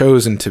you're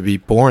chosen to be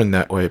born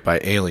that way by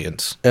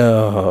aliens.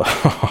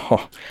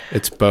 Oh,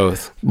 It's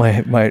both.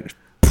 my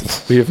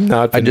We have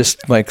not been,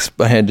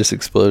 my head just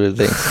exploded.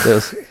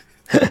 Thanks.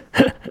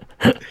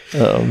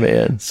 Oh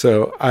man.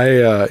 so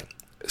I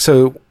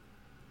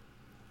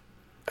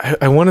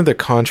wanted to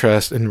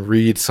contrast and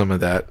read some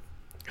of that,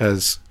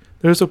 as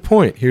there's a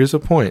point. Here's a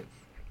point.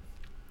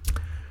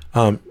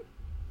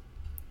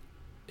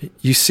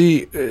 You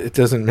see, it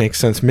doesn't make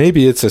sense.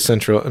 Maybe it's a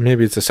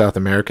South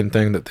American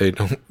thing that they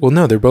don't. Well,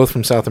 no, they're both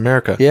from South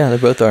America. Yeah, they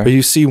both are. But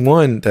you see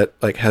one that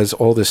like has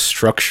all this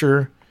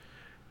structure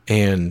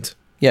and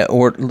Yeah,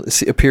 or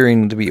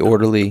appearing to be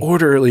orderly.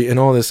 and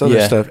all this other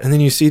Yeah. stuff, and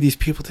then you see these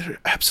people that are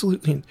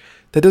absolutely,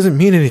 that doesn't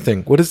mean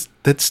anything. What is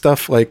that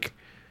stuff like?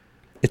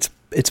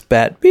 It's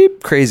bad,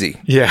 beep, crazy.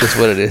 Yeah. That's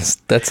what it is.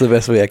 That's the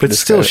best way I can But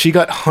describe still, it. she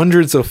got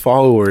hundreds of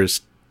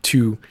followers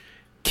to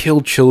kill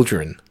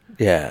children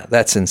Yeah,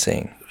 that's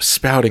insane.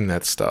 spouting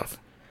that stuff.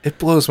 It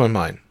blows my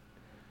mind.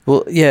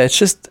 Well, yeah, it's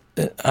just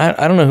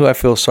I don't know who I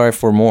feel sorry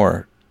for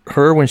more.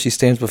 Her when she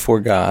stands before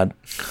God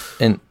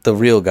and the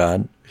real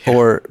God, Yeah.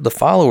 or the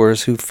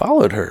followers who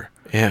followed her.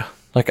 Yeah.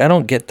 Like, I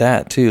don't get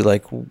that too.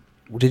 Like,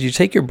 did you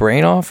take your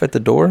brain off at the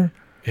door?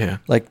 Yeah.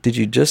 Like, did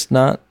you just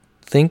not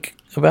think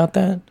about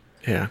that?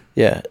 Yeah.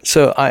 Yeah.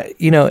 So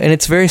and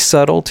it's very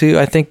subtle too.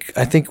 I think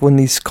when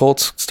these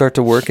cults start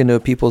to work into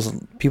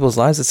people's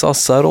lives, it's all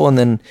subtle, and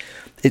then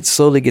it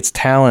slowly gets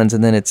talons,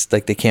 and then it's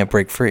like they can't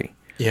break free.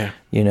 Yeah.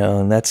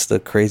 And that's the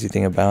crazy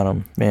thing about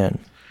them, man.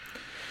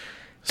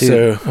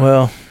 Dude, So,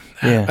 well,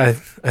 yeah.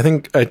 I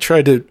think I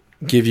tried to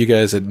give you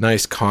guys a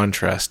nice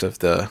contrast of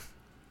the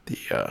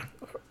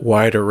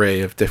wide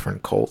array of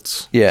different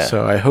cults. Yeah.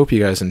 So I hope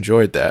you guys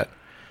enjoyed that.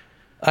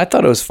 I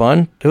thought it was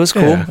fun. It was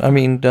cool. Yeah. I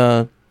mean,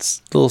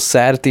 it's a little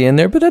sad at the end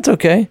there, but that's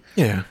okay.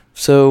 Yeah.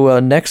 So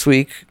next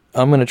week,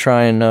 I'm going to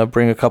try and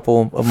bring a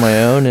couple of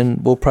my own,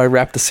 and we'll probably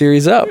wrap the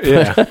series up.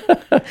 Yeah.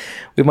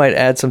 We might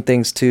add some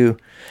things to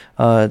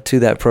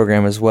that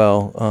program as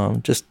well.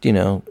 Just,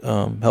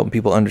 helping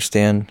people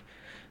understand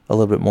a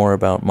little bit more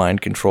about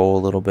mind control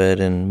a little bit,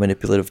 and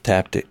manipulative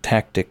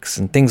tactics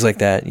and things like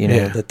that,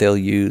 that they'll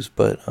use.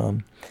 But,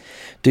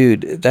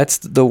 dude, that's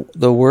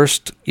the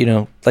worst,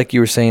 like you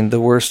were saying, the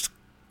worst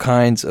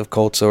kinds of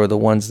cults are the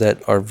ones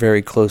that are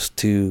very close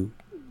to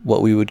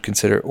what we would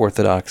consider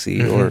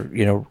orthodoxy or,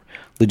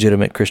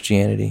 legitimate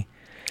Christianity.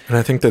 And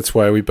I think that's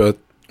why we both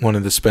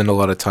wanted to spend a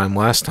lot of time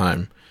last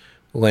time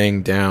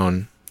laying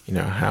down,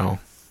 how.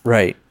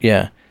 Right.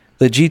 Yeah.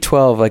 The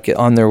G12, like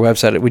on their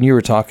website, when you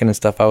were talking and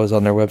stuff, I was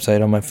on their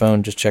website on my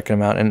phone just checking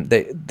them out, and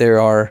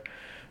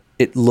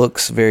it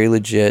looks very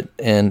legit,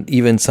 and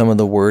even some of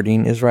the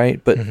wording is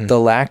right, but the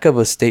lack of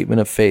a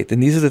statement of faith,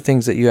 and these are the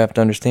things that you have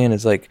to understand,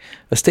 is like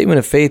a statement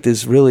of faith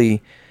is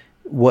really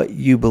what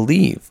you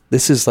believe.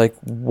 This is like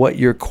what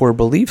your core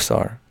beliefs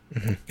are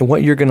and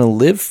what you're going to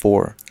live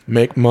for.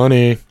 Make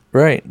money.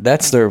 Right.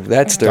 That's their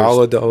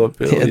dollar bill.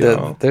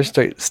 Yeah, their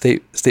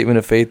statement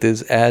of faith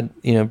is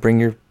bring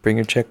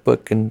your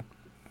checkbook and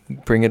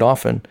bring it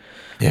often.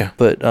 Yeah.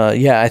 But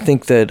I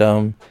think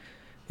that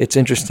it's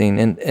interesting,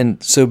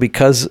 and so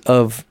because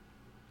of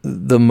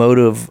the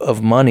motive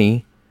of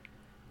money,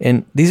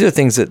 and these are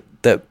things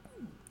that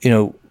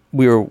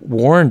we were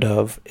warned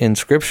of in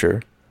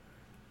Scripture,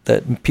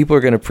 that people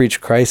are going to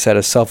preach Christ out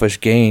of selfish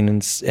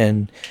gain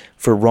and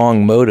for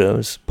wrong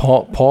motives.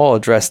 Paul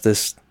addressed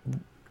this,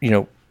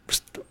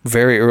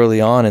 very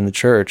early on in the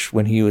church,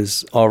 when he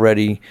was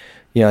already,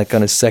 like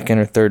on his second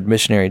or third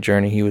missionary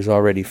journey, he was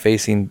already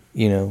facing,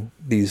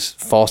 these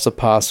false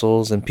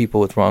apostles and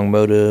people with wrong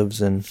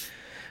motives and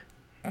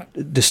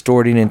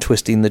distorting and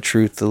twisting the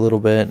truth a little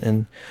bit.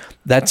 And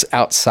that's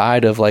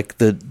outside of like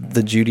the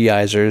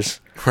Judaizers,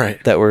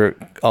 right, that were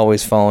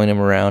always following him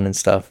around and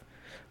stuff.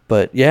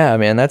 But yeah,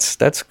 man,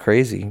 that's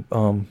crazy.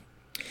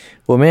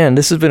 Well, man,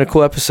 this has been a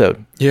cool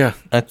episode. Yeah.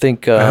 I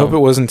think I hope it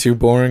wasn't too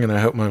boring, and I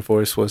hope my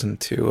voice wasn't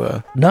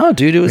too no,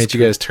 dude, it was made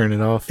you guys turn it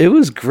off. It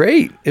was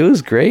great. It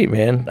was great,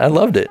 man. I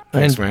loved it.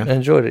 Thanks, man. I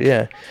enjoyed it.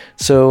 Yeah.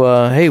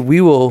 So, hey,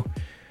 we will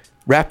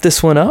wrap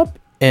this one up,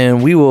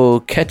 And we will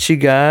catch you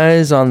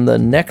guys on the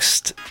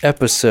next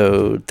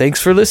episode.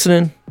 Thanks for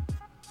listening.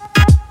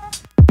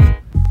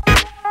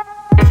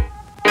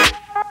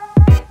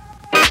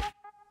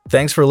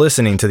 Thanks for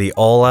listening to the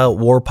All Out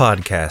War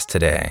podcast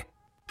today.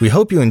 We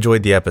hope you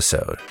enjoyed the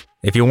episode.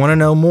 If you want to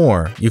know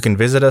more, you can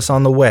visit us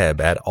on the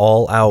web at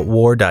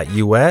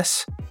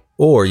alloutwar.us,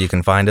 or you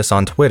can find us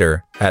on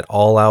Twitter at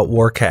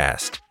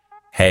alloutwarcast.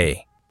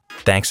 Hey,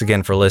 thanks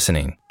again for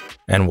listening,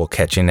 and we'll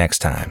catch you next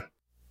time.